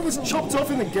hand? Like it was chopped off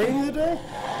in the game the other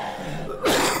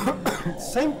day?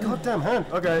 Same goddamn hand.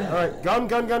 Okay, alright. Gun.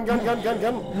 Gun. Get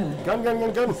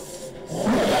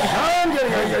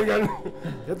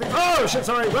the, oh shit,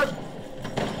 sorry, what?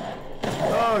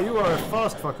 Oh, you are a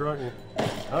fast fucker, aren't you?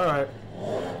 Alright.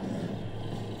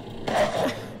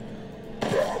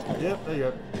 Yep, there you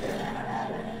go.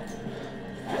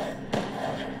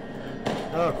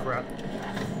 Oh crap.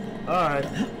 Alright.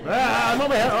 Ah, not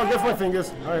my head. I'll go for my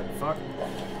fingers. Alright, fuck.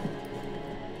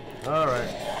 Alright.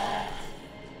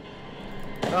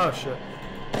 Oh shit.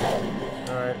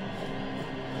 Alright.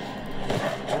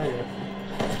 There you go.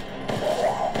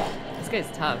 This guy's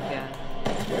tough, yeah.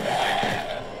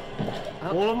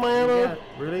 Oh, All of my ammo? yeah.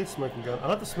 Really? Smoking gun. I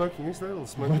like the smoking. Is there a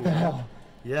smoking What the gun? hell?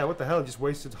 Yeah, what the hell? Just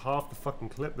wasted half the fucking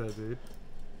clip there, dude.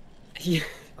 Yeah.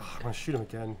 Oh, I'm gonna shoot him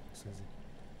again. Susie.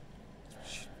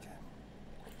 Shoot him again.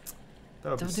 That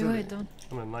would be Don't do silly. it, don't.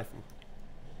 I'm gonna knife him.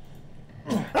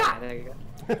 Ah, there you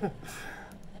go.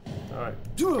 Alright.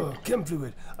 Chem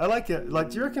fluid. I like it. Like,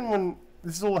 do you reckon when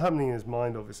this is all happening in his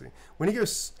mind, obviously, when he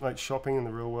goes like shopping in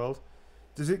the real world,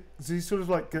 does he sort of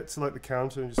like get to like the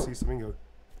counter and just see something go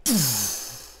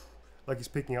like he's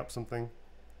picking up something,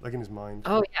 like in his mind?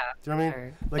 Oh yeah. Do you know what I mean?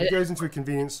 Sure. Like he goes into a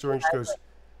convenience store and just goes.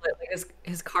 Like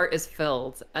his cart is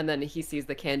filled, and then he sees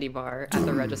the candy bar at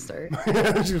the register.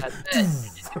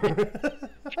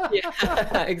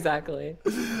 Yeah, exactly.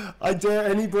 I dare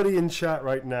anybody in chat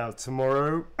right now,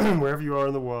 tomorrow, wherever you are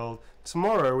in the world,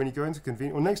 tomorrow when you go into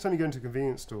next time you go into a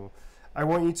convenience store, I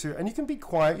want you to, and you can be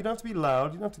quiet, you don't have to be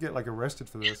loud, you don't have to get like arrested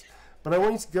for this, but I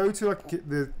want you to go to like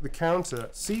the counter,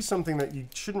 see something that you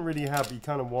shouldn't really have but you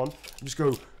kind of want, and just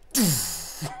go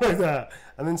like that,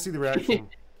 and then see the reaction.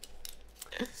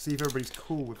 See if everybody's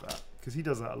cool with that, because he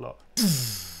does that a lot.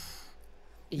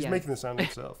 He's making the sound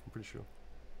himself, I'm pretty sure.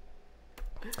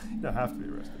 You don't have to be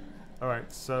arrested.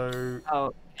 Alright, so...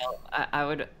 Oh, I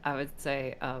would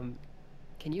say,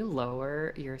 can you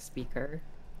lower your speaker?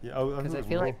 Yeah, because I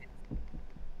feel like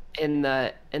in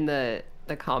the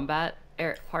combat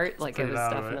part, like it was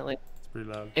loud, definitely. Right? It's pretty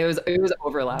loud. It was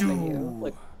overlapping you,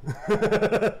 like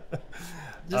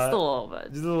just a little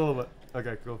bit. Just a little bit.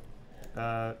 Okay, cool.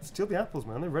 Steal the apples,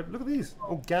 man. They're red. Look at these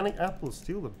organic apples.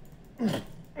 Steal them.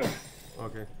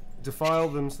 Okay. Defile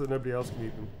them so that nobody else can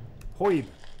eat them. Hoib.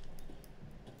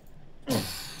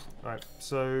 Alright,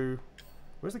 so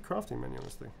where's the crafting menu on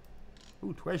this thing?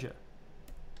 Ooh, treasure.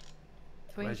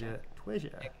 Treasure. There you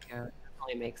go.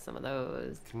 Definitely make some of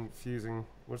those. Confusing.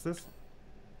 What's this?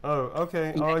 Oh,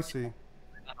 okay. Oh, I see.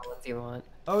 What do you want?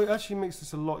 Oh, it actually makes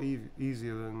this a lot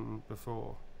easier than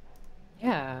before.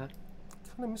 Yeah. I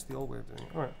kind of miss the old way of doing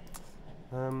it. Alright.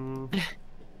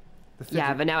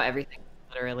 Yeah, but now everything's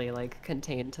literally like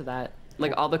contained to that.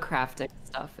 Like all the crafting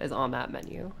stuff is on that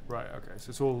menu. Right, okay. So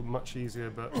it's all much easier,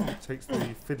 but it takes the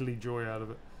fiddly joy out of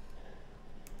it.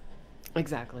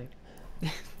 Exactly.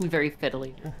 Very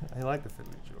fiddly. I like the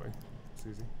fiddly joy,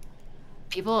 Susie.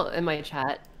 People in my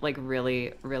chat like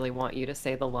really, really want you to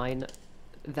say the line,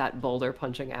 "That boulder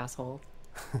punching asshole."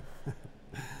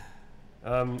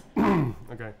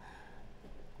 Okay.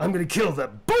 I'm gonna kill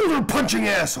that boulder punching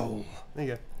asshole! There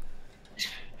you go.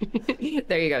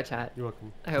 There you go, chat. You're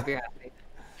welcome. I hope you're happy.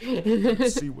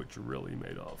 Let's see what you're really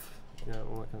made of. Yeah,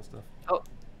 all that kind of stuff. Oh,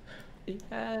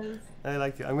 yes. I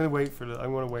like it. I'm gonna wait for I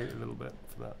want to wait a little bit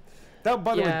for that. That,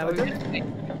 by the way, I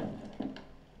don't.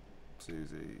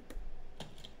 Susie.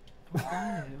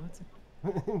 Why? What's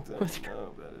No,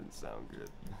 that didn't sound good.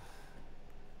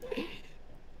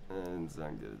 That didn't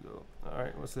sound good at all. All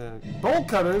right, what's that? Bolt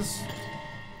cutters.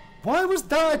 Why was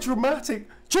that dramatic?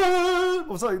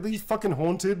 Was that like these fucking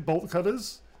haunted bolt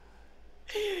cutters?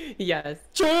 Yes.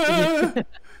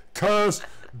 Curse!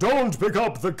 Don't pick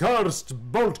up the cursed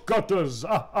bolt cutters!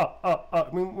 I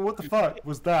mean, what the fuck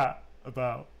was that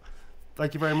about?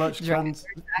 Thank you very much,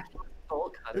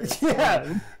 bolt cutters.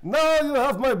 Yeah! Now you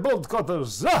have my bolt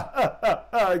cutters!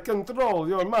 I control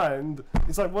your mind!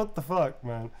 It's like, what the fuck,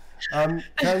 man?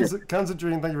 Kansas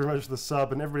Dream, thank you very much for the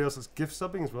sub, and everybody else that's gift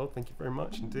subbing as well, thank you very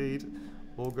much indeed.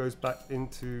 All goes back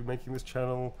into making this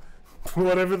channel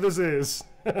whatever this is.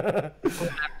 Yeah,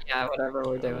 whatever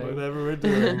we're doing. Whatever we're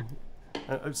doing.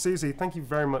 Susie, thank you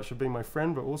very much for being my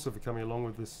friend, but also for coming along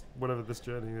with this, whatever this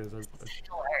journey is. This is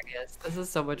hilarious. This is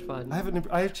so much fun.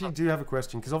 I actually do have a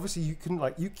question, because obviously you can,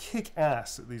 like, you kick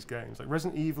ass at these games. Like,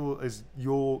 Resident Evil is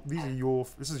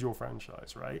this is your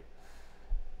franchise, right?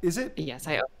 Is it? Yes,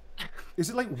 I. Is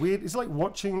it like weird? Is it like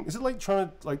watching? Is it like trying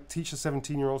to like teach a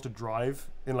 17-year-old to drive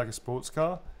in like a sports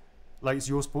car? Like it's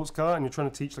your sports car, and you're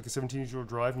trying to teach like a 17-year-old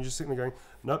drive, and you're just sitting there going,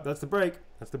 "Nope, that's the brake.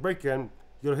 That's the brake again.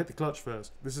 You gotta hit the clutch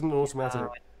first. This isn't an automatic."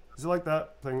 Is it like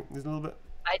that? Playing a little bit.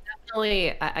 I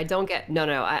definitely. I don't get. No.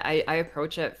 I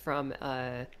approach it from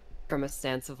a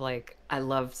stance of like I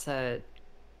love to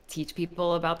teach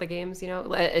people about the games. You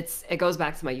know, it goes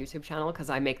back to my YouTube channel because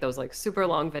I make those like super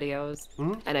long videos,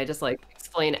 and I just like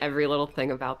explain every little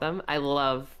thing about them. I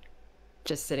love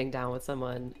just sitting down with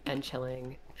someone and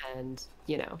chilling, and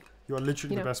you know. You are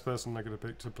literally the best person I'm going to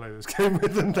pick to play this game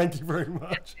with, and thank you very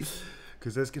much.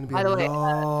 Because there's going to be a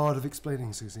lot of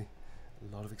explaining, Susie.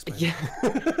 A lot of explaining.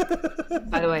 Yeah.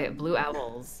 By the way, Blue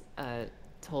Owls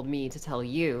told me to tell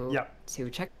you to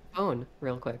check your phone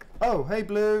real quick. Oh, hey,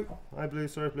 Blue. Hi, Blue.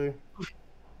 Sorry, Blue.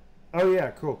 Oh,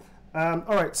 yeah, cool. All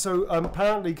right, so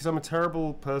apparently, because I'm a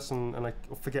terrible person and I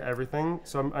forget everything,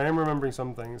 so I am remembering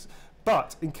some things.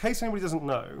 But in case anybody doesn't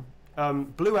know,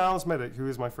 Blue Owls Medic, who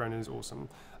is my friend and is awesome,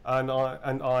 and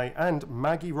I and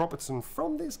Maggie Robertson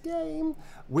from this game,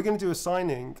 we're going to do a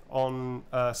signing on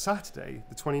Saturday,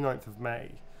 the 29th of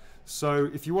May. So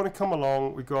if you want to come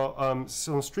along, we've got on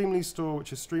Streamly store,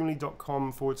 which is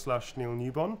streamly.com/Neil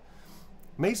Newbon.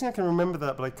 Amazing I can remember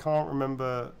that, but I can't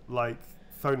remember like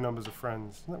phone numbers of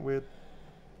friends. Isn't that weird?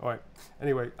 All right.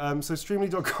 Anyway, so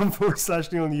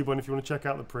streamly.com/Neil Newbon if you want to check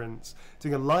out the prints.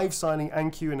 Doing a live signing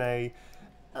and Q&A.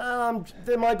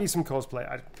 There might be some cosplay.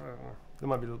 I don't know. There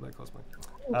might be a little bit of cosplay.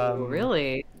 Oh,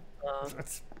 really?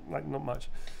 That's like not much.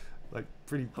 Like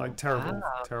pretty like terrible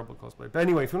cosplay. But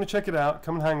anyway, if you want to check it out,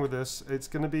 come and hang with us. It's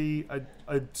going to be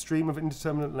a stream of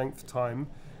indeterminate length time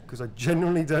because I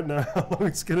genuinely don't know how long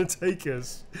it's going to take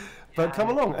us. But come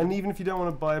along, and even if you don't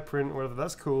want to buy a print or whatever,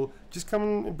 that's cool. Just come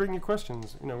and bring your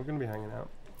questions. You know, we're going to be hanging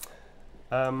out.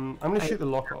 I'm going to shoot the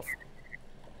lock off.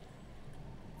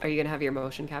 Are you going to have your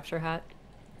motion capture hat?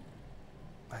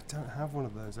 I don't have one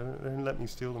of those. They don't let me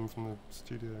steal them from the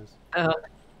studios. Oh.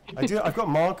 I do. I've got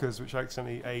markers which I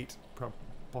accidentally ate,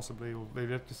 possibly, or they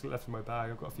just left in my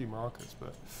bag. I've got a few markers,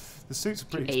 but the suits are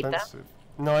pretty expensive.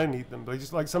 No, I don't need them. But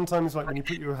just like sometimes, like when you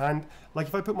put your hand, like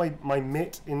if I put my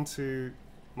mitt into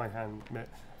my hand mitt,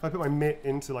 if I put my mitt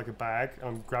into like a bag and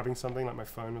I'm grabbing something like my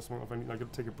phone or something, if I need, like, to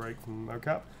take a break from the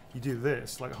mocap, you do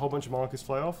this, like a whole bunch of markers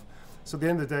fly off. So at the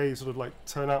end of the day, you sort of like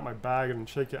turn out my bag and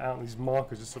shake it out, and these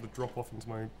markers just sort of drop off into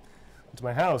my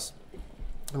house,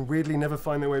 and weirdly never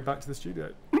find their way back to the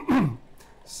studio.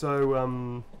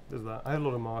 So there's that. I had a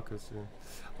lot of markers. Yeah.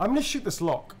 I'm gonna shoot this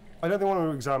lock. I don't think I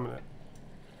want to examine it.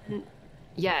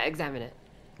 Yeah, examine it.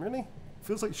 Really?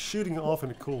 Feels like shooting it off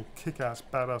in a cool, kick-ass,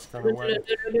 badass kind of way.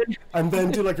 And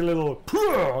then do like a little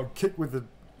kick with the,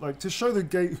 like, to show the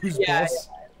gate who's boss. Yeah.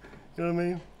 You know what I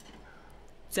mean?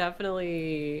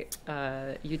 Definitely.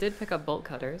 You did pick up bolt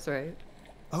cutters, right?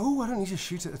 Oh, I don't need to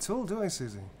shoot it at all, do I,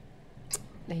 Susie?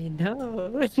 I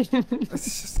know.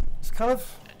 It's kind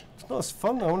of, it's not as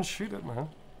fun. I want to shoot it, man.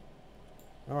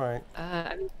 All right.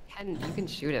 I mean, you can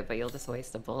shoot it, but you'll just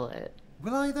waste a bullet.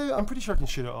 Will I though? I'm pretty sure I can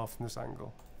shoot it off from this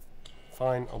angle.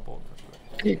 Fine, I'll bolt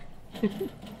cut it.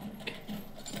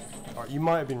 Alright, you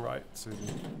might have been right, Susie.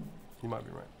 You might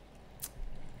be right.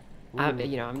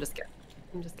 You know, I'm just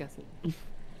guessing.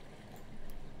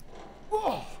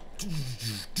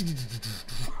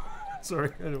 Sorry,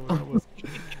 I don't know what that was.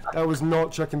 That was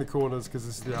not checking the corners because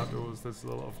this is the outdoors. There's a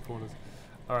lot of corners.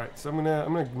 All right, so I'm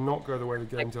gonna not go the way the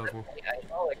game tells me. I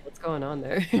know, like, what's going on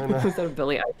there? Is that a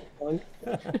Billy Idol song?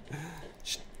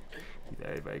 Shh.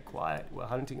 Very, very quiet. We're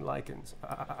hunting lichens.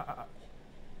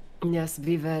 Yes,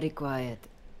 be very quiet.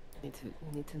 Need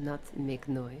to not make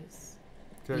noise.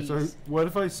 Okay, Please. so what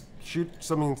if I shoot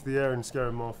something into the air and scare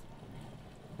them off?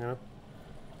 You know?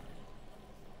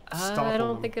 I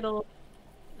don't think it'll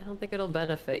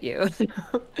benefit you.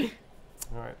 All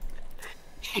right.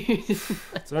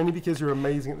 It's only because you're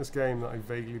amazing at this game that I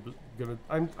vaguely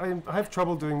I have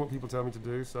trouble doing what people tell me to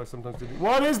do, so I sometimes do.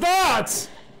 What is that?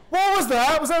 What was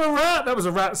that? Was that a rat? That was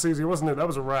a rat, Susie, wasn't it? That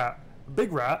was a rat. A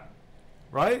big rat,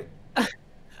 right?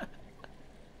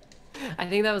 I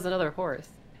think that was another horse.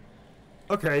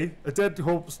 Okay, a dead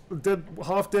horse,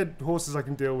 half-dead horses I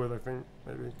can deal with, I think,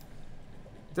 maybe.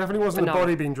 Definitely wasn't a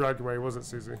body being dragged away, was it,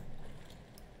 Susie?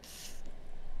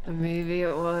 Maybe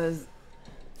it was.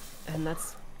 And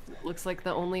that's looks like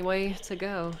the only way to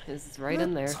go is right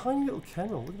in there. Tiny little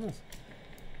kennel. Look at this.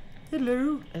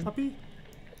 Hello, puppy.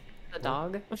 The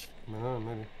dog. No,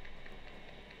 maybe.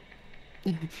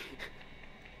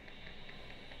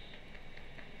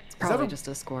 It's probably just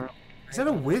a squirrel. Is that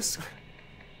a whisk?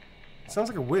 It sounds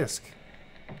like a whisk.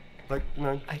 Like, you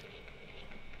know.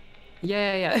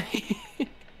 Yeah.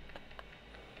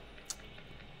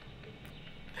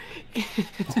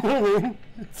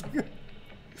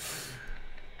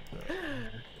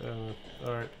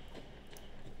 Alright.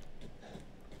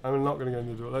 I'm not going to go in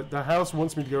the door. Like, the house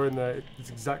wants me to go in there. It's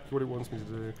exactly what it wants me to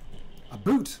do. A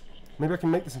boot! Maybe I can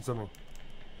make this into something.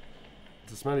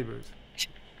 It's a smelly boot.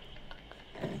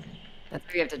 That's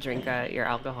where you have to drink your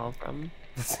alcohol from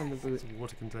the boot. It's a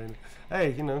water container.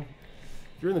 Hey, you know,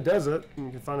 if you're in the desert and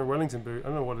you can find a Wellington boot, I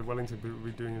don't know what a Wellington boot would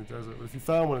be doing in the desert, but if you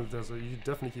found one in the desert, you should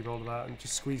definitely keep hold of that and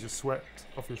just squeeze your sweat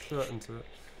off your shirt into it.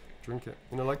 Drink it.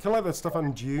 You know, like kind of like that stuff out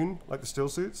in Dune, like the still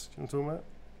suits. Do you know what I'm talking about?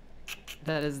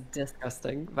 That is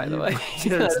disgusting, by the way.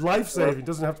 Yeah, it's life-saving. It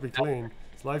doesn't have to be clean.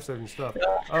 It's life-saving stuff.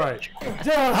 All right.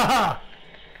 Yeah!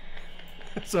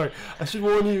 Sorry, I should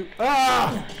warn you.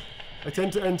 Ah! I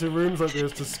tend to enter rooms like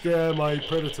this to scare my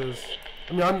predators.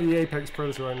 I mean, I'm the apex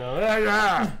predator right now.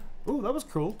 Yeah! Oh, that was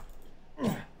cool.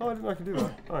 Oh, I didn't know I could do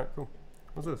that. All right, cool.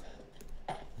 What's this?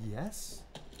 Yes.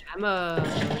 Ammo.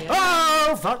 Yeah.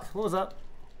 Oh, fuck! What was that?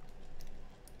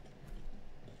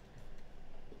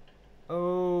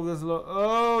 Oh, there's a lot.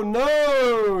 Oh,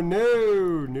 no!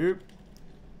 No! Nope.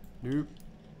 Nope.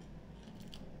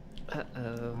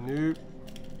 Uh-oh. Nope.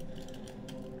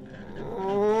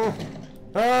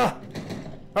 Ah!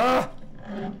 Ah!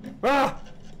 Ah!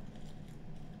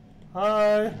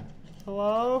 Hi.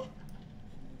 Hello?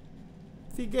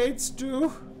 The gates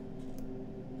do.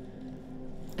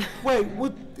 Wait,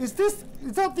 what is this?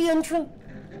 Is that the entrance?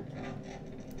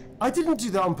 I didn't do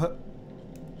that on purpose.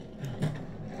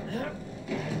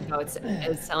 No, it's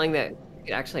telling that you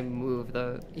could actually move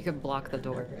you could block the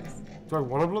doors. Do I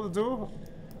want to block the door?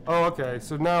 Oh, okay.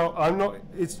 So now I'm not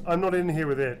in here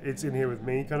with it. It's in here with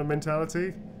me kind of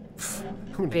mentality.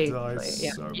 I'm gonna die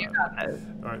so bad.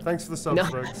 All right, thanks for the subs,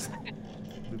 folks.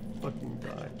 Fucking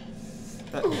die.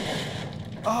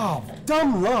 Oh,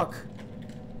 dumb luck.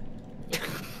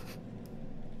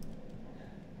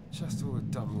 Just all the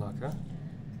dumb luck, huh?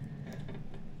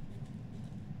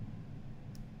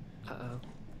 Uh-oh.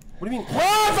 What do you mean?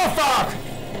 What the fuck?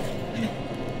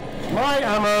 My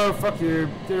ammo. Fuck you.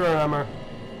 Get your own ammo.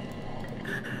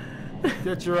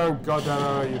 Get your own goddamn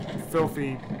arrow, you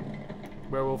filthy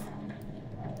werewolf.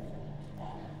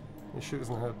 You shoot us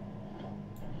in the head.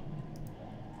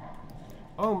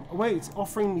 Oh, wait, it's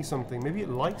offering me something. Maybe it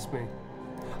likes me.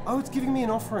 Oh, it's giving me an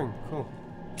offering. Cool.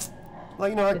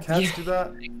 Like, you know how cats do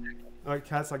that? Like,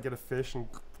 cats, like, get a fish and,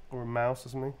 or a mouse or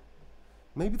something.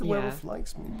 Maybe the werewolf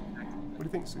likes me. What do you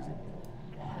think, Susie?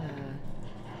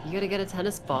 You gotta get a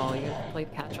tennis ball. You gotta play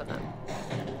catch with them.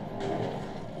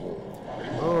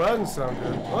 Oh, that doesn't sound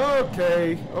good.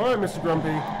 Okay. Alright, Mr.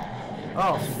 Grumpy.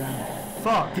 Oh,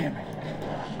 fuck. Damn it.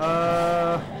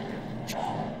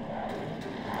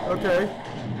 Okay.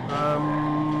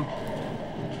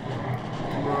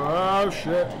 Oh,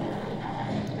 shit.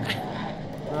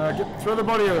 Throw the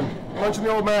body at him. Punching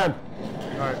the old man.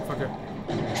 Alright, fuck it.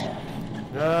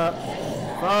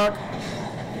 Fuck.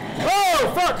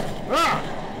 Oh, fuck! Ah!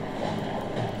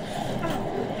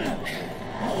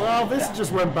 Well, this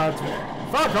just went bad to me.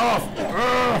 Fuck off!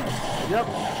 Yep.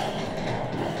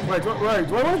 Wait, do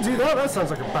I want to do that? That sounds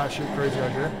like a batshit crazy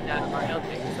idea. Yeah, I don't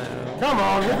think so. Come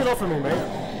on, rip it off of me, mate.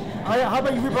 How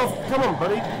about you rip off? Come on,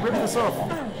 buddy. Rip this off.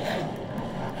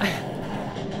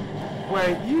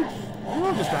 Wait, you're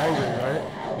just angry, right?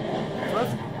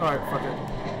 Alright, fuck it.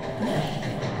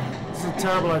 This is a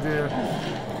terrible idea.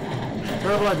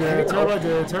 Terrible idea, terrible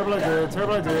idea, terrible idea,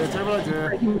 terrible idea, terrible idea.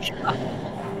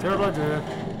 Terrible idea.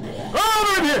 Oh,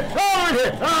 we're in here! Oh, we're in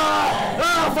here!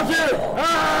 Fuck you!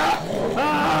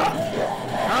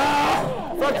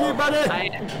 Fuck you, buddy!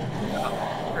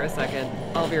 For a second.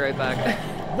 I'll be right back.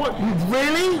 What?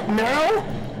 Really? Now?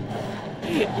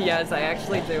 Yes, I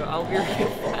actually do. I'll be right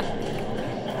back.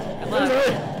 Good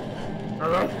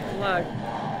luck. Good luck.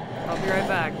 I'll be right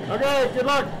back. Okay, good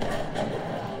luck.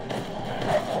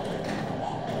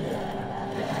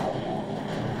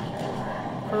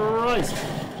 Christ.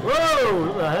 Whoa,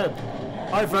 look ahead.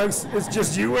 Hi, folks. It's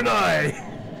just you and I.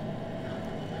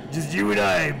 Just you and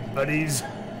I, buddies.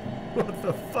 What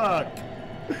the fuck?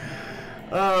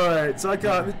 Alright, so I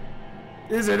got...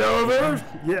 Is it over?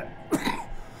 Yeah.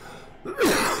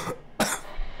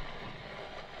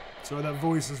 Sorry, that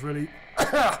voice is really...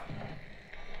 God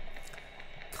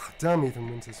damn, Ethan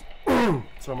Winters.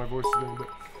 Sorry, my voice is getting a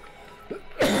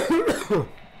bit...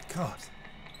 God.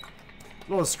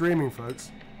 A lot of screaming,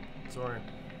 folks. Sorry.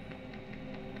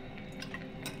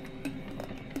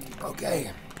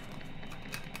 Okay.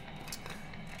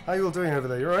 How you all doing over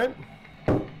there? You alright?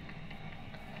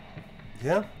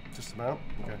 Yeah? Just about?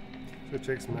 Okay. Should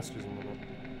check some messages and whatnot.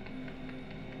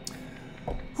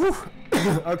 Whew!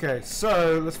 Okay,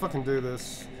 so let's fucking do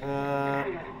this. If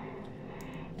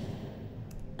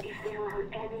there are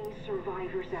any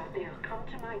survivors out there, come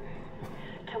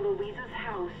to Louisa's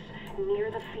house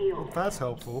near the field. Well, that's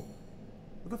helpful.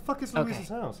 What the fuck is Louisa's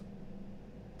house?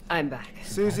 I'm back.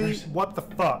 Susie, what the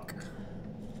fuck?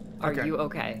 Are you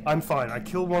okay? I'm fine. I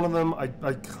killed one of them. I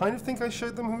kind of think I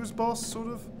showed them who was boss, sort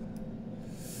of.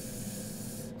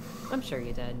 I'm sure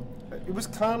you did. It was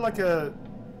kind of like a...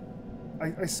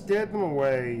 I scared them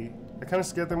away. I kind of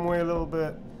scared them away a little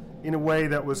bit in a way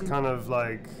that was kind of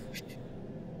like,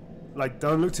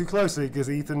 don't look too closely because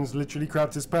Ethan's literally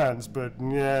crapped his pants, but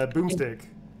yeah, boomstick.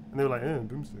 And they were like,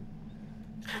 boomstick.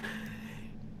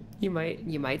 You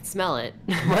might smell it.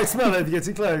 You might smell it if you get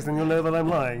too close, then you'll know that I'm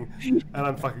lying, and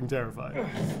I'm fucking terrified.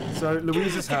 So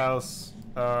Louisa's house,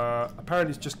 apparently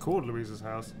it's just called Louisa's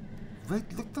house. Look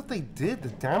what they did, the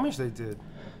damage they did.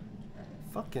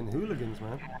 Fucking hooligans,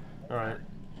 man. Alright.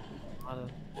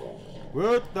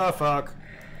 What the fuck?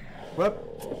 What?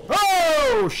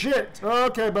 Oh, shit!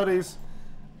 Okay, buddies.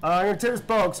 I'm gonna take this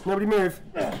box. Nobody move.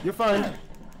 You're fine.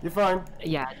 You're fine.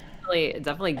 Yeah,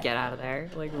 definitely get out of there.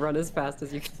 Like, run as fast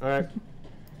as you can. Alright.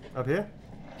 Up here?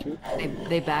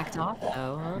 They backed off,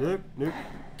 though, huh? Nope.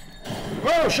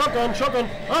 Whoa, shotgun!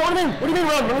 Oh, what do you mean? What do you mean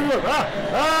run? Run!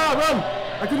 Run!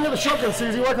 I couldn't get the shotgun,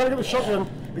 Susie. Why can't I get the shotgun?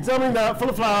 Examining that, full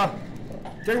of flour.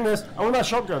 Getting this. I want that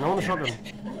shotgun.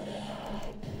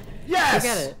 Yes! You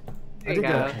get it. There you I did go.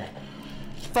 get it.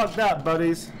 Fuck that,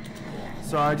 buddies.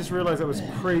 Sorry, I just realized that was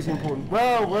crazy important.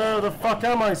 Well, where the fuck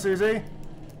am I, Susie?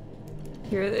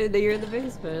 You're in the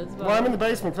basement as well. Well, I'm in the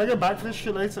basement. Can I go back for this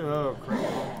shit later? Oh, crap.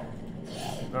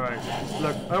 Alright,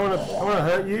 look, I don't wanna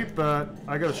hurt you, but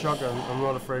I got a shotgun. I'm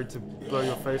not afraid to blow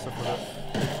your face off with it.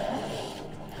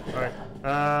 Alright,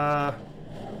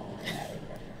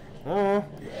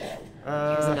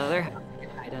 There's another house you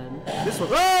can hide in. this one.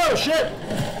 Oh, shit!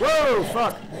 Whoa,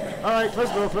 fuck! Alright, close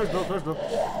door.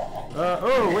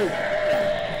 Oh, wait.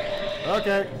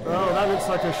 Okay, oh, that looks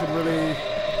like I should really...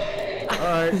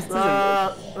 Alright,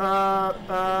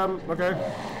 okay.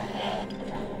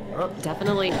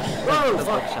 Definitely. Whoa, the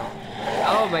fuck. bookshelf.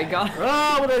 Oh my god.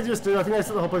 Oh, what did I just do? I think I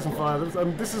set the whole place on fire.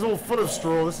 This is all full of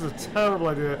straw. This is a terrible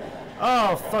idea.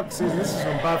 Oh, fuck, Susan. This is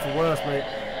from bad for worse, mate.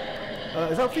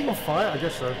 Is that thing on fire? I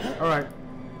guess so. Alright.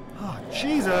 Oh,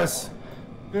 Jesus.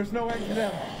 There's no exit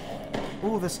out.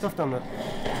 Oh, there's stuff down there.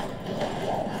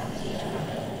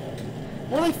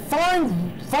 Will they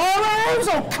find fire arrows?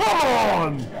 Oh, come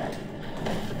on!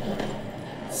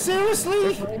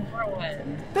 Seriously?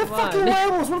 They're fucking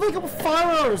werewolves. What do they got with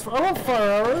fire arrows for? I want fire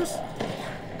arrows.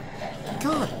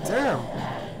 God damn.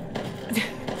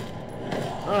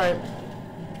 Alright.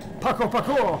 Parkour,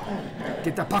 parkour.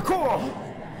 Get that parkour.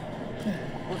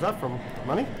 What's that from?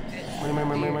 Money? Money, money,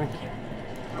 money, money, money.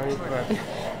 Money, right.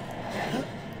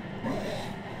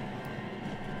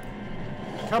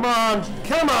 Come on!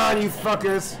 Come on, you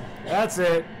fuckers! That's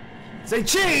it. Say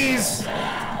cheese!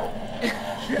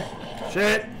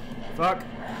 Shit. Fuck.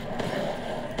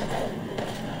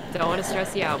 Don't want to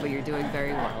stress you out, but you're doing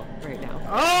very well right now.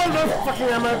 Oh, no fucking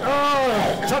ammo!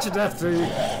 Oh, touch of death to you.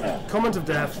 Comment of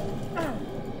death.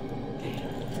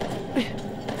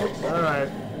 Alright.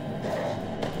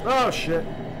 Oh, shit.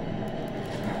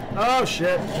 Oh,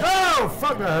 shit. Oh,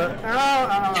 fuck that hurt. Ow,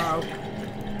 ow, ow.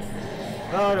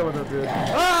 Oh, I don't want that to do.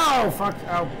 Oh, fuck.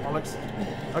 Ow, bollocks.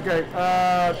 Okay,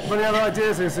 any other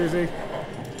ideas here, Susie?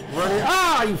 Running.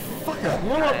 Ah, you fucker! You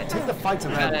know what? Take the fight to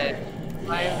them.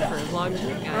 Fire for as long as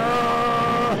you can.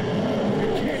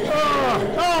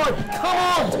 Oh, come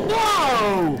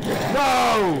on! No!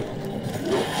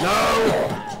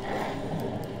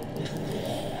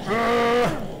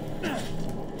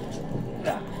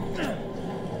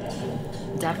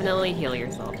 Definitely heal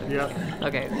yourself. Yep.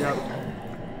 Okay. Yep.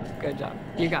 Good job.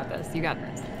 You got this. You got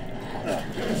this.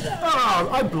 Oh,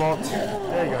 I blocked.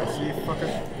 There you go, see you fucker.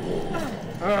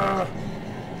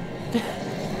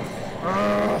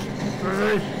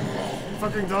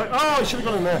 Fucking die. Oh, I should have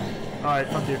gone in there. Alright,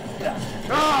 fuck you.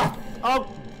 Ah! Oh!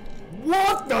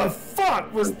 What the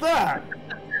fuck was that?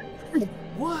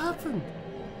 What happened?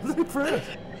 Look for it.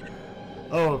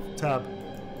 Oh, tab.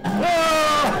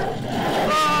 Ah!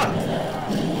 Ah!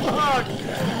 Fuck!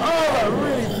 Oh, that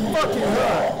really fucking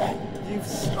hurt.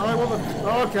 I want to.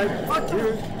 Oh, okay, fuck you.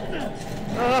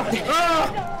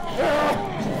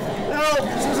 No,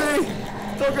 Susie!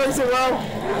 Not going so well.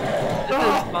 This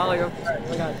is falling apart. Oh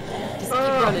my god. Just keep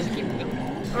running, keep running.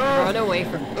 Run away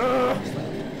from me.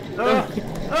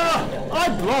 I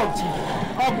blocked.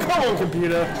 Oh, come on,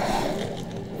 computer.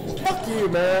 Fuck you,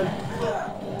 man.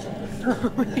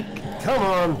 Come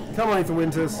on, Ethan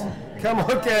Winters. Come on,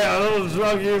 okay, a little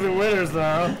drunk Ethan Winters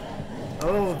now. A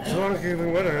little drunk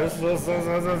Ethan Winters.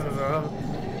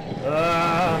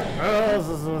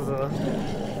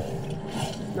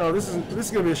 No, this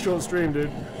is gonna be a short stream,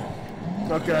 dude.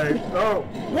 Okay. Oh,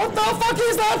 what the fuck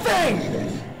is that thing?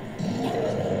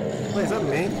 Wait, is that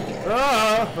me?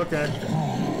 Ah, okay.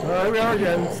 Here we are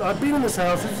again. So I've been in this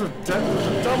house. This is a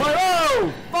dumb idea.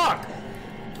 Oh, fuck!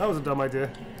 That was a dumb idea.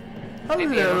 Hello.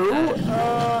 Yep.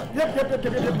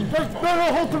 No,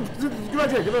 hold on. Good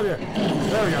idea.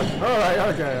 There we go. All right.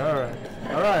 Okay.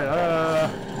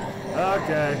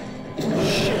 Okay.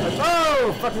 Shit.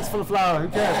 Oh, fuck! It's full of flour. Who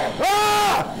cares?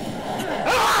 Ah!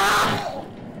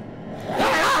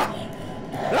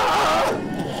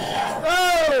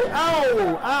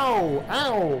 Oh!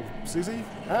 Ow! Susie?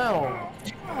 Ow!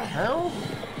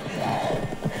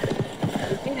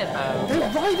 They're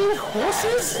riding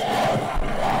horses?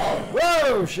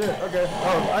 Whoa! Shit. Okay.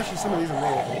 Oh, actually, some of these are me.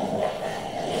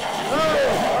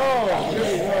 Oh!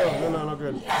 Goody. No, not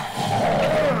good. Oh,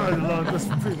 Lord, that's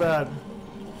pretty bad.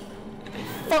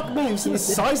 Fuck me! You see the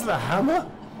size of the hammer?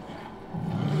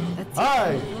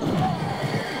 Hi!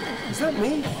 Is that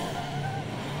me?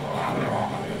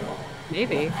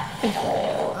 Maybe.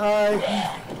 Hi.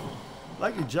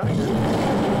 Like your jacket.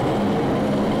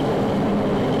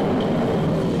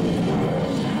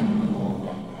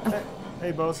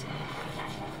 Hey, boss.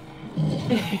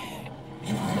 There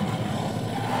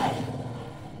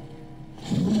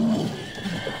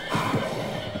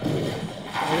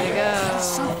you go. That's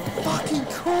so fucking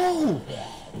cool!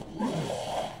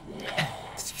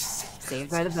 Did you see that?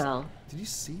 Saved by the bell. Did you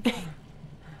see that?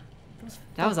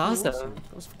 That was awesome.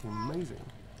 That was fucking amazing.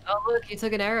 Oh look, you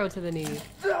took an arrow to the knee.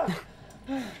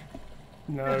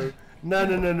 No.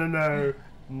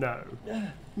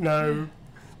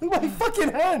 Look at my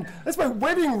fucking hand! That's my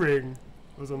wedding ring!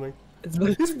 Or something.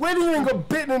 His wedding ring got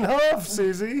bitten in half,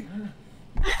 Susie!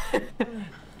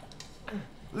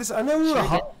 Listen, I know we were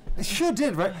hot. It sure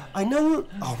did, right? I know.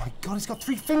 Oh my god, he's got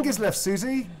 3 fingers left,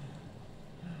 Susie!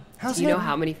 How's Do you know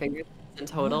how many fingers in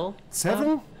total?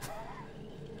 7?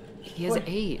 He has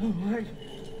 8.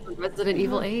 Resident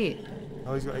Evil 8.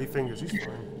 Oh, he's got 8 fingers. He's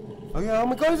fine. Oh yeah, oh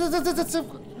my god,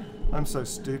 I'm so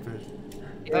stupid.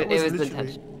 It was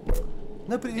intentional.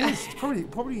 No, but it is. It's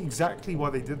probably exactly why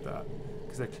they did that.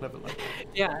 Because they're clever like that.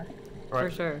 Yeah, right.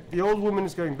 for sure. The old woman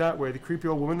is going that way, the creepy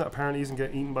old woman that apparently isn't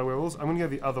getting eaten by werewolves. I'm going to go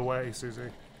the other way, Susie.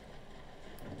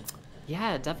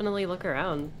 Yeah, definitely look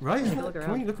around. Right? Take a look Can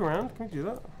around. we look around? Can we do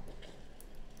that?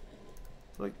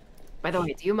 Like. By the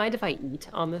way, do you mind if I eat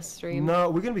on this stream? No,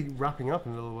 we're going to be wrapping up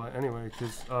in a little while anyway,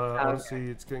 because honestly,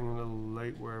 it's getting a little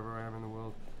late wherever I am in the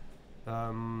world.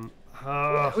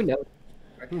 Who knows?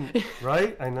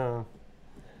 Right? I know.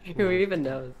 Who even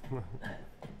knows?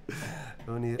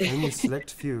 only a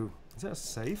select few. Is that a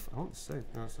safe? I want a safe.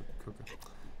 No, it's a cooker.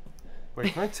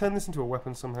 Wait, can I turn this into a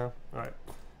weapon somehow? Alright.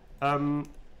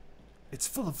 It's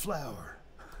full of flour.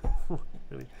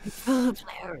 Really? It's full of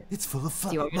flour. It's full of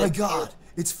flour. My god!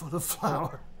 It's full of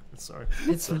flour. Sorry.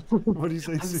 What do you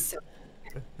say?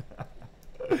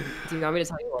 Do you want me to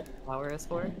tell you what the flour is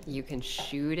for? You can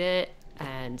shoot it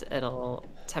and it'll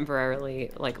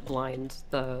temporarily like blind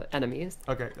the enemies.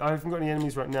 Okay, I haven't got any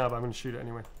enemies right now, but I'm gonna shoot it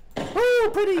anyway. Oh,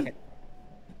 pretty! Okay.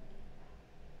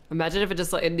 Imagine if it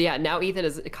just like, yeah, now Ethan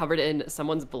is covered in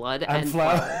someone's blood and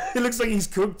flour. It looks like he's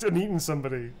cooked and eaten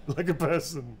somebody, like a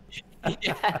person.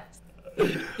 Yes.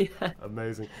 Yeah.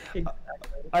 Amazing.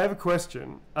 Exactly. I have a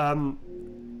question.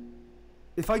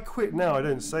 If I quit now, I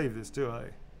don't save this, do I?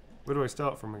 Where do I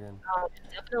start from again?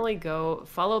 Definitely go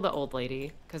follow the old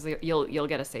lady because you'll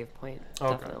get a save point.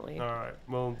 Okay. Definitely. All right.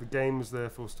 Well, the game is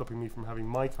therefore stopping me from having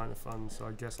my kind of fun, so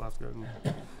I guess I'll have to go.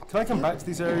 Can I come back to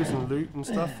these areas and loot and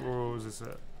stuff, or is this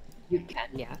it? You can,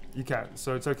 yeah. You can.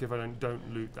 So it's okay if I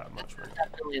don't loot that much, right?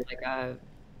 Definitely like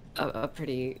a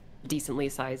pretty decently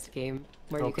sized game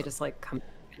where you could just like come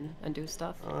in and do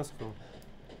stuff. Oh, that's cool.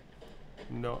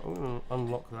 No, I'm gonna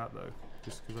unlock that though.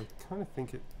 Just because I kind of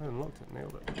think I unlocked it,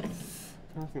 nailed it. I kind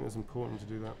of think it's important to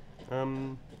do that. I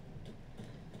don't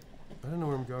know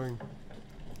where I'm going.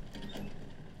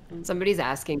 Somebody's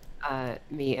asking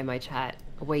me in my chat,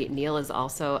 wait, Neil is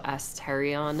also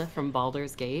Asterion from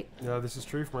Baldur's Gate? Yeah, this is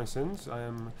true for my sins. I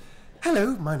am...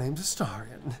 Hello, my name's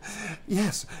Astarion.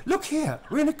 Yes, look here.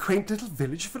 We're in a quaint little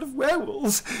village full of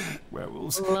werewolves.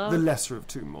 Werewolves, the lesser of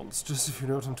two monsters, if you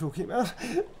know what I'm talking about.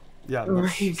 Yeah,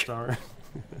 that's Astarion.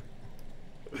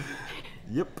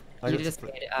 Yep. You just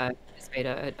made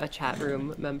a chat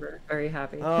room member very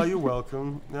happy. Oh, you're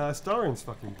welcome. Astarion's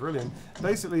fucking brilliant.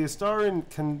 Basically, Astarion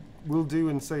will do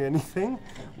and say anything,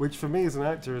 which for me as an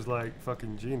actor is like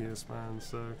fucking genius, man.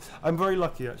 So I'm very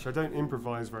lucky actually. I don't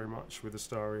improvise very much with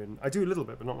Astarion. I do a little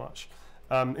bit, but not much.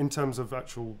 In terms of the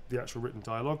actual written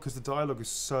dialogue, because the dialogue is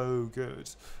so good.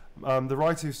 The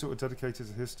writer who's sort of dedicated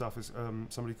to his stuff is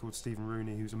somebody called Stephen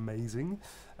Rooney, who's amazing,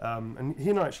 and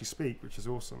he and I actually speak, which is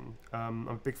awesome. I'm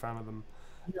a big fan of them.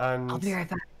 And I'll be right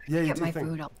back. Yeah, Get my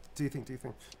food up. Do you think?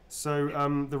 So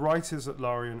the writers at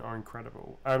Larian are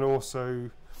incredible, and also,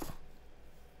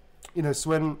 you know,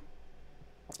 Swen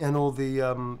and all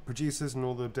the producers and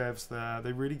all the devs there,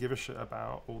 they really give a shit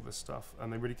about all this stuff,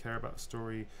 and they really care about the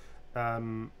story,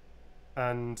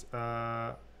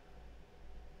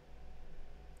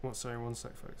 sorry, one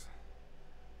sec, folks.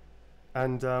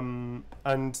 And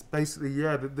basically,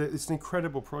 yeah, it's an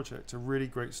incredible project, a really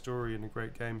great story and a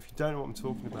great game. If you don't know what I'm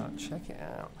talking about, check it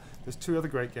out. There's two other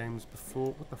great games before.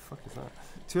 What the fuck is that?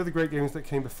 Two other great games that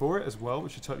came before it as well,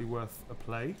 which are totally worth a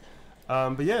play.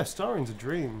 But yeah, Starion's a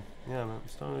dream. Yeah, man,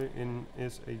 Starion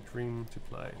is a dream to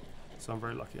play. So I'm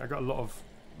very lucky. I got a lot of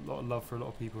love for a lot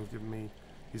of people who've given me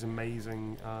these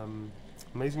amazing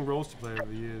roles to play over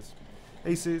the years.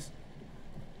 Hey, Sus.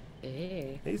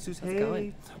 Hey. Hey, Sus. How's it Hey.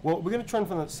 going? Well, we're going to try and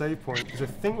find that save point, because I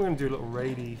think we're going to do a little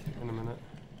raidie in a minute.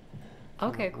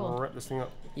 Okay, cool. We'll wrap this thing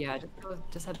up. Yeah,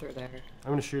 just head through there. I'm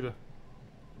going to shoot her.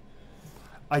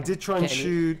 I did try and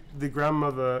shoot the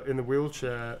grandmother in the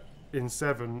wheelchair in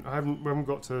 7. we haven't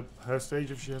got to her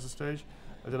stage, if she has a stage.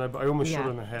 I don't know, but I almost shot her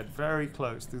in the head. Very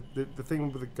close. The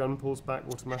thing with the gun pulls back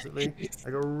automatically. I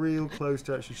got real close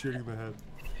to actually shooting the head.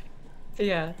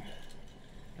 Yeah.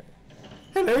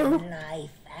 Hello. In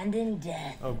life and in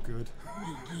death. Oh, good.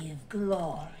 We give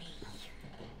glory.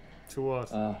 To what?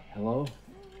 Hello?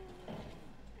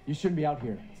 You shouldn't be out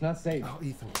here. It's not safe. Oh,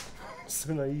 Ethan.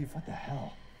 So naive. What the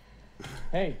hell?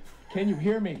 Hey, can you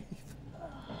hear me?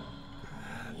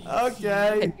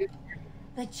 Okay.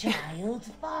 The child's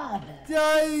father.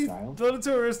 Yay! Child? Not a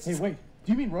tourist. Hey, wait.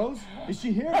 Do you mean Rose? Is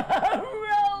she here?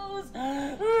 Rose!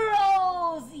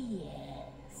 Rose,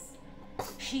 yes.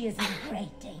 She is in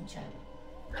great danger.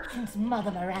 Since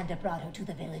Mother Miranda brought her to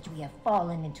the village, we have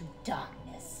fallen into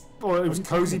darkness. Well, it was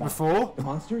cozy before. The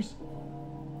monsters?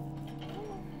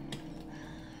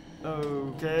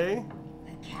 Okay.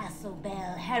 castle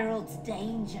bell heralds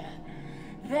danger.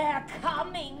 They're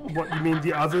coming. What, you mean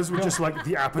the others were just like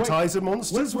the appetizer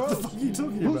monsters? What the fuck are you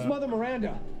talking about? Who's Mother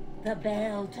Miranda? The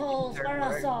bell tolls for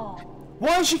us all.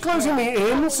 Why is she closing me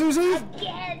in, Susie?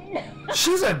 Again.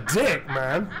 She's a dick,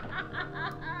 man.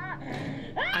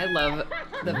 I love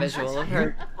the visual of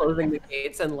her closing the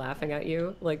gates and laughing at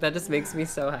you. Like, that just makes me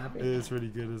so happy. It is really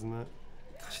good, isn't it?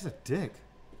 God, she's a dick.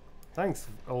 Thanks,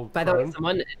 old By the way, friend.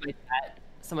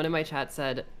 someone in my chat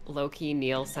said, low-key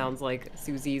Neil sounds like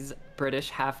Susie's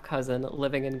British half-cousin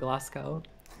living in Glasgow.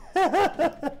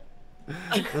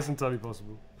 That's entirely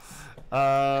possible.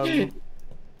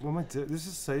 What am I doing? This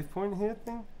is a save point here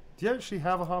thing? Do you actually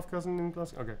have a half-cousin in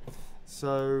Glasgow? Okay.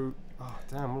 So... Oh,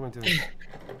 damn, what am I doing?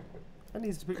 That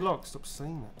needs to be locked. Stop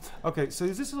saying that. Okay, so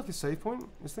is this like a save point,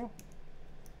 this thing?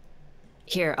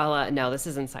 Here, I'll, no, this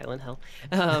isn't Silent Hill.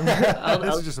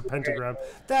 This is just a pentagram.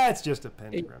 That's just a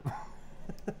pentagram.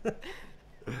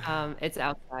 It's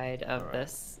outside of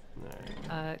this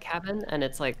cabin, and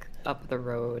it's like up the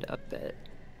road a bit.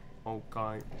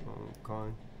 Okay,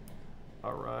 okay.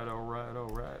 Alright.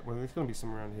 Well, there's gonna be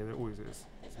some around here. There always is.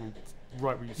 It's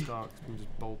right where you start, 'cause people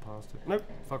just bowl past it. Nope,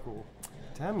 fuck all.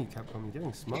 Damn you, Capcom, you're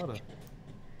getting smarter.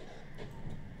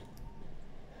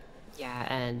 Yeah,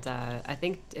 and I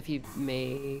think if you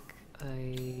make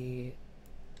a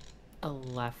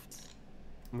left.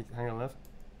 Hang on, left?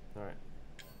 Alright.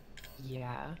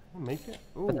 Yeah. Make it?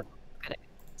 But Ooh.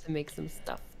 to make some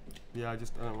stuff. Yeah, I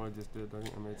don't know what I just did. I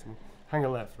think I made some. Hang a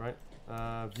left, right?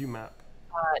 View map.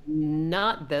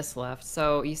 Not this left.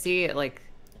 So you see, like,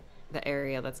 the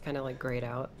area that's kind of like grayed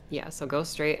out. Yeah. So go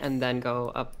straight and then go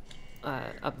up,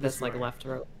 this like left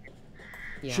road.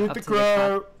 Yeah. Shoot the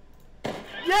crow.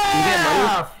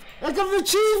 Yeah! I got an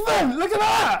achievement. Look at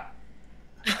that.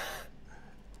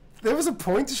 There was a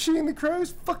point to shooting the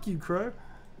crows. Fuck you, crow.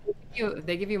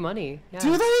 They give you money. Yeah.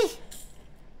 Do they?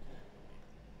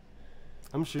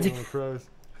 I'm shooting the crows.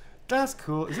 That's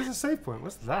cool. Is this a save point?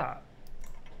 What's that?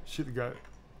 Shoot the goat.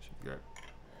 Shoot the goat.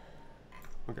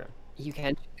 Okay. You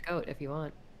can shoot the goat if you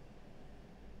want.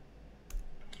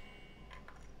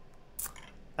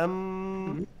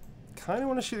 Kind of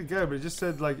want to shoot the goat, but it just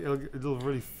said like it'll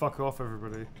really fuck off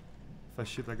everybody if I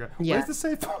shoot that goat. Yeah. Where's the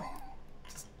save point?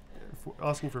 Just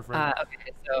asking for a friend.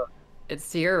 Okay, so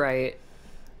it's to your right.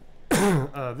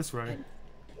 This way.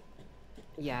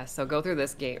 Yeah, so go through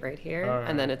this gate right here,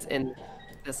 and then it's in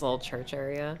this little church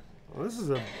area. Well, this is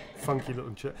a funky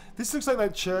little church. This looks like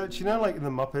that church, you know, like in the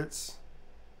Muppets,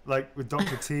 like with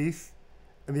Dr. Teeth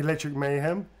and the Electric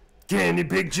Mayhem. Can you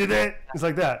picture that? It's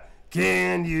like that.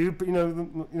 Can you? You know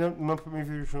the Muppet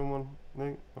movie from one.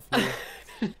 No,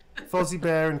 Fozzie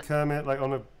Bear and Kermit, like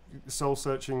on a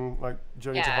soul-searching, like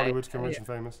journey to Hollywood, to become rich and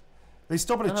famous. They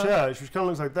stop at a church, which kind of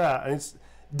looks like that, and it's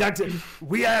Doctor.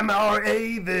 We am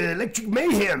R.A. the Electric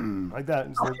Mayhem, like that.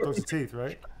 It's like Dr. Teeth,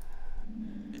 right?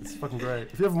 It's fucking great.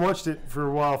 If you haven't watched it for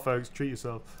a while, folks, treat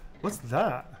yourself. What's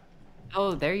that?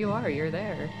 Oh, there you are. You're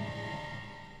there.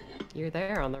 You're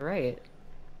there on the right.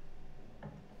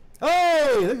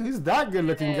 Hey, look, who's that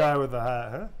good-looking guy with the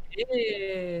hat, huh?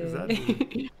 Hey. Who's that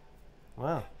dude?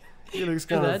 Wow. He looks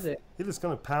kind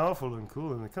of powerful and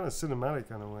cool in a kind of cinematic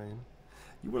kind of way.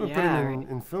 You want to put him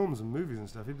in films and movies and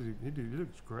stuff. He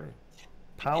looks great.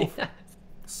 Powerful. Yes.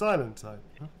 Silent type.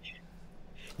 Huh?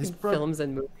 Films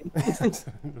and movies.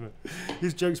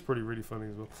 His joke's pretty really funny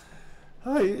as well.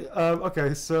 Hi.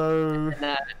 Okay, so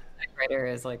that writer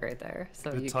is like right there,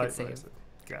 so you can save.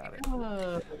 Got it.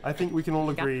 I think we can all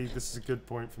agree this is a good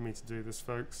point for me to do this,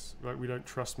 folks. Like, we don't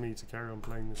trust me to carry on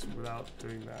playing this without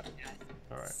doing that.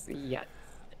 All right. Yeah.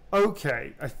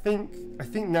 Okay, I think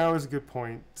now is a good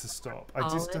point to stop. I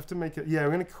just have to make it. Yeah,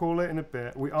 we're gonna call it in a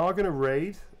bit. We are gonna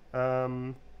raid. We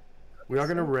are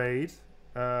gonna raid.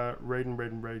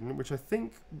 Raiden, which I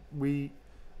think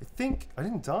I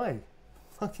didn't die.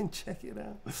 Fucking check it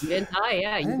out. You didn't die,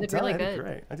 yeah. You did really good.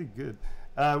 Great. I did good.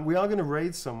 We are gonna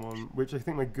raid someone, which I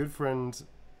think my good friend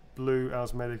Blue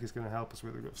Owl's Medic is gonna help us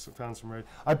with. We've found some raid.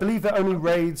 I believe that only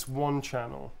raids one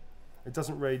channel. It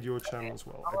doesn't raid your channel as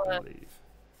well, I believe.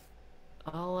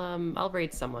 I'll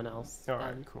raid someone else.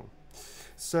 Alright, cool.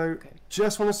 So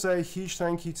just want to say a huge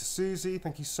thank you to Susie.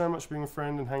 Thank you so much for being a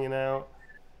friend and hanging out.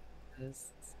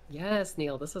 Yes,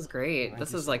 Neil, this was great.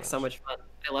 This is like so much fun.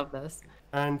 I love this.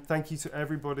 And thank you to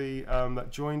everybody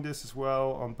that joined us as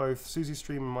well on both Susie's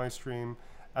stream and my stream,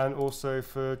 and also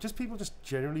for just people just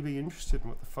generally being interested in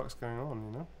what the fuck's going on,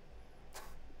 you know?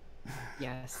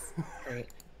 Yes, great.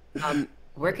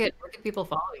 Where can people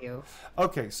follow you?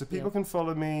 Okay, so people can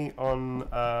follow me on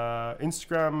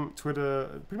Instagram,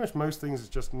 Twitter. Pretty much most things is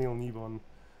just Neil Nebon.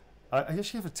 I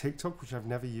actually have a TikTok which I've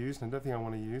never used, and I don't think I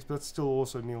want to use, but that's still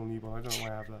also Neil Newborn. I don't know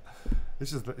why I have that.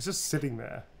 It's just sitting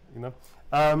there, you know.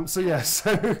 So yeah,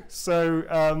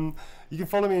 so you can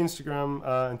follow me on Instagram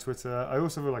and Twitter. I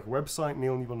also have like a website,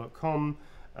 neilnewborn.com,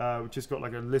 which has got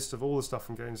like a list of all the stuff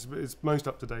from games. It's most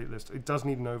up to date list. It does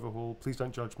need an overhaul. Please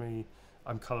don't judge me.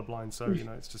 I'm colorblind, so you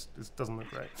know it doesn't look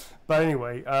great. But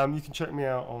anyway, you can check me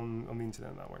out on the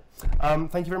internet that way.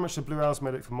 Thank you very much to Blue Owl's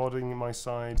Medic for modding my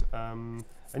side.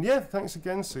 And yeah, thanks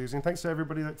again, Susie, and thanks to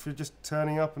everybody for just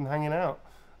turning up and hanging out.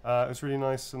 It was really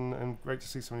nice and great to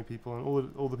see so many people, and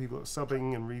all the people that are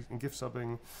subbing and gift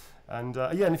subbing. And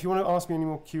yeah, and if you want to ask me any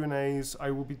more Q&As,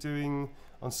 I will be doing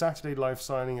on Saturday live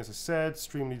signing, as I said,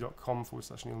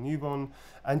 streamly.com/Neil Newborn.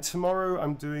 And tomorrow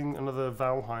I'm doing another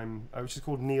Valheim, which is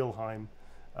called Neilheim,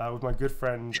 with my good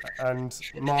friend and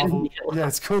Marvel. Yeah,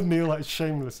 it's called Neil. It's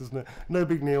shameless, isn't it? No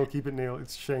big Neil, keep it Neil.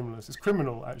 It's shameless. It's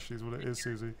criminal, actually, is what it is,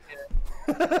 Susie.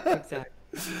 Exactly.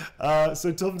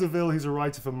 So Tom DeVille, who's a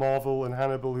writer for Marvel, and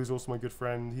Hannibal, who's also my good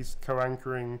friend, he's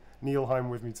co-anchoring Neilheim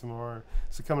with me tomorrow.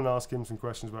 So come and ask him some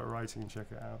questions about writing and check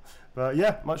it out. But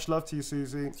yeah, much love to you,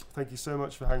 Susie. Thank you so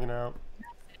much for hanging out.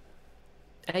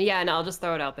 Yeah, and I'll just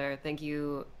throw it out there. Thank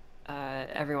you,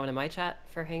 everyone in my chat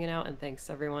for hanging out, and thanks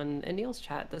everyone in Neil's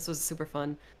chat. This was super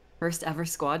fun. First ever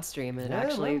squad stream, and it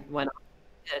actually went off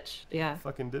the pitch. Yeah.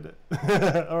 Fucking did it.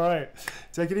 All right.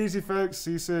 Take it easy, folks.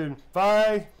 See you soon.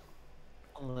 Bye.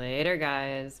 Later,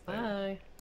 guys. Bye.